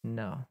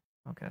 No.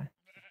 Okay.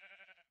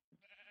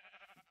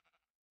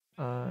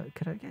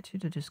 Could I get you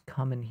to just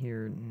come in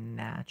here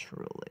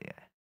naturally?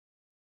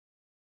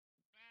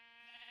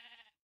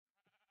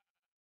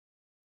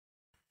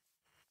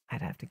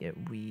 I'd have to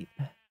get wheat.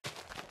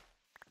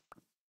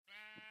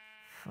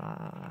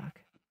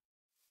 Fuck.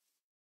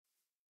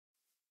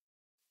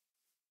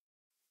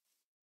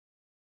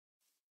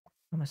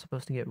 How am I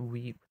supposed to get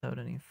wheat without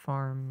any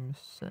farms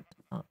set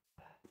up?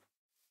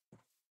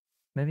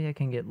 Maybe I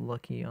can get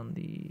lucky on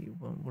the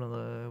one of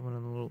the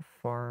little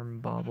farm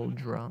bobble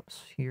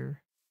drops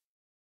here.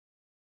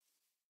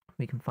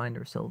 We can find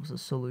ourselves a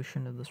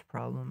solution to this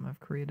problem I've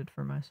created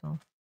for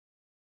myself.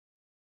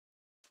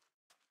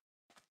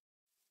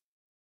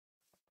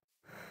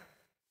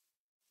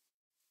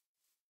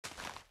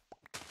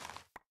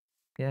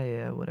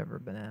 Yeah, whatever,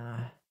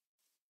 banana.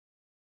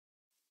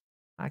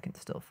 I can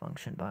still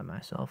function by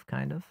myself,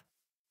 kind of.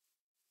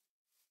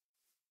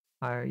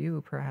 Are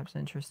you perhaps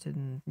interested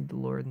in the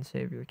Lord and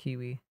Savior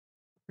kiwi,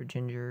 or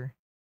ginger,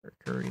 or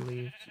curry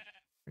leaves,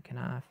 or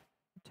kanaf,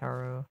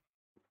 taro?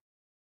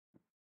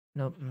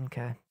 Nope,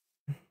 okay.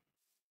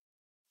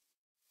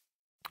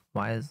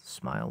 Why does the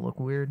smile look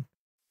weird?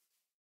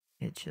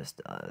 It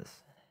just does.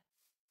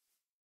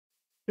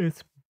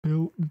 It's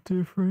built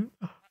different.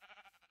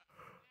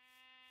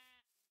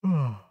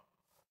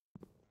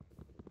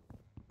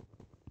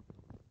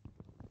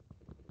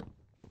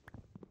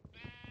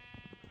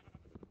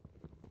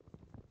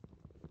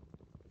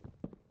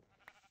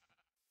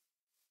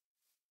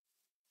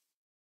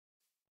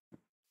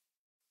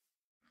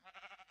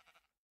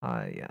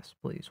 Yes,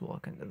 please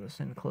walk into this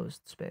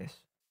enclosed space.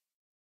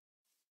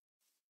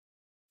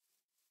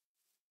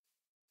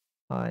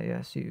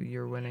 Yes,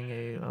 you're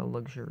winning a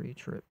luxury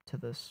trip to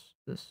this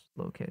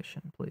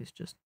location. Please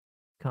just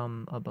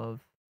come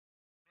above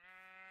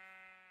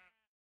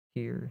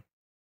here.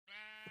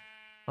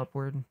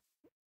 Upward.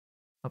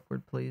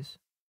 Upward, please.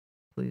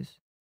 Please.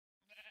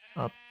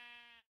 Up.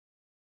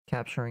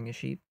 Capturing a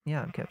sheep.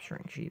 Yeah, I'm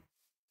capturing sheep.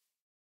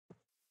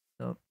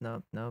 Nope.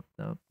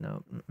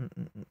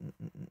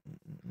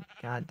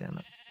 God damn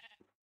it.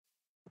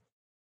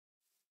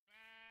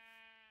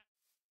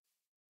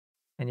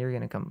 And you're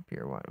gonna come up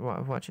here.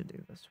 Watch it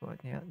do this.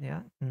 What?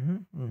 Yeah.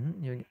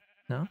 You're...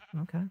 No?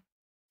 Okay.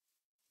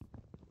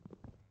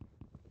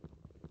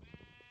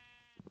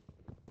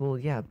 Well,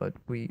 yeah, but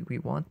we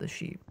want the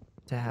sheep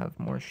to have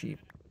more sheep.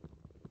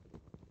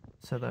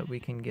 So that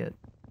we can get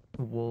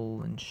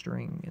wool and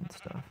string and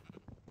stuff.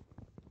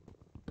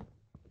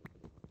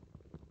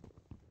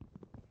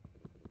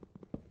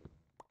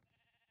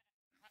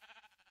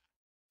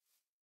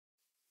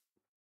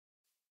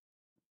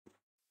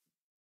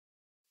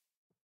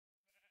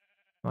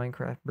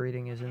 Minecraft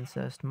breeding is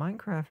incest.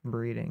 Minecraft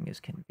breeding is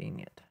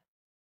convenient.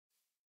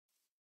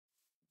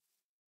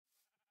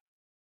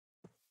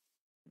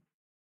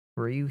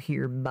 Were you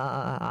here?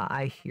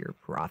 I hear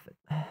profit.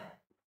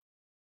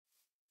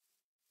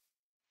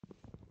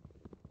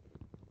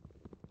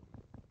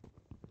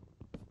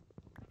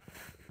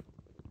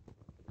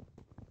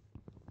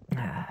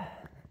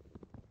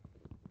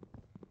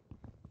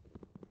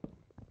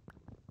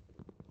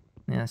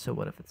 Yeah, so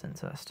what if it's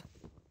incest?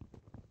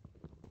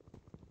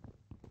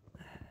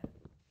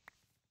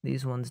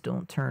 These ones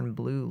don't turn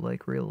blue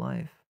like real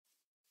life.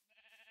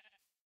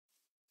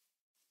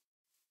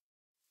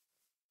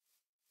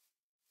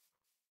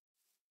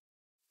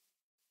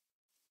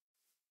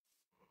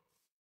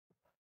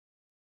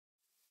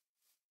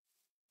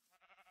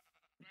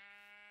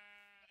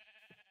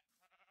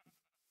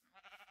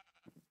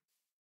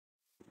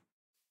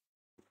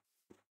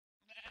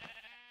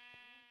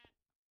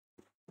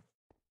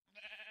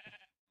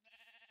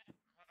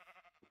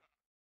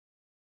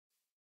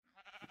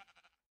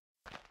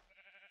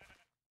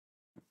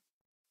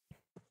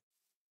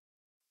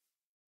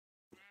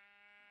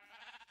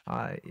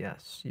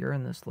 Yes, you're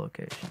in this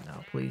location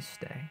now. Please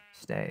stay.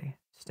 Stay.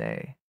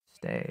 Stay.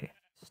 Stay.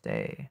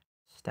 Stay.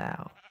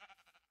 Stow.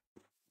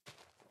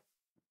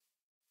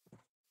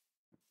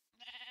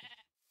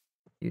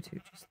 You two,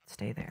 just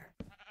stay there.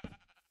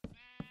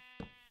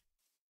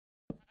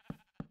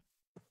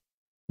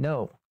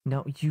 No.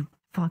 No, you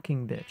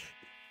fucking bitch.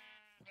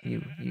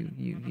 You.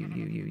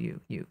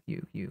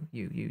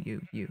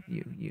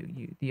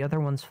 The other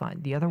one's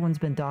fine. The other one's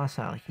been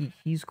docile.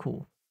 He's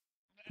cool.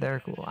 They're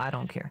cool. I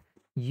don't care.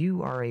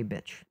 You are a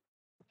bitch.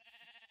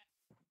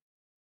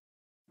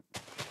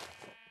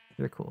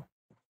 You're cool.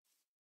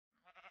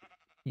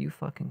 You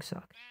fucking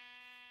suck.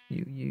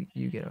 You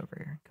get over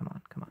here. Come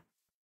on, come on.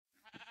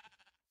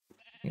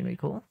 You gonna be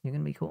cool? You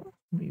gonna be cool?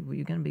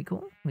 You gonna be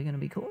cool? We gonna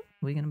be cool?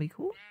 We gonna be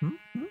cool?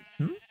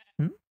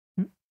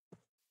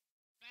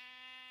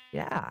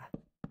 Yeah.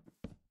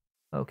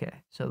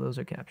 Okay, so those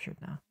are captured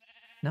now.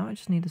 Now I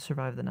just need to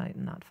survive the night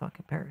and not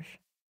fucking perish.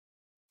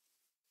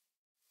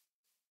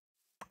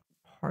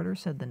 Harder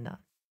said than done.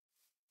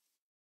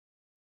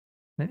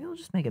 Maybe I'll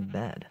just make a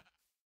bed.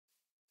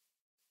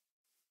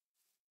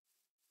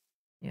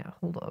 Yeah,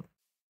 hold up.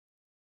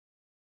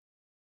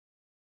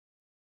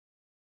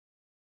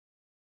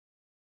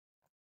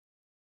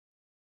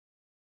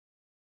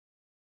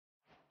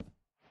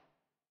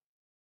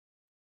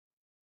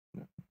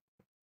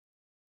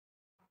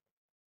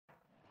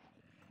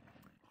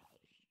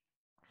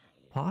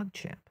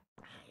 PogChamp.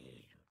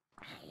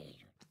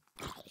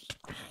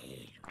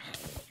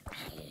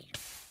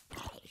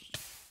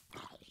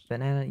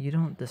 Banana, you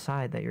don't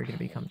decide that you're gonna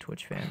become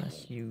Twitch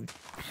famous. You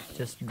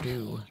just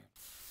do.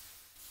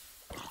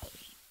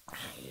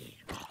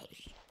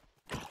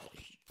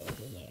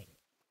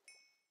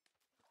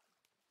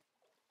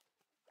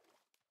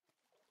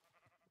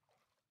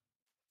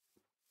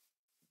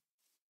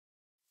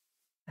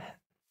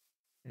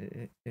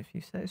 If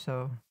you say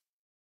so,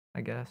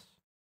 I guess.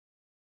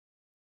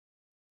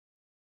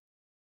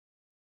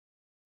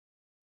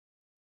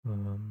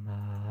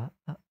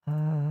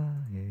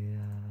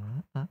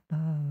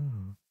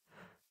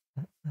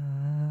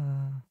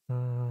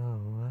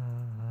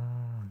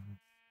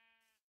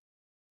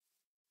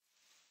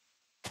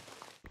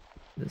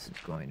 This is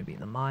going to be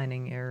the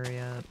mining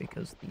area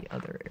because the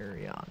other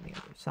area on the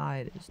other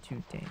side is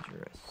too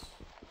dangerous.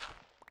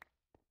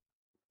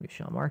 We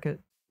shall mark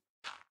it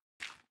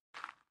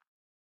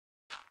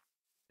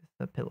with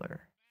the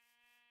pillar.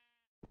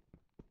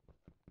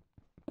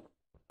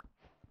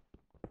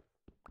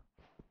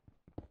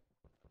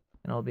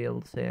 And I'll be able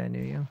to say I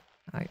knew you.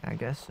 I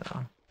guess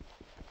so.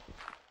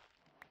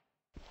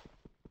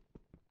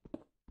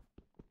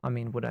 I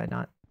mean, would I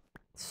not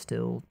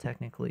still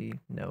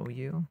technically know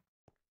you?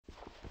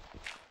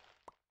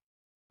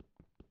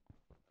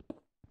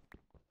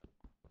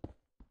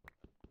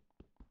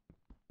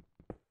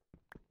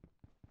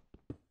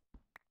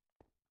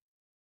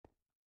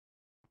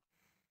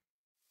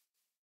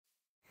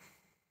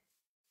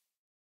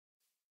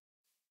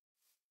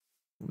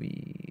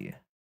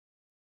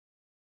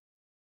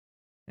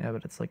 Yeah,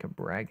 but it's like a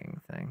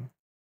bragging thing.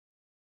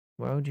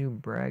 Why would you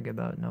brag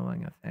about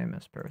knowing a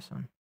famous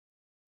person?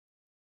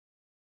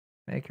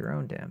 Make your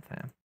own damn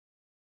fam.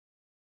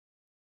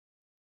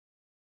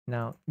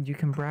 Now, you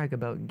can brag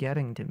about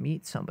getting to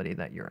meet somebody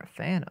that you're a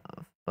fan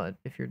of, but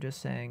if you're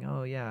just saying,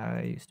 "Oh yeah,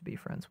 I used to be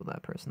friends with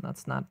that person,"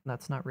 that's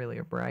not really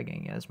a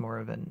bragging, as more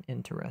of an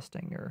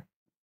interesting or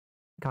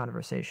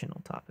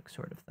conversational topic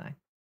sort of thing.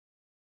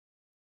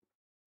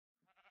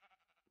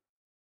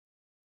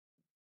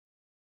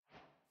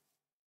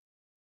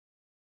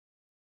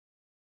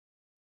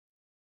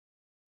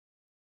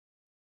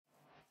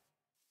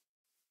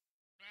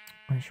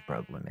 I should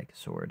probably make a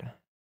sword.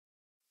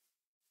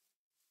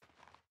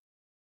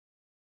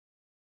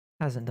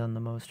 Hasn't done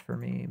the most for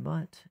me,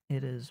 but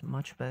it is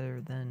much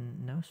better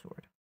than no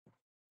sword.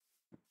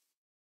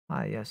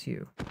 Ah, yes,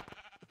 you.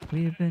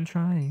 We have been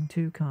trying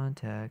to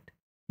contact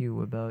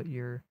you about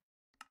your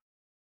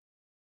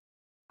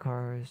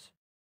Cars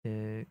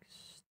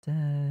extended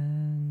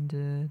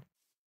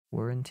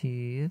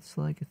warranty. It's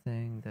like a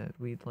thing that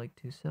we'd like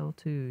to sell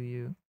to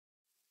you.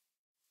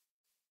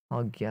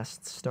 I'll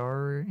guest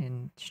star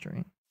in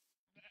stream.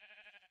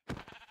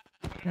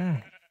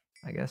 Yeah,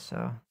 I guess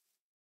so.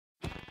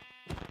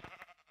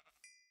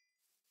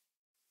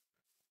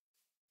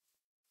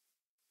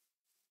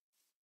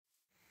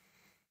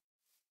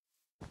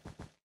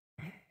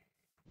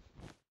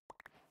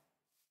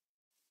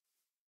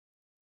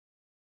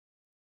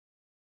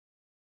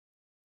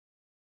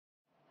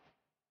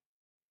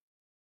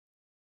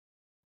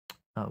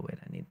 Oh wait,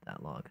 I need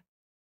that log.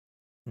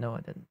 No,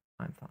 I didn't.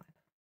 I'm fine.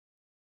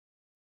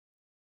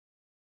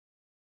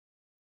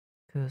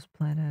 'Cause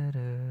planet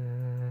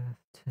Earth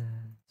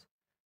turns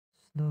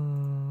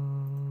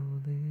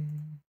slowly.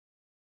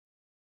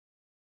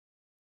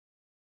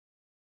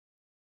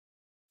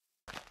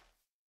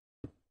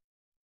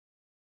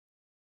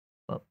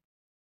 Well,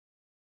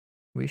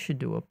 we should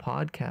do a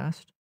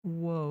podcast.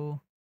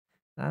 Whoa,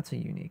 that's a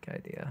unique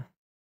idea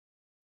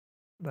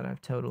that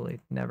I've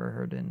totally never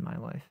heard in my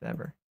life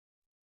ever.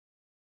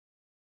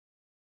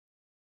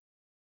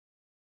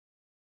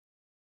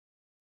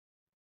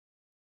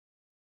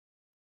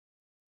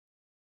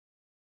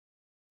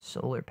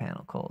 Solar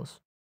panel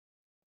calls.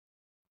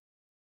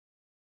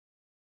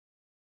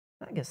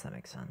 I guess that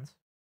makes sense.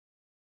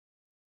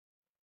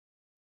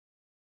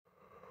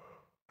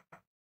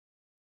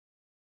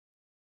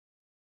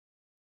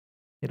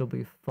 It'll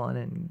be fun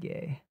and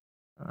gay.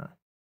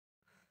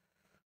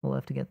 We'll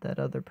have to get that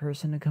other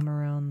person to come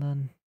around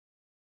then.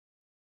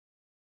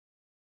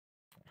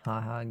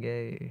 Haha,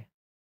 gay,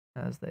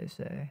 as they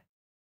say.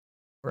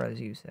 Or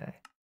as you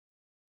say.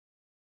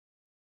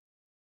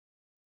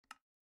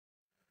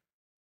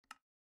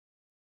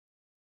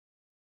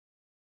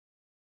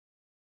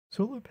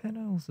 Solar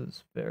panels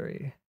is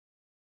very,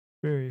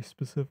 very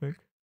specific.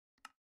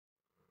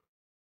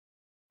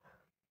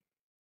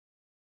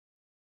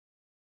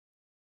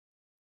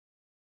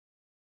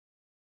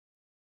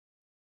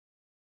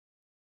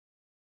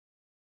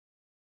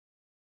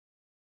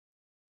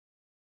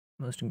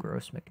 Most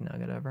gross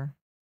McNugget ever.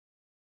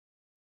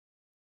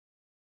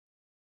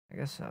 I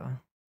guess so.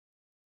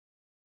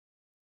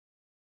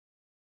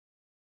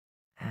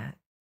 At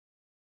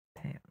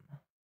Pam.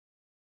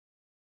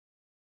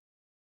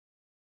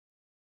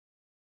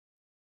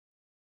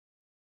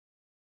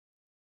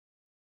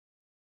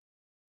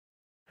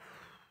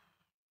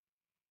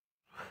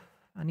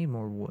 I need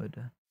more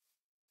wood.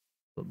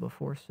 But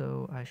before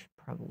so, I should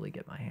probably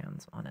get my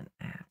hands on an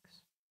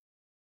axe.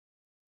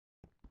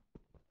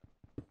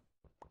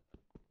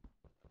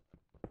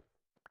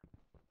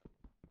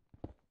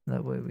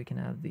 That way we can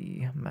have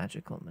the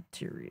magical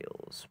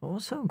materials. What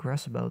was so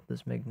aggressive about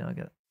this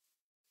McNugget?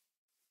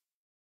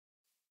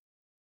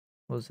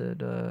 Was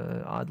it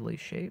oddly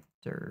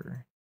shaped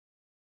or?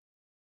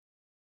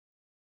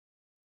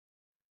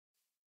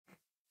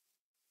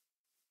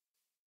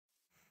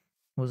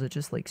 Was it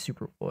just like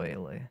super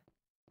oily?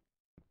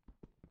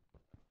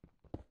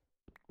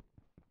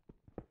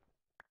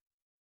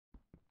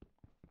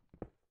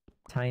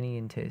 Tiny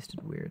and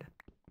tasted weird.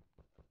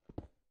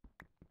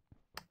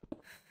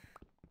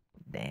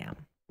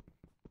 Damn.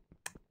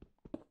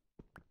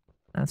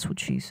 That's what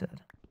she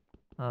said.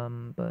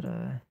 But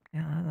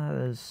yeah, that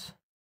is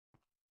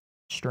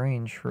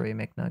strange for a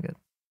McNugget.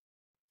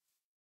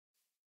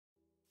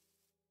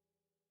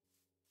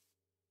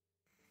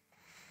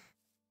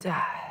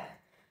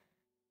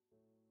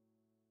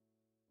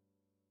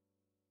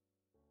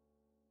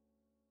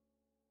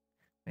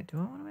 Wait, do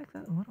I want to make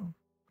that? What do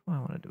I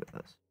want to do with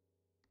this?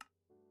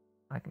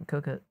 I can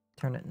cook it,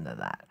 turn it into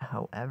that.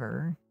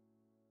 However,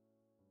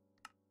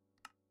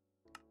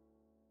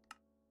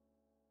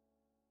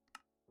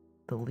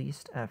 the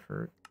least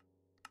effort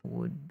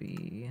would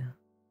be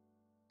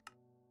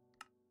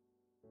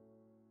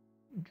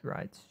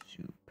dried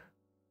soup.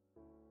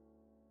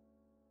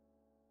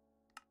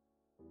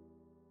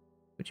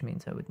 Which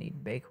means I would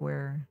need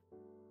bakeware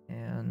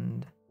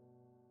and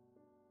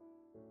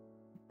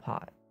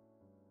pot.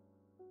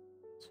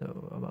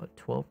 So about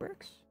 12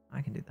 bricks?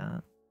 I can do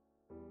that.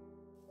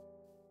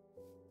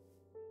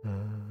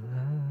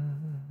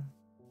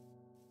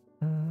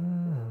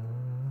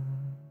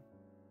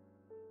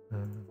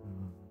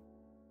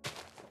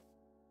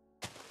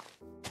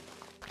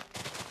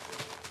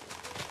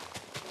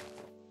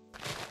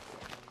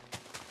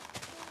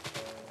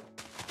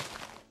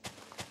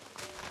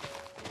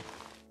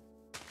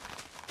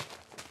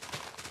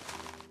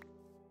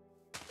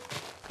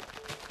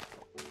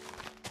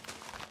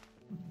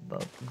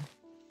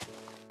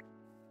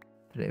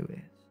 Today ways.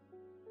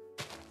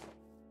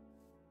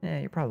 Yeah,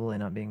 you're probably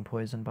not being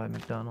poisoned by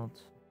McDonald's.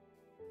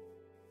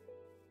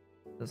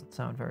 Doesn't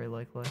sound very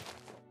likely.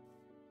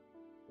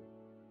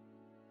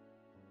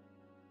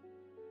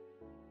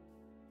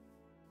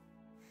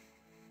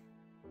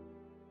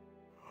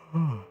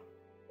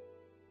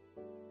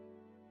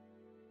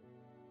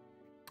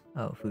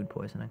 Oh, food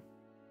poisoning.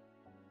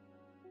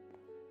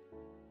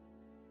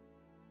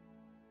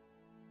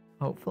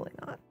 Hopefully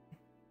not.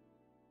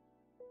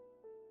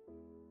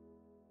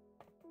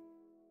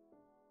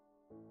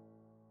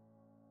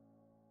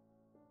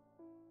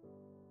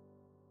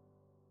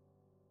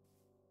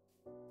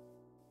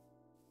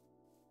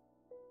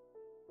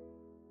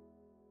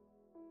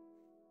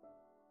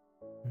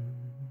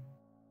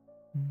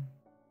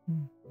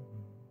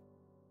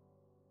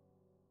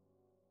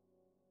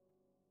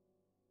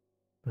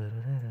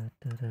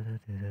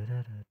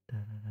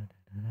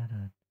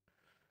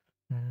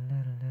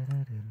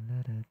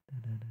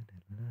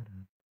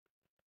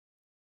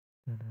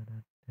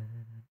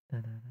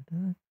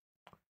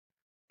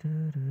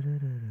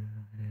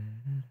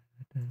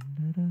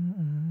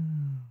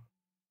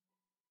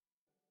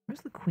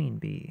 Where's the queen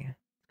bee?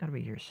 It's gotta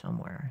be here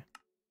somewhere.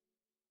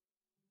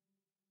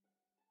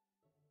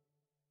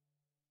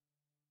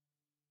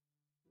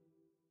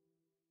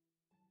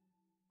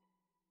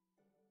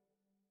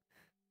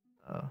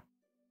 Oh.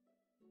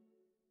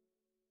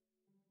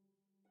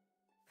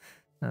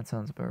 That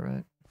sounds about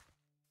right.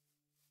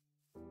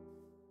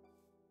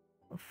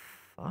 Oh,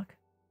 fuck.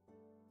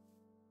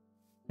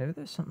 Maybe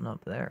there's something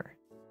up there.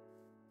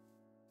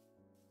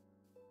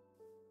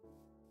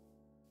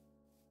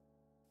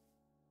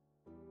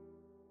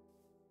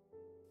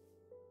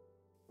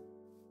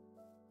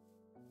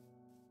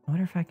 I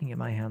wonder if I can get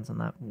my hands on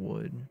that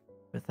wood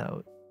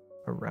without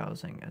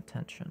arousing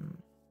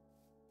attention.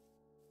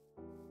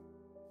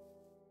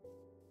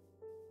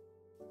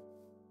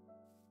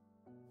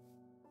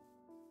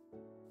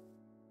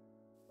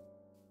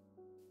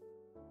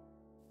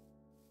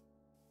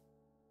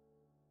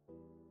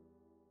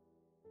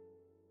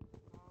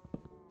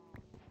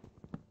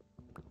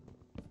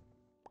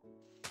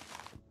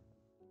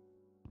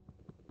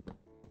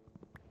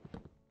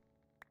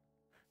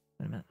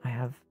 Wait a minute, I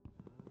have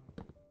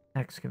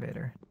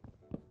excavator.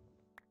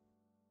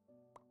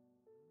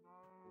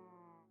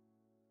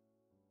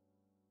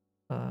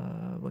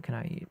 What can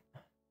I eat?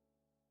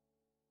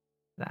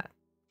 That.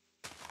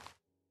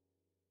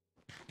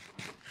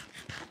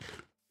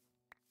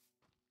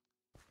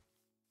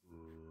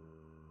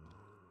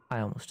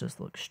 I almost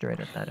just looked straight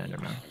at that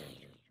Enderman.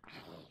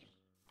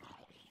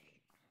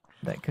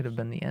 That could have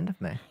been the end of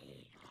me.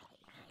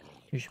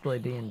 You should play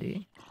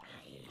D&D.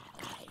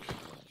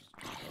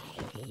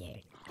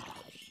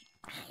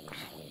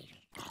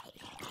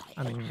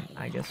 I mean,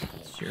 I guess if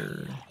it's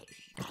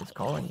if it's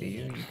calling to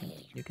you,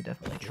 you could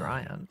definitely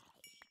try it.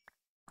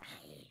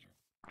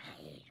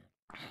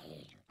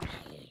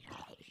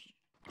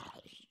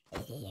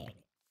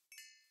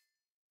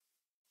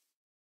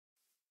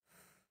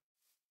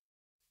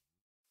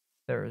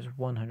 There is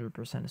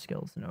 100% a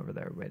skeleton over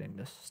there waiting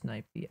to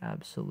snipe the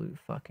absolute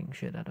fucking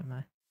shit out of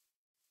me.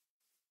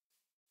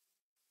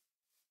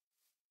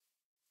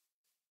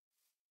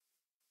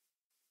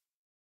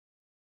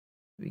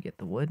 We get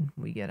the wood,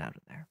 we get out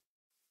of there.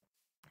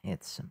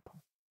 It's simple.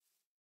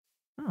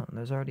 Oh,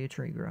 there's already a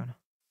tree grown.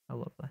 How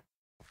lovely.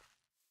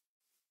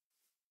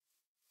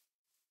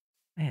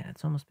 Man,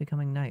 it's almost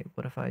becoming night.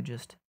 What if I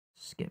just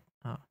skip?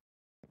 Oh.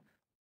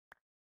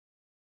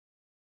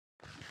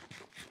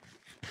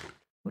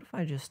 What if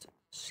I just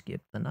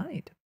skip the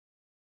night?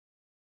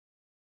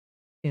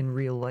 In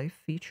real life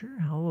feature,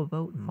 how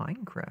about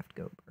Minecraft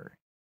Gober?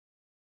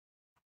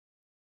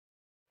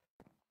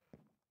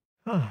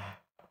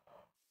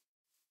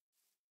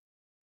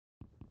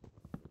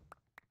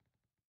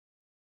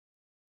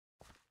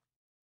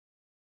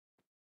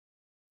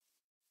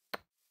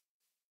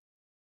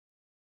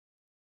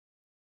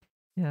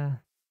 Yeah.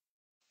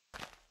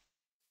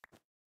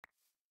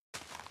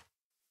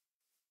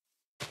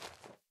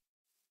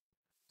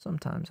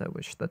 Sometimes I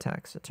wish the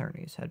tax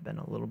attorneys had been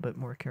a little bit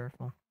more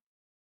careful.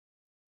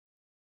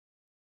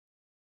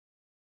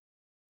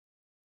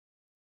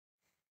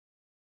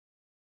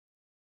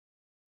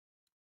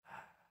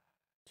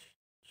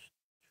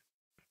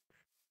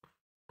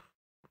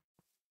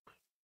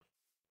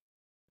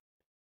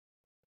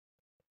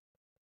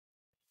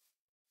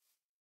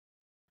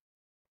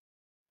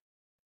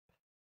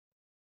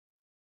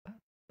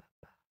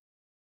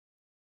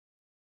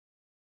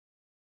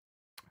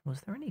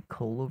 Was there any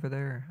coal over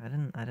there? I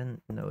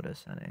didn't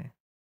notice any.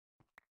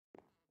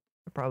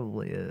 There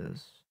probably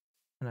is.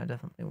 And I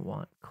definitely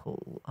want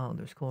coal. Oh,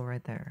 there's coal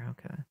right there.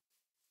 Okay.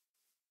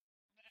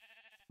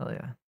 Oh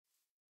yeah.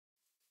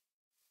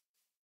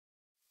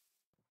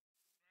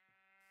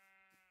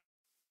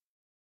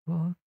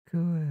 Walk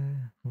away,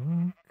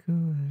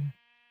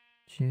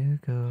 you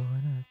go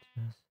and I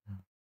just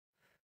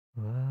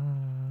wow,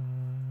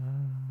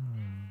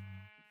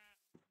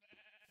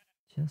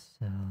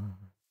 yourself.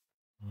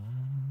 Wow.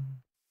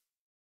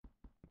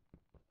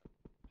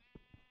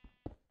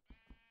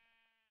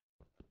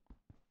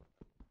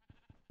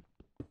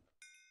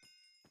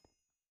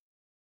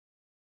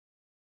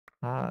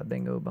 Ah,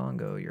 bingo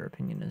bongo, your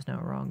opinion is now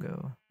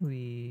wrongo.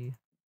 We.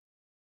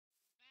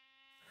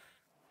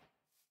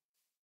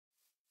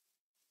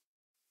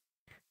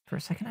 For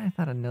a second, I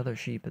thought another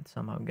sheep had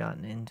somehow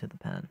gotten into the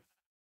pen.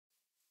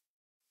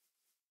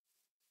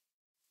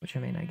 Which, I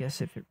mean, I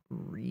guess if it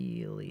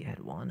really had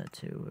wanted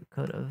to, it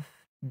could have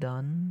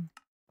done,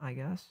 I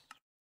guess.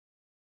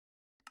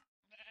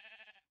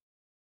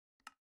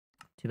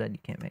 Too bad you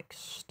can't make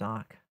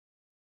stock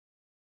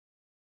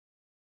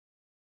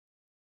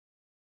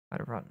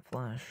out of rotten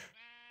flesh.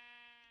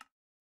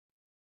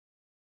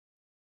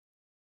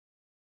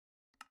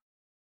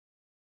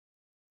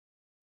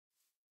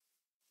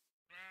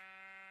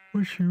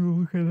 What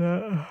you looking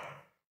at?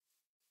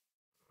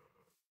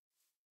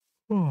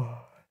 Oh.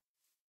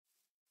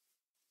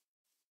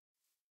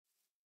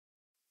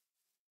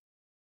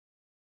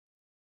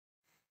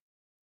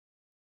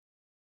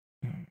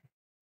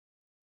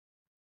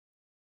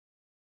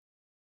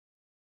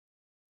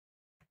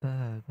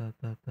 Ba, ba,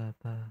 ba, ba,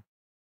 ba.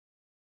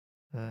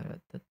 Ba,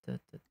 da, da,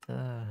 da,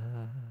 da.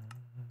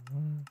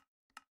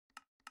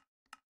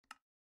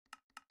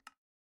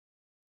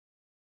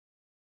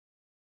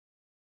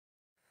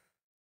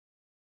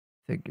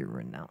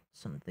 Figuring out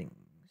some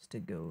things to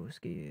go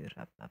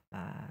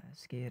skirapapa,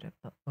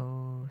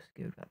 skirapa-oh,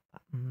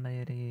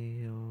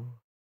 skirapa-medio,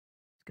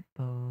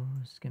 skipo,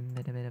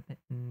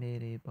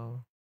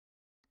 skimidibidibidibidibbo,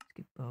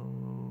 skipo,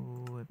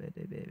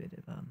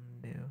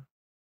 bidibidibidibambio.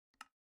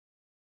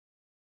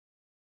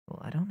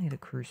 Well, I don't need a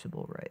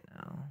crucible right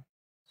now,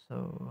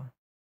 so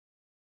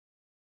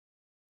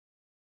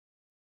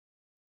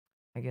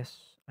I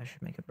guess I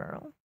should make a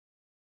barrel.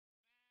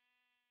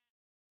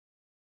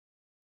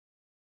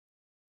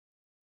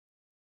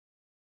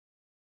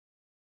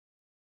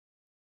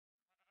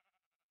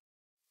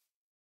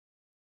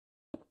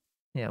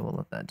 Yeah, we'll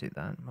let that do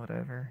that.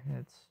 Whatever.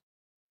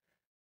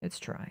 It's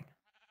trying.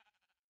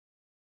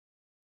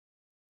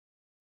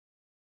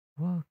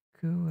 Walk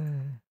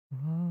away,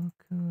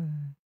 walk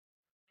away.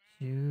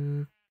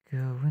 You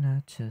going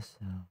at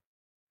yourself.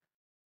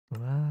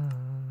 Wow,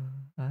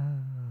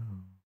 wow.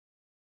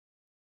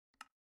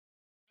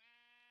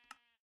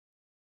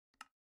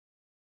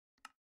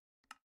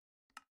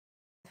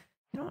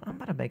 You know what? I'm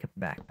about to make a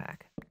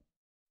backpack.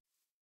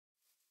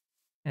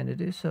 And to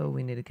do so,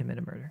 we need to commit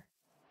a murder.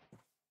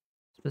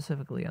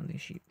 Specifically on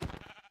these sheep.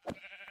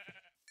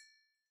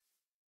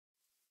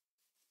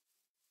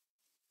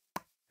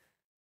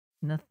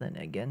 Nothing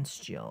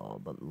against y'all,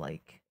 but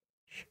like,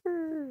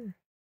 sure.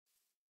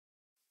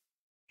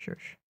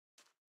 Shush.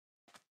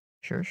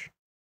 Shush.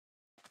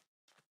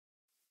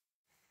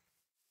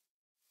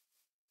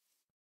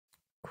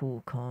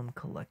 Cool, calm,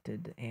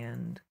 collected,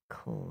 and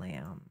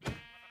clam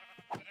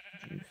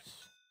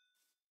juice.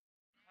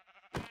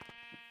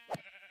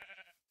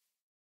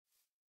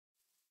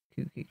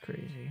 Kooky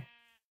crazy.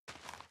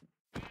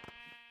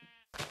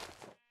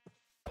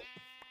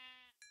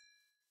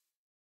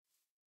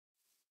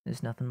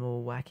 There's nothing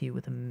more wacky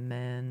with a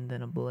man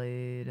than a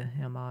blade.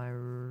 Am I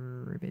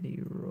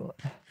ribbity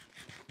rot?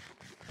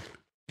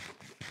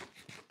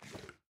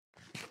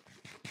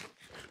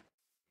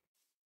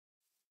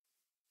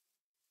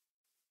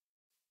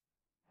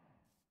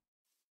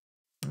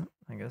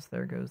 I guess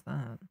there goes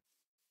that.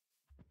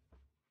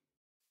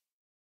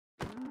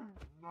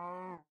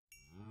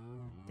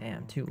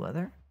 Damn, 2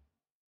 leather?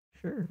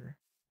 Sure.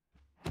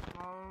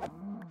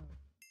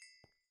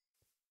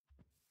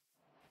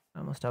 I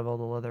almost have all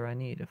the leather I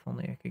need. If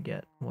only I could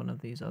get one of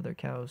these other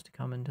cows to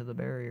come into the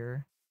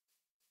barrier.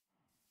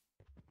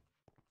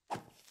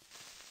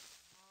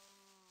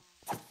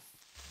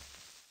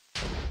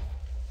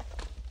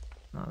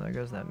 Oh, there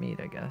goes that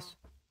meat, I guess.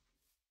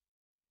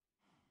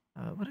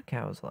 What do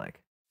cows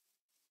like?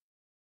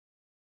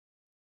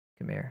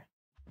 Come here.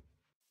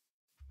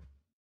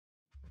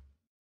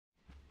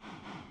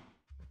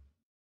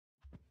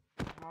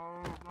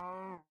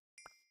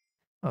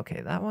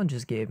 Okay, that one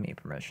just gave me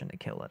permission to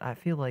kill it. I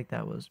feel like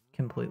that was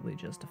completely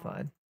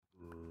justified.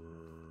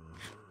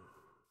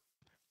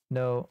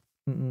 No.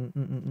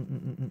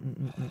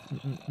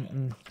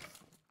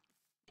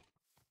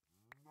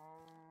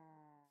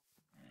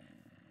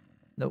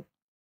 Nope.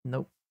 Nope.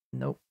 Nope.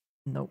 Nope.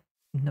 Nope.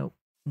 Nope.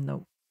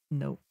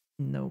 Nope.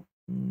 Nope.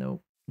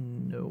 Nope.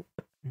 Nope.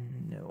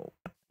 Nope.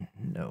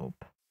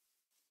 Nope.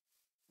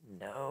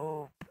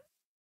 Nope.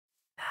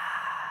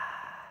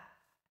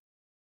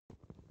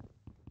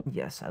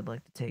 Yes, I'd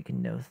like to take a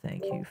no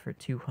thank you for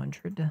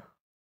 200.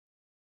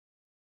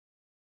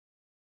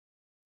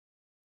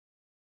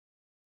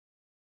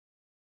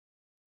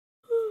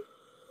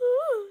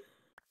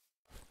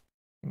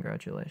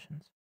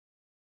 Congratulations.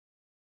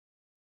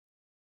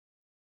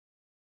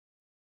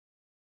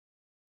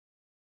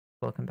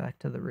 Welcome back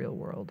to the real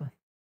world.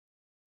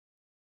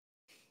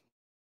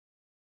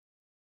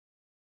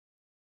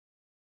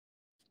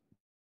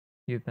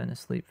 You've been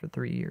asleep for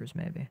 3 years,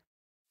 maybe.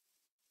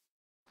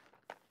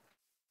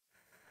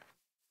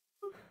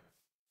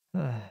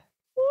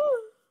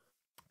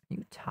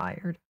 You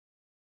tired?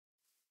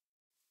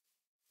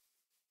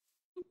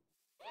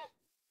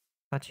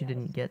 Thought you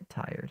didn't get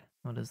tired.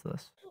 What is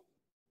this?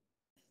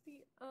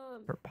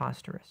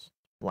 Preposterous.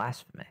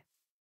 Blasphemy.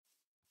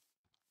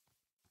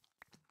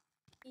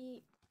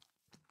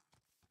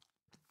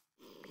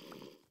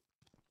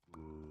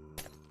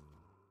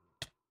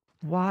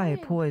 Why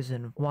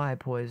poison? Why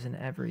poison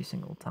every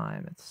single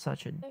time? It's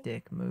such a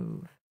dick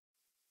move.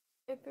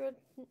 If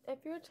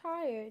you're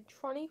tired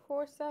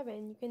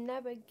 24/7, you can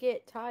never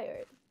get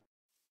tired.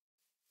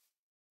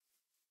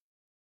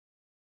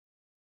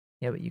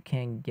 Yeah, but you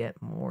can get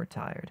more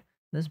tired.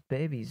 This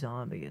baby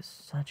zombie is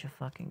such a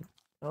fucking...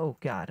 Oh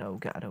god, oh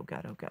god, oh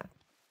god, oh god.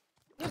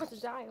 You're about to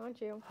die,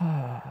 aren't you?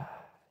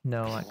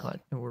 No, I caught.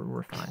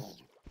 We're fine.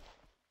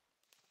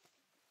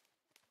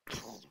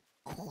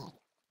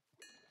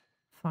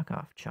 Fuck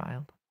off,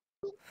 child.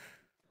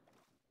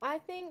 I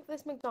think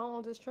this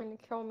McDonald's is trying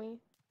to kill me.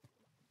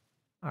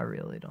 I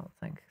really don't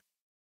think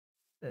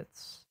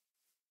it's...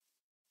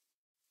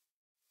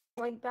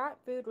 Like, that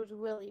food was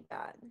really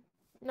bad.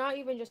 Not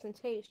even just in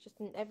taste, just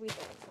in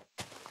everything.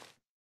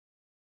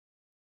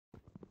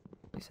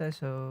 You say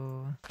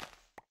so.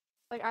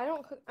 Like, I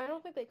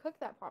don't think they cook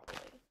that properly.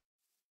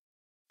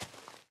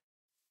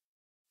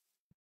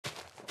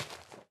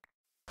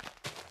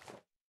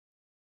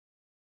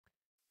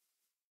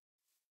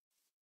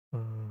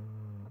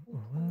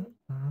 What?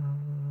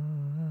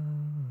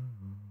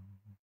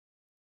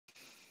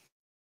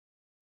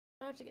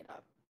 I have to get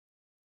up.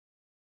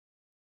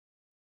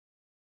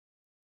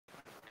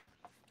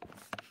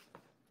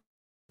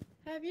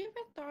 Have you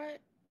ever thought,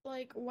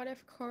 like, what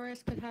if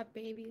chorus could have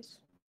babies?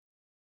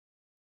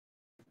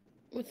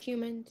 With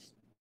humans?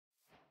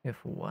 If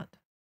what?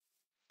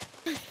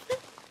 If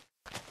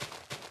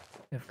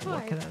what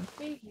Cars, could have?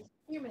 babies,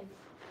 humans.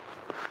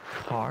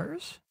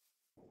 Cars?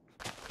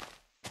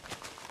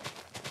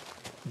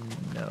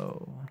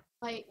 No.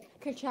 Like,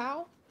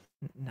 ka-chow?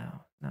 No,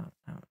 no,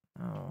 no,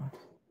 no.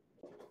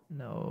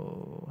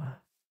 No.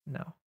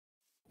 No.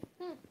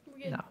 We're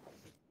good. No.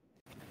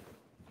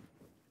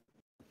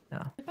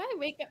 No. If I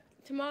wake up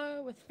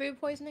tomorrow with food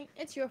poisoning,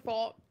 it's your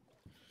fault.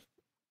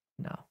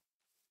 No.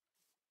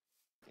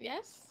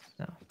 Yes?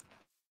 No.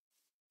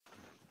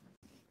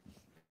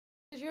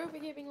 Because you're over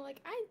here being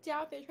like, I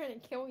doubt they're trying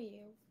to kill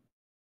you.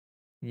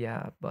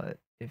 Yeah, but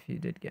if you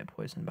did get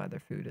poisoned by their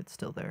food, it's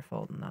still their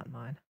fault and not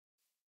mine.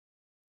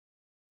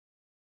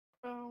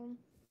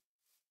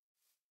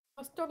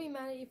 I'll still be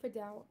mad at you for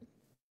doubt.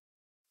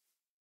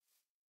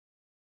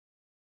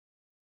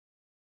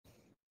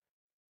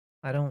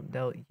 I don't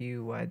doubt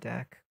you. I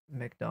deck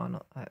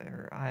McDonald.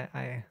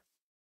 I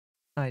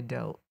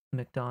doubt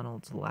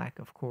McDonald's lack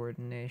of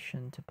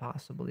coordination to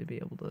possibly be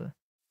able to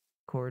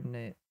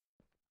coordinate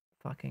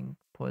fucking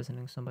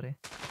poisoning somebody.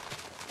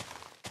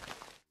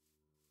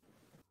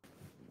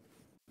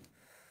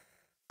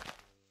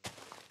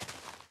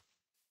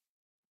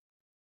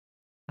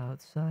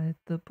 Outside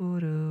the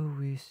border,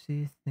 we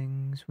see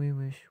things we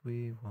wish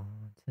we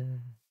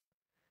wanted.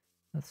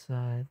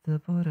 Outside the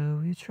border,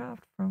 we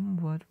trapped from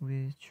what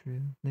we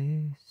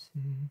truly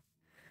see.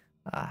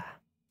 Ah.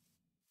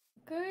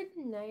 Good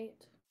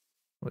night.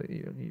 Wait,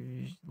 you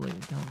leave.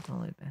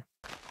 Don't leave me.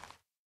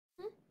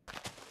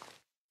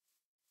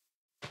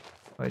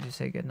 Why'd you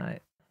say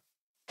goodnight?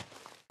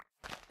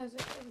 As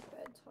it is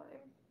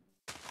bedtime.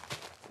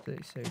 So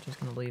you're just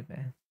gonna leave me?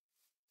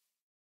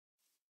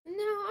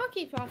 No, I'll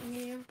keep talking to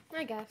you,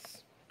 I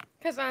guess.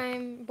 Because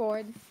I'm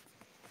bored.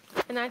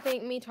 And I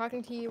think me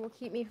talking to you will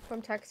keep me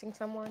from texting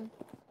someone.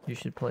 You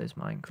should play as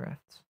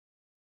Minecrafts.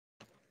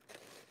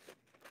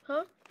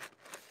 Huh?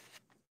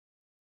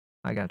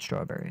 I got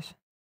strawberries.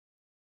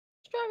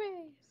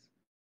 Strawberries!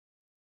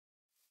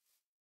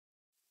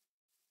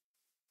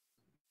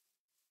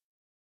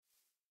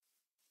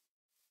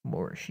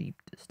 More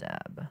sheep to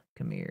stab.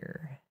 Come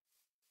here.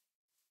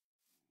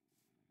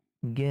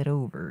 Get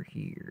over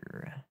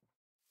here.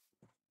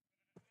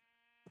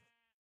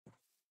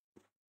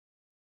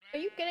 Are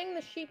you getting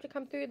the sheep to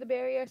come through the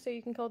barrier so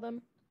you can kill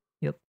them?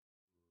 Yep.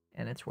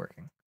 And it's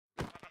working.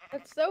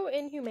 That's so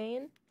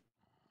inhumane.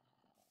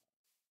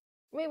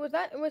 Wait, was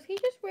he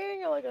just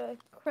wearing like a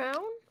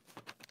crown?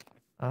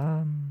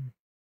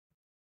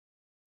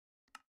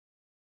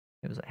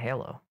 It was a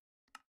halo.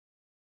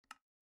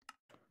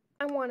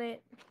 I want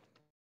it.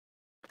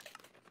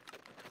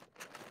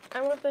 I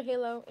want the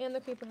halo and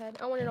the creeper head.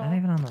 I want it You're all. not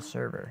even on the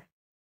server.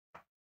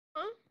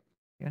 Huh?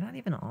 You're not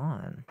even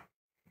on.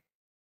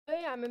 Oh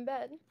yeah, I'm in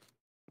bed.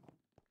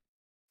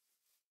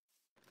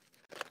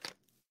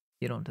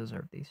 You don't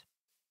deserve these.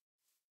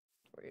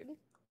 Rude.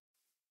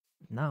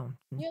 No.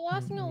 You're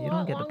lasting a You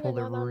lot don't get to pull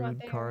the longer now that I'm not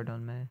rude there. card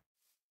on me.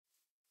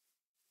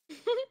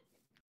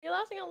 You're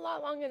lasting a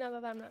lot longer now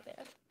that I'm not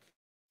there.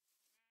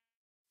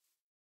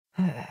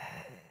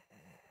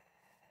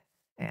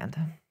 And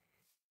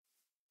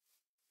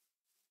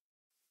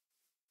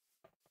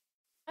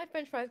My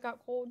french fries got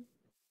cold.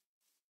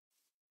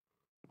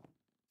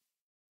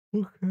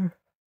 okay.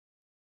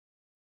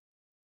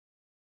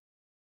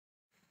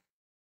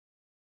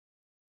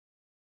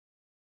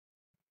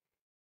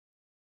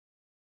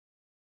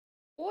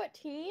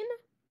 14?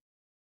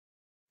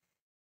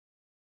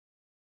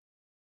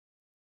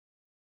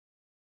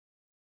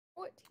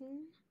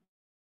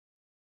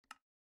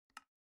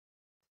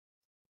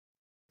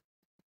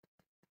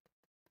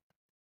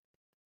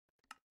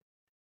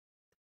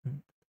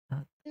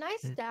 Can I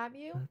stab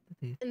you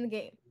in the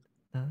game?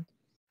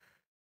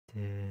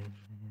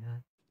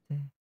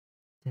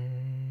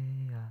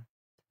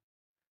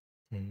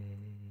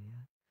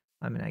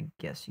 I mean, I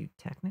guess you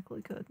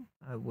technically could.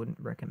 I wouldn't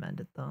recommend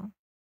it, though.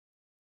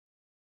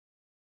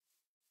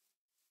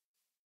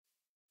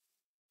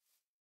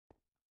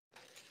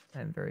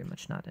 I'm very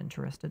much not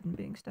interested in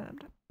being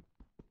stabbed.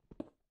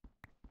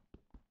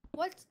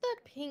 What's the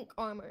pink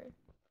armor?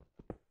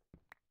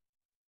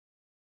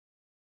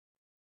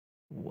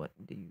 What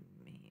do you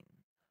mean?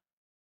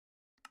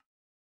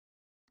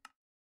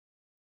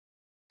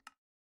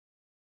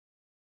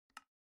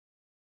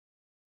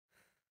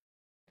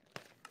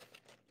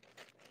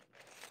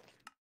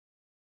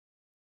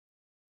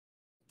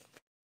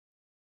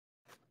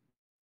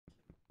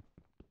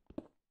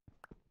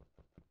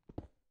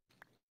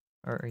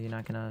 Or are you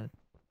not gonna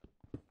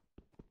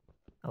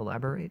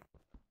elaborate?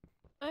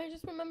 I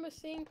just remember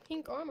seeing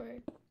pink armor.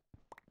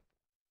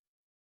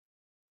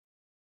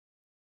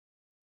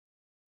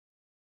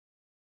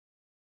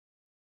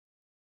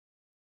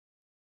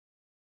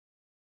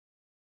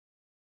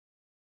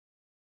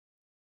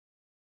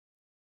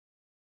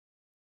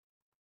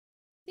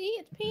 See,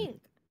 it's pink.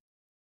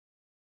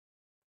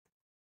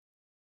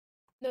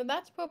 No,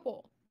 that's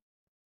purple.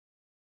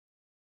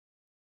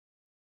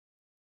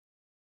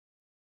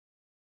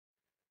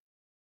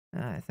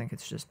 I think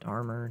it's just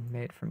armor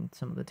made from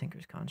some of the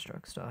Tinker's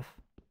Construct stuff.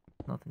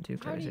 Nothing too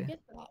How do you crazy.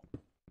 get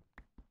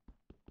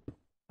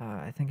that?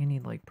 I think I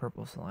need like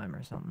purple slime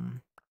or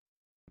something.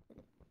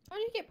 How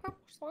do you get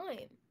purple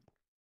slime?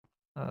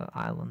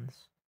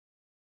 Islands.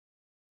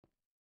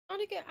 How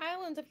do you get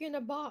islands if you're in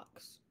a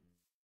box?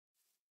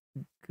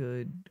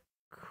 Good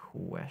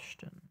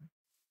question.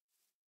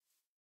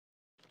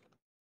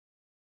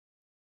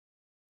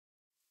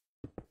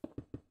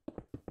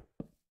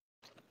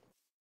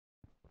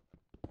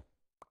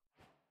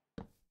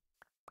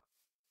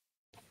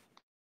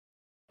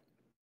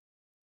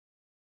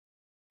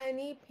 I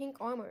need pink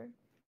armor.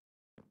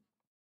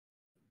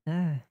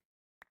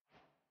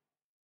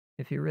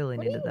 If you really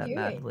What need are it you that doing?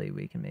 badly,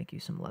 we can make you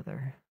some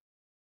leather.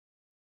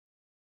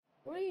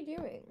 What are you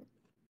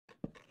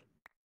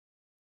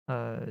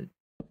doing?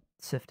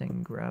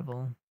 Sifting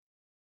gravel.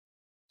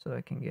 So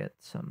I can get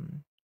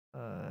some,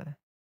 okay,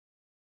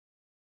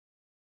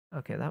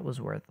 that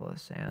was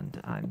worthless, and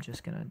I'm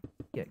just gonna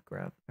get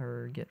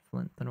get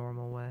flint the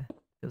normal way,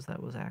 because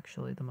that was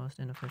actually the most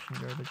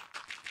inefficient garbage.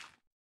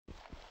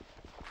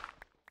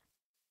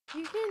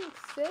 You can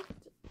sift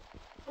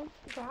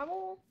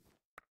gravel?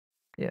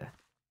 Yeah.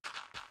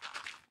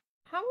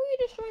 How are you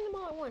destroying them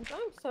all at once?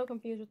 I'm so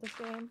confused with this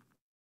game.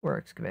 Or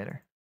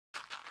excavator.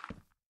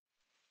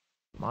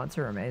 Mods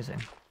are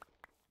amazing.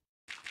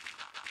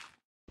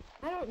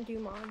 I don't do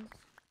mods.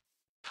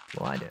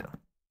 Well, I do.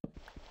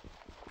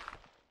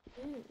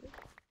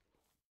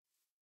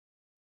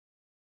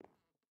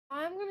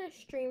 I'm gonna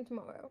stream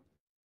tomorrow.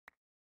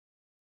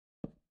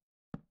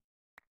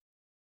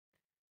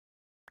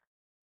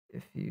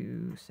 If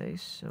you say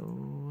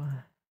so.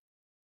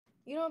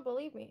 You don't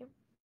believe me.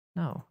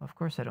 No, of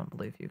course I don't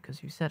believe you,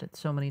 because you said it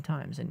so many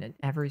times, and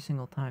every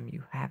single time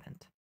you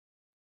haven't.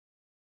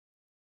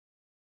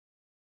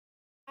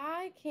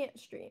 I can't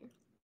stream.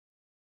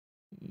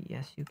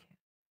 Yes, you can.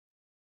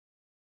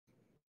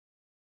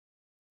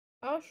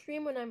 I'll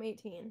stream when I'm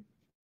 18.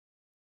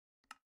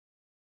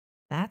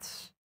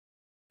 That's...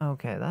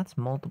 Okay, that's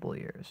multiple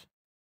years.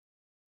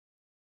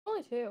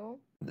 Only 2.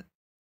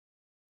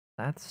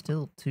 That's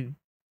still 2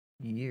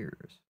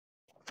 years.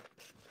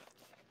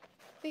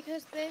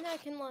 Because then I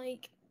can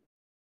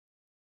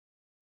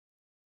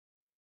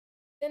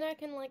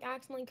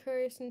accidentally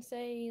curse and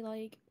say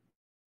like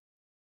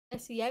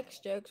SEX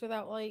jokes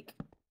without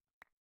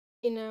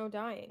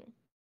dying.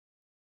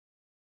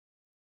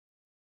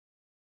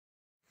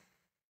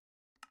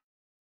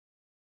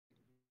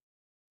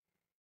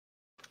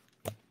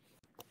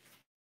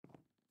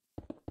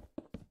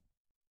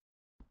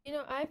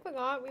 I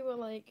forgot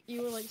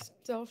you were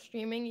still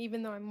streaming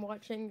even though I'm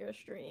watching your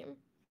stream.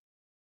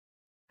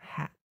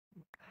 How?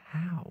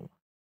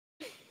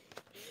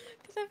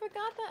 Because I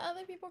forgot that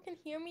other people can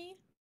hear me.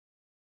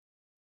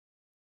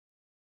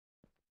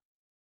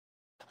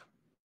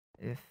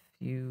 If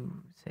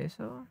you say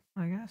so,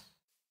 I guess.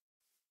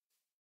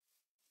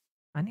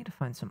 I need to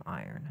find some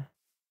iron.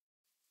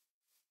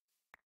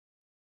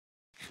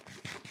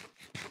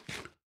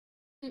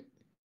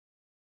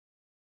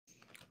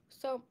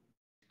 So,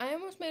 I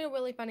almost made a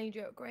really funny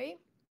joke, right?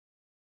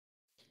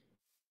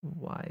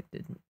 Why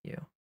didn't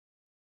you?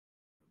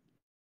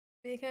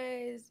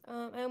 Because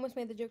I almost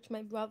made the joke to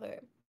my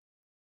brother.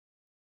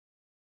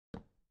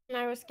 And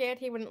I was scared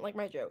he wouldn't like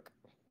my joke.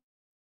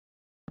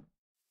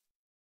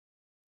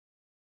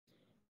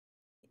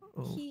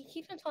 Oh, He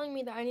keeps on telling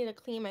me that I need to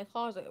clean my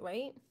closet,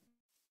 right?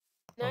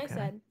 And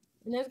okay.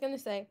 I was gonna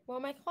say, well,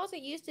 my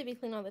closet used to be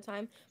clean all the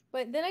time,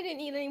 but then I didn't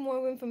need any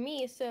more room for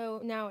me,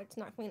 so now it's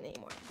not clean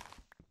anymore.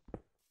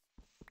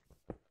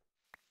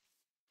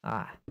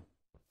 Ah,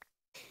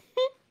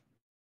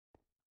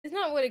 It's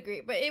not would agree,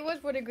 but it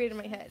was would agree in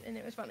my head, and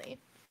it was funny.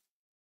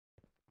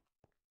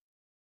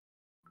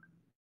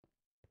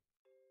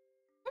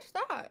 What's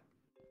that?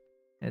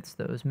 it's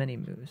those mini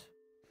moves.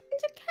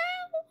 It's a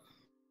cow!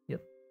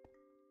 Yep.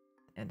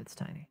 And it's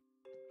tiny.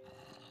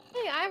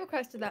 Hey, I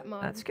requested that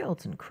mod. That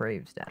skeleton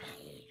craves death.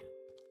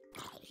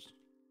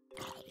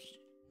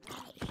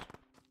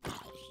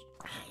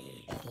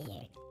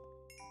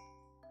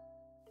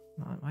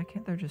 Why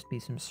can't there just be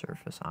some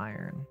surface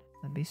iron?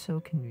 That'd be so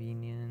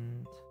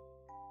convenient.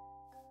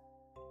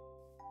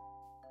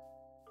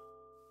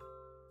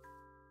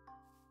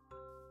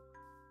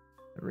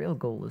 The real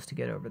goal is to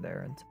get over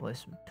there and to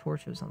place some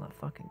torches on that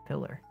fucking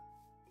pillar.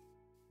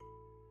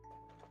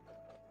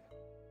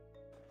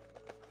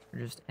 Or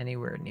just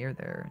anywhere near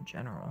there in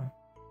general.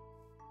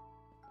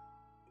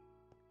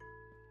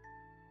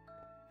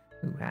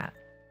 Ooh, hat.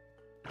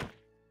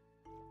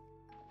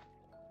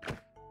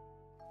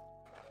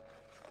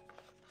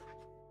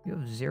 You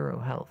have 0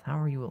 health. How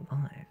are you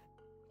alive?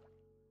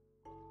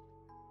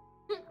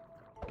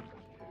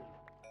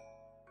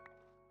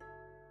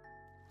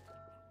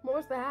 What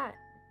was the hat?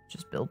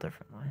 Just built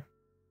differently.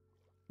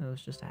 It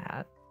was just a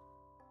hat.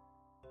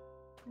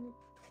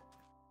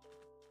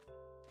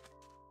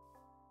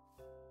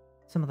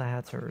 Some of the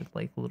hats are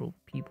like little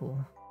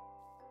people.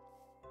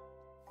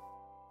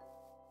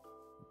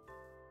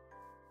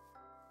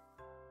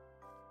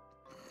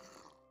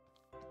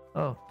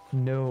 Oh,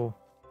 no.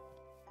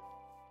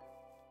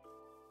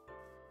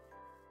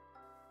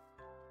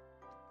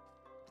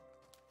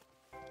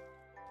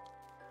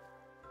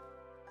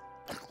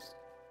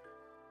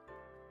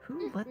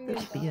 Who let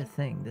this be a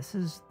thing? This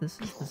is the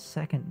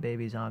second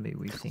baby zombie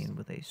we've seen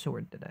with a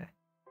sword today.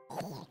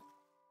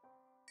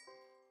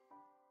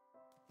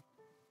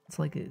 It's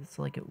like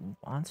it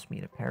wants me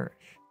to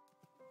perish.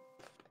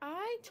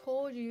 I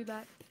told you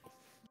that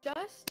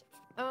just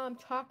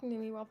talking to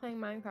me while playing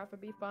Minecraft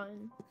would be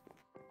fun.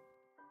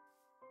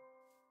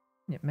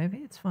 Yeah, maybe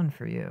it's fun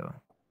for you.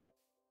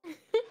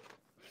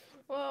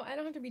 Well, I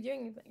don't have to be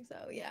doing anything,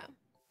 so yeah.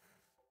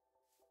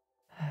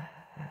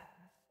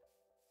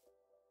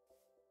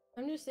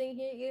 I'm just sitting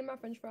here eating my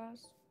french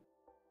fries.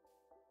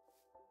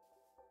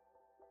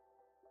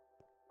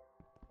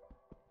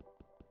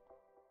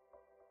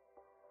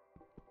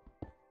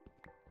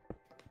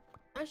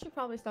 I should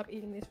probably stop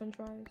eating these french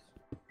fries.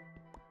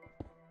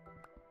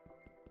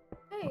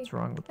 Hey, What's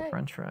wrong with the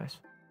french fries?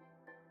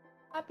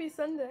 Happy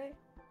Sunday.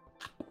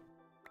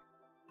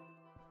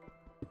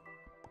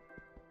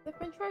 The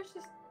french fries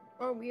just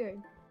are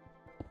weird.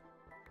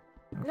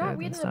 Okay, Not then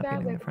weird in a stop bad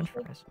eating way, the but french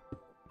like- fries.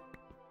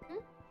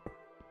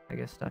 I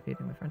guess stop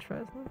eating the french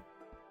fries then?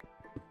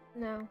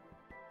 No.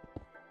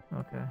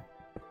 Okay.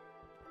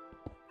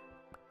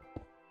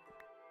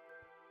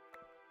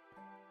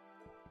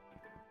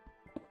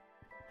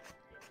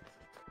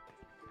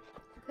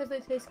 Because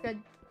they taste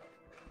good.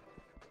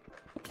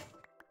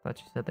 Thought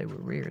you said they were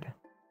weird.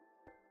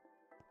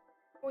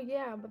 Well,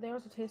 yeah, but they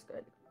also taste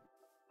good.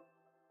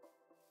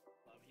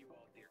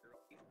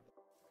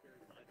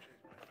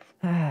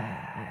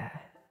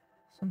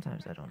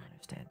 Sometimes I don't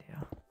understand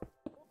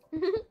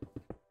you.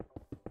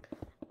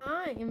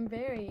 I am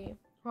very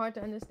hard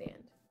to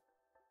understand.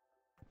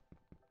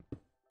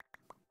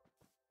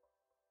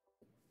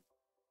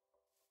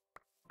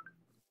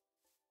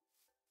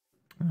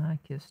 I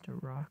kissed a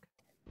rock.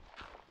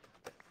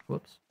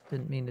 Whoops.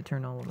 Didn't mean to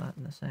turn all of that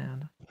into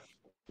sand.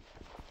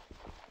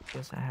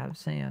 Guess I have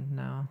sand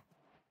now.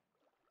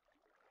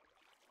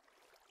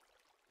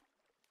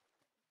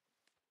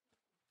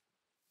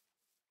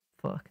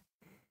 Fuck.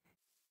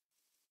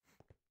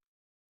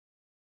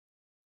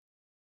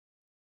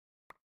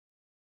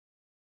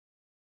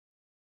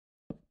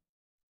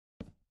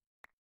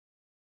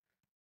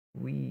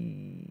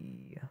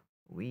 We.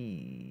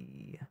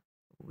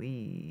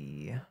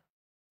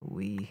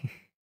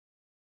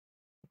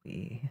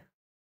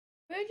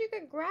 Where'd you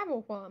get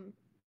gravel from?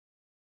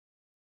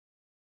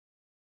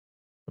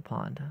 The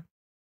pond.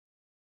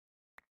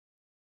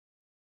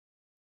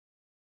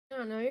 I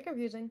don't know, you're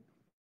confusing.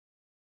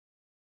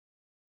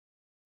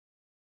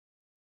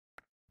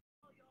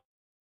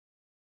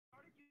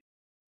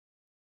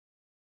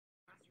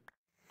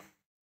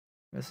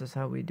 This is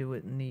how we do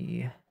it in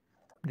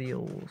the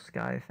old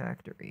Sky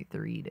Factory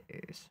 3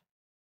 days.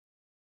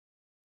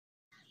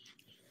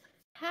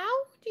 How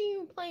do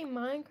you play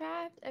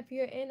Minecraft if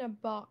you're in a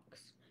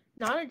box?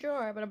 Not a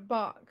drawer, but a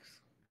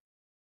box.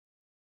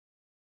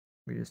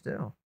 We just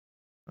do.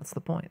 That's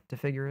the point, to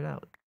figure it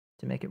out,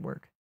 to make it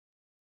work.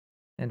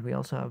 And we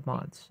also have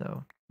mods,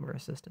 so we're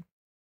assisted.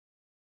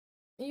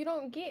 You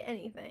don't get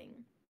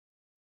anything.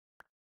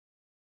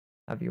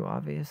 Have you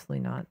obviously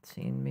not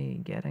seen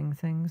me getting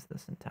things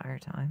this entire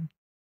time?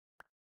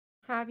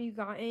 Have you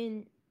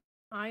gotten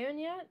iron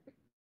yet?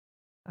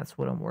 That's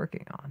what I'm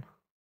working on.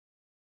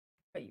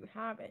 But you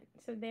haven't.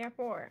 So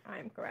therefore,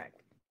 I'm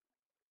correct.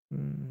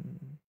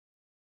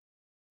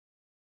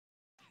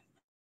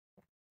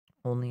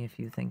 Only if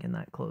you think in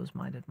that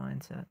closed-minded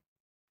mindset.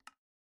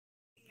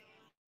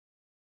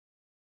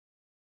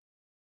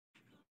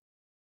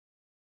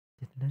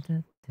 I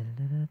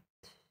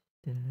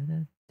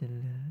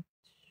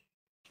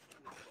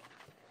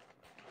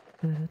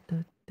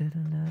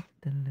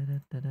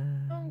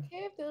don't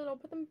care if they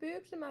don't put them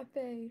boobs in my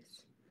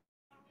face.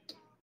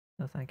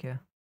 No, thank you.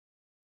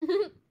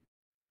 You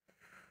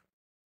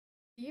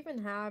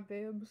even have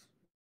boobs.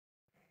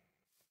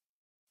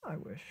 I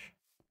wish.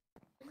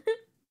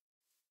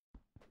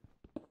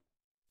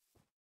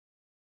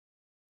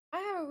 I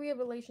have a weird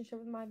relationship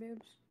with my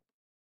boobs.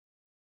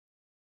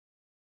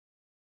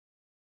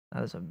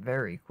 That is a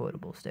very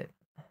quotable statement.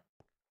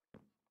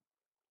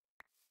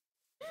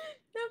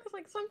 No, because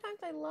like sometimes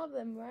I love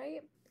them,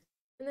 right?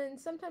 And then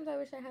sometimes I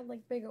wish I had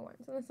like bigger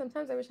ones. And then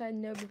sometimes I wish I had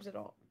no boobs at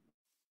all.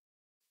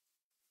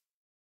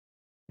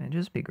 And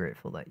just be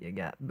grateful that you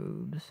got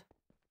boobs.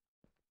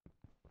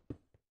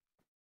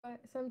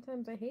 But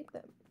sometimes I hate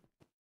them.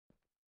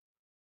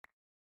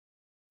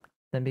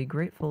 Then be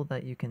grateful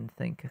that you can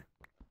think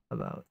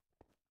about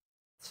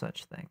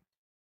such things.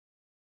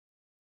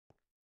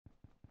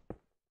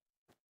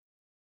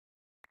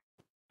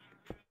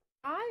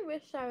 I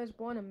wish I was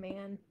born a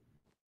man.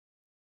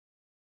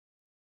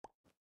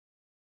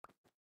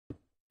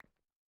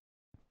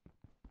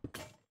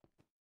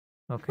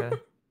 Okay.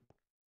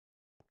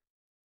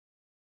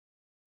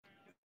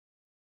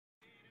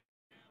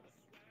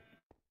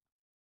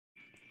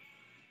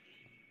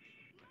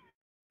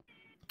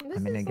 I This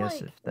mean, I is guess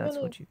like if that's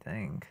what you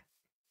think.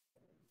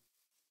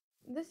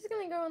 this is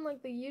gonna go in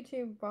like the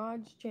YouTube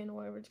Bodge channel,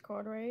 whatever it's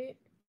called, right?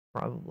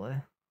 Probably.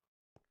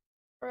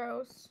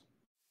 Gross.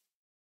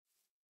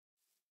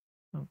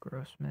 Oh,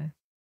 gross, me.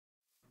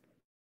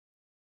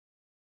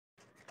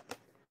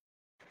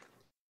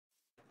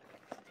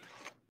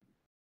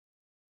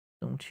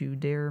 Don't you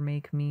dare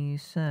make me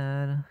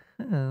sad.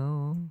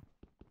 Oh.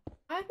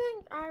 I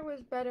think I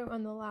was better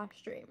on the last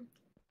stream.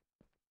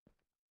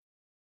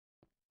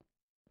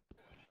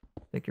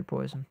 Pick your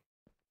poison.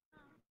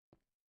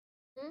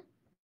 Hmm?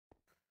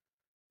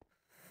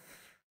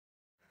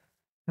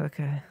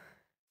 Okay.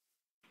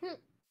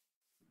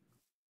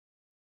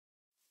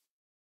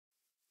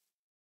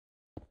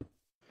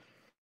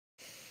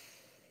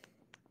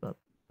 Bup,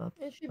 bup,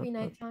 It should bup, be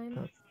bup, nighttime.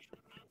 bup,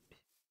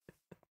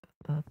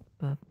 bup,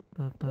 bup,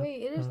 bup, bup,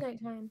 Wait, it is bup,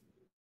 nighttime.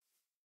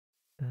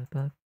 bup,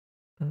 bup,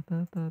 bup,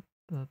 bup, bup,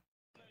 bup.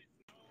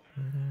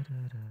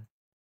 Da-da-da-da.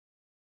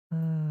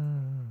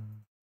 Oh.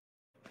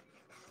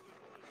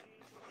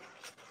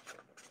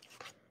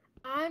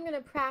 I'm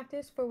gonna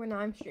practice for when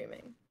I'm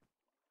streaming.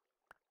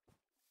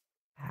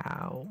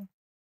 How?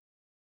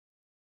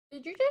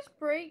 Did you just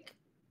break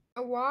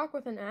a walk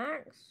with an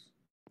axe?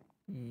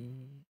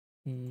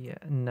 Yeah,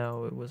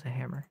 no, it was a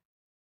hammer.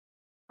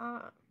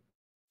 Ah,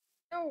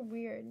 so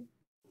weird.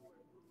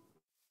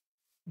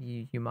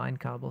 You mine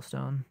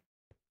cobblestone,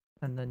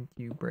 and then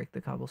you break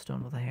the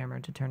cobblestone with a hammer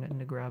to turn it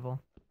into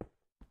gravel,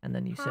 and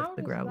then you sift How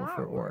the does gravel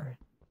for that work? ore.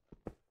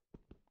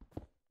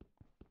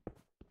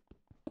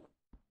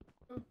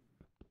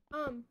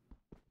 Um,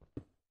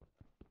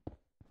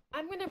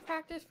 I'm gonna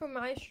practice for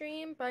my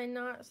stream by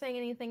not saying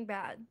anything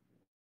bad,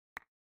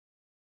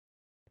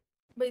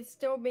 but it's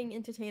still being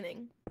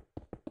entertaining.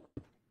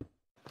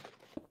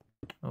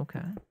 Okay.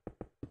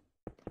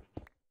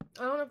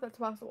 I don't know if that's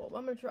possible, but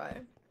I'm gonna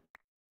try.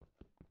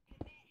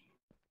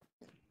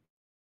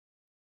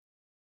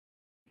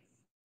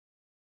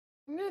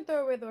 I'm gonna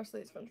throw away the rest of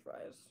these french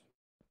fries.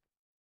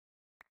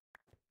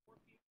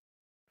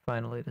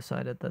 Finally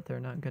decided that they're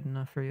not good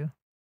enough for you.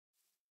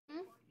 Hmm?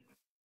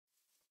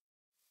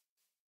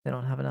 They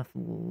don't have enough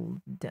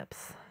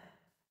depth.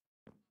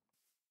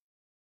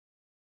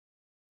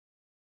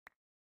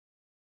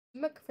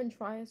 Make french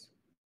fries.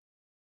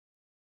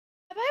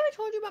 Have I ever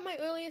told you about my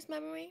earliest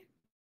memory?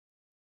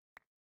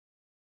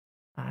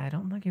 I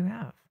don't think you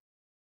have.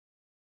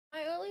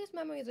 My earliest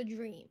memory is a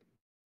dream.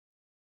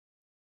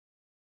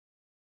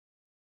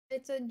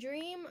 It's a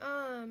dream,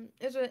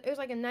 it was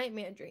like a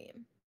nightmare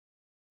dream.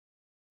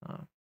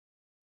 Oh.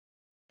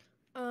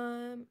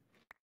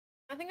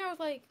 I think I was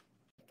like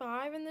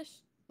 5 in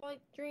this like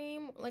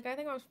dream. Like I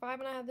think I was 5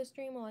 when I had this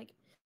dream, or like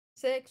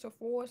 6 or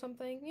 4 or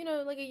something. You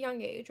know, like a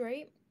young age,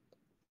 right?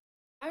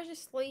 I was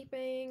just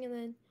sleeping, and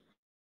then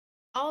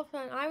all of a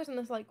sudden I was in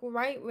this like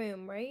right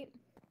room, right,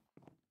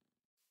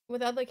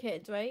 with other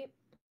kids, right?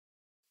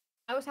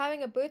 I was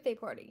having a birthday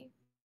party,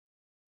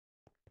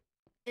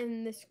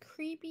 and this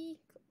creepy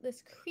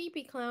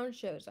clown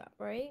shows up,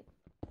 right?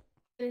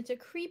 And it's a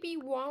creepy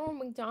Ronald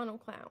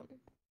McDonald clown,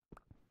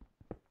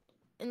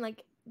 and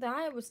like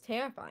that was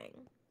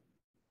terrifying.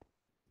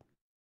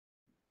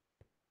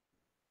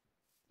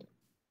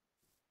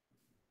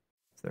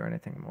 Is there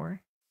anything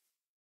more?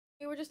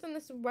 We were just in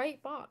this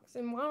white box,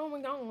 and Ronald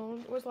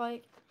McDonald was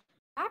like,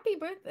 "Happy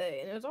birthday,"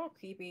 and it was all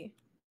creepy.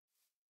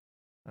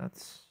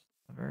 That's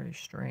a very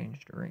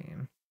strange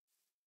dream.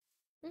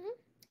 Hmm.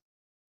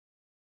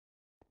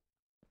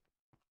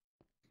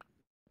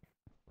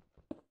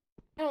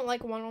 I don't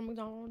like Ronald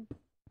McDonald.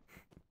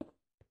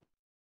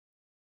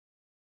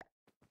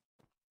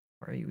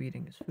 Why are you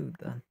eating his food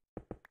then?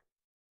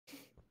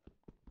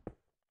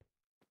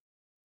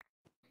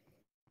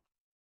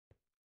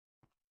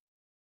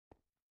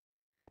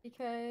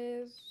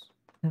 Because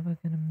Never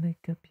gonna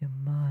make up your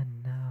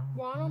mind now.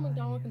 Ronald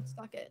McDonald can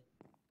suck it.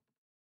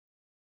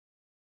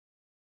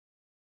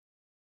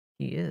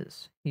 He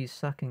is. He's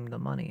sucking the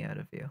money out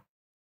of you.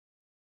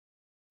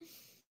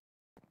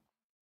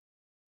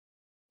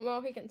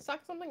 Well, he can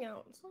suck something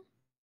else.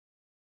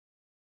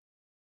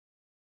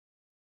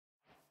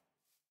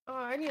 Oh,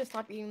 I need to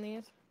stop eating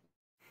these.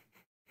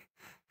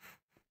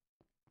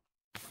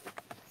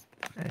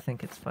 I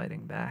think it's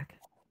fighting back.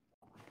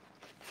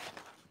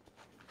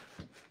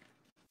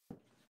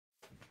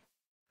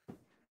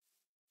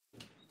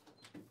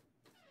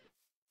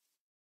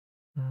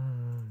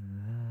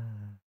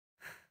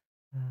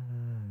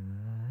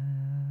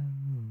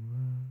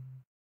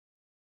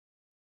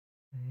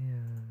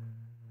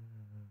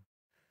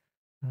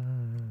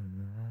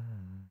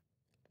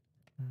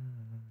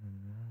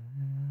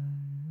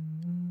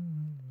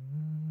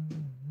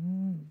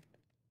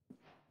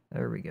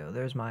 There we go.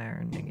 There's my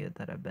iron ingot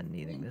that I've been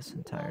needing this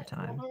entire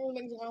time. Ronald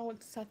McDonald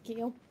would suck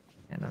you.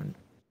 And I'm...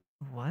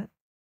 What?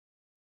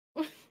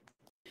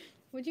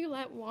 Would you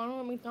let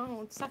Ronald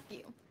McDonald suck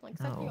you? Like,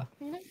 suck you No. up,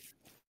 you know?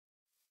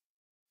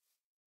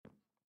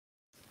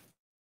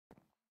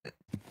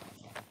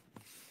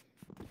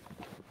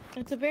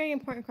 It's a very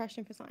important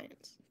question for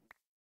science.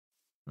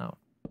 No.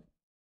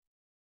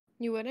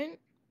 You wouldn't?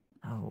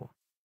 No.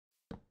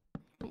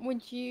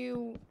 Would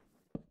you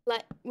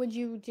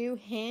do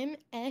him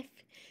if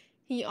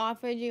he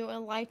offered you a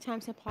lifetime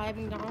supply of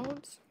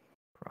McDonald's?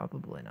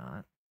 Probably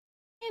not.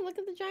 Hey, look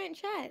at the giant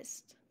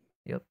chest.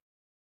 Yep.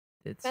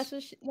 It's That's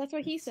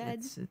what he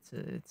said.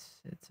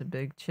 It's a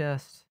big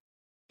chest.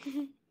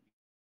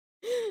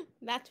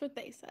 That's what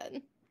they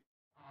said.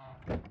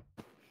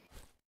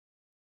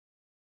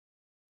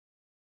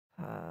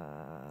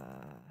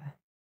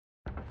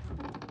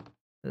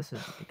 This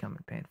is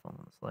becoming painful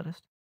in the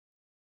slightest.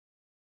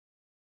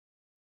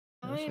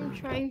 No, I am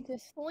sir. trying to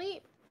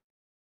sleep.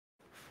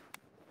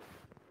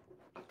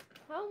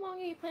 How long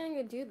are you planning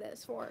to do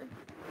this for?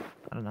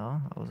 I don't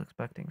know. I was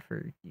expecting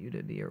for you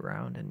to be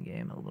around in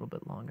game a little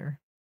bit longer.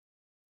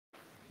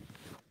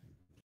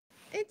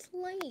 It's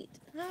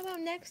late. How about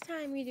next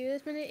time we do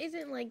this when it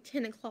isn't like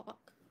 10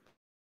 o'clock?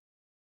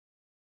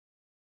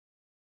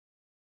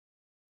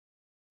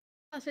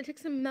 Plus, I took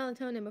some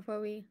melatonin before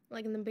we,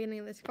 like in the beginning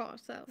of this call,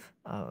 so.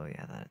 Oh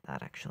yeah,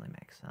 that actually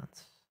makes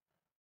sense.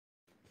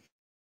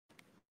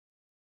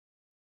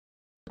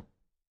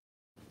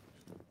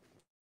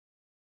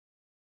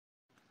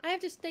 I have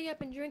to stay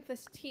up and drink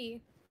this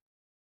tea.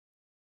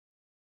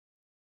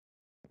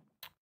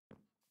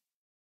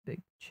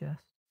 Big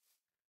chest.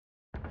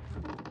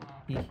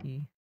 Hee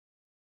hee.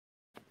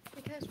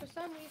 Because for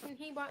some reason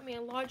he bought me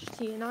a large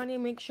tea and I need to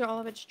make sure all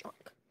of it's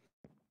drunk.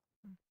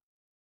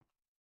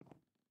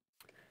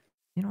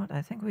 You know what?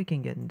 I think we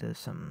can get into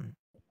some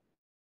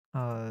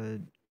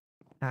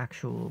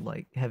actual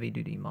like heavy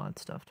duty mod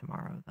stuff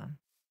tomorrow then.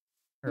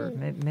 Or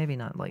maybe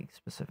not like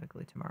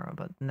specifically tomorrow,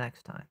 but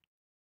next time.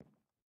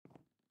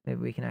 Maybe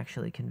we can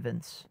actually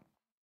convince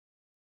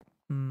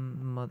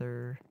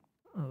Mother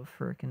of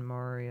frickin'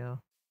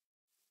 Mario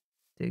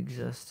to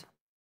exist.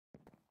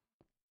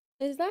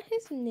 Is that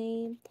his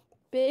name?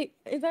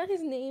 Is that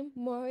his name?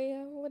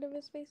 Mario? Whatever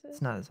his face is?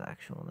 It's not his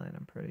actual name,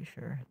 I'm pretty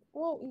sure.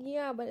 Well,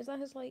 yeah, but is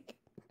that his, like,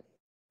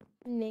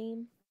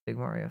 name? Big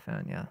Mario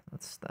fan, yeah.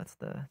 That's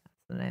the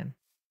name.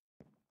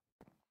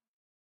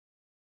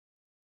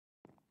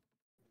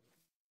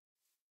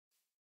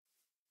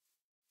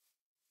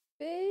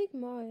 Big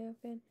Mario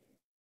fan.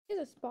 He's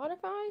a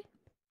Spotify?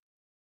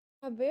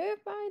 A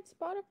verified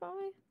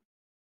Spotify?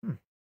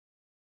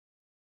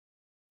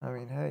 I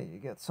mean, hey, you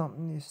get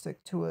something, you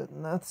stick to it,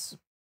 and that's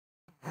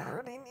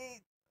pretty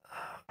neat.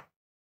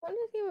 When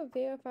does he have a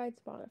verified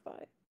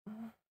Spotify?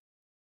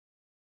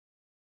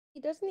 He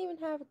doesn't even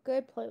have a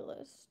good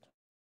playlist.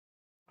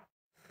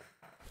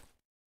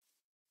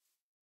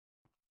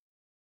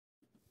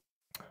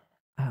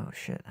 Oh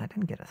shit, I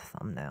didn't get a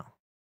thumbnail.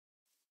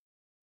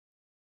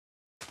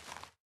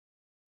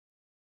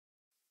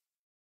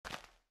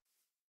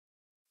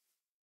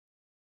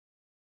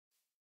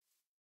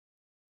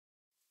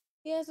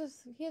 He has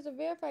a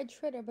verified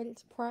Twitter, but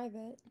it's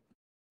private.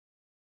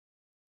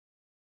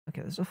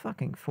 Okay, there's a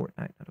fucking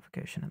Fortnite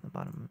notification at the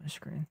bottom of my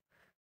screen.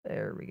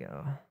 There we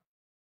go.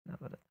 Now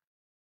that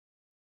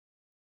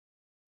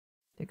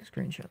take a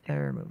screenshot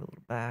there, move a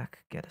little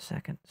back, get a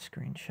second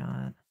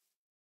screenshot.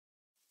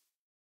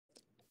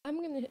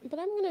 I'm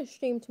gonna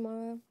stream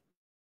tomorrow.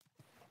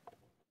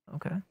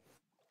 Okay.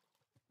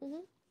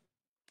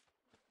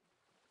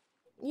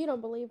 You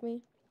don't believe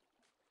me.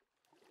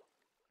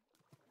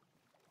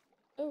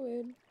 Oh,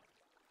 rude.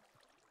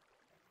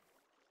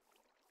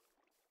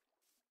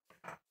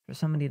 For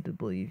somebody to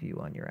believe you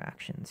on your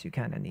actions, you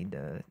kind of need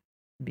to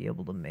be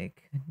able to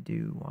make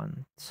do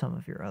on some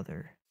of your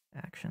other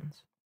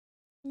actions.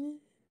 Yeah,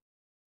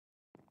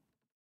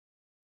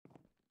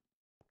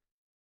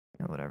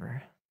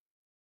 whatever.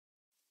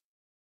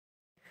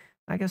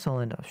 I guess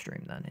I'll end off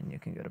stream then, and you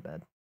can go to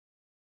bed.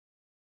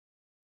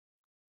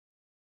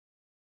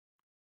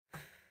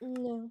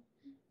 No.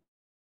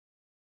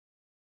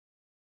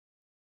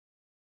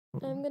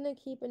 I'm gonna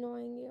keep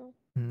annoying you.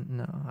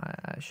 No,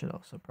 I should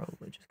also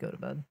probably just go to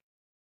bed.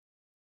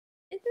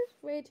 It's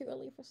just way too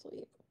early for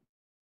sleep.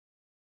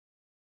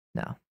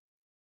 No.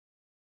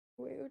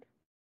 Rude.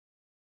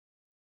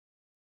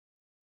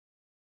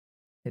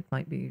 It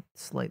might be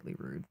slightly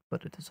rude,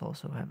 but it is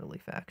also heavily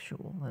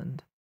factual,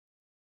 and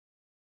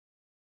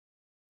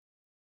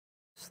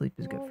sleep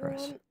is good for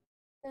us.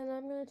 And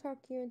I'm gonna talk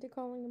you into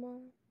calling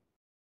tomorrow.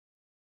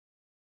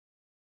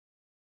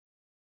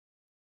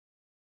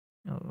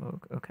 Oh,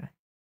 okay.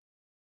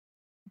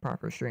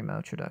 Proper stream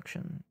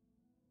introduction.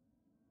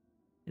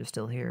 You're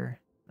still here.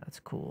 That's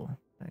cool.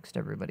 Thanks to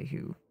everybody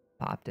who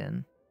popped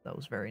in. That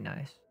was very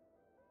nice.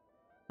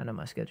 I know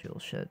my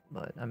schedule's shit,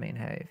 but I mean,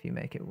 hey, if you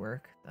make it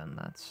work, then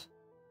that's...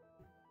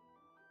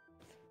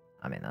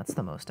 I mean, that's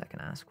the most I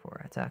can ask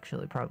for. It's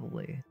actually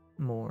probably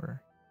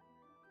more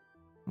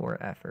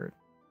effort.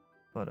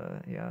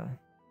 But, yeah.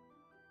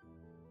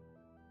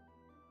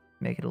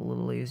 Make it a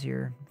little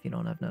easier if you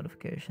don't have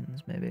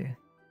notifications, maybe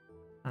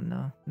I don't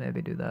know,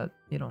 maybe do that.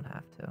 You don't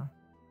have to.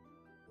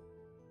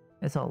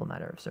 It's all a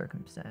matter of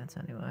circumstance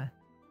anyway.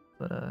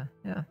 But,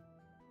 yeah.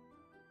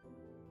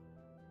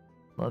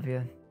 Love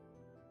you.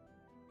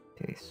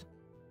 Peace.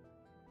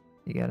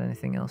 You got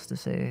anything else to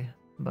say,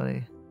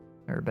 buddy?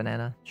 Or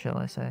banana, shall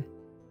I say?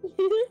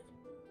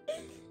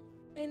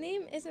 My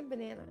name isn't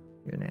Banana.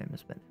 Your name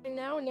is Banana. I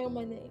now know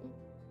my name.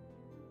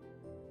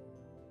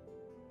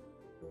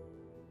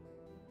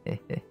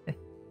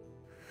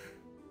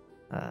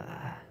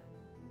 I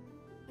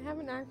have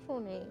an actual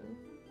name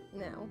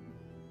now.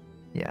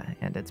 Yeah,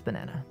 and it's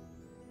Banana.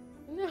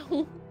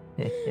 No,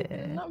 it's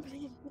not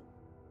Banana.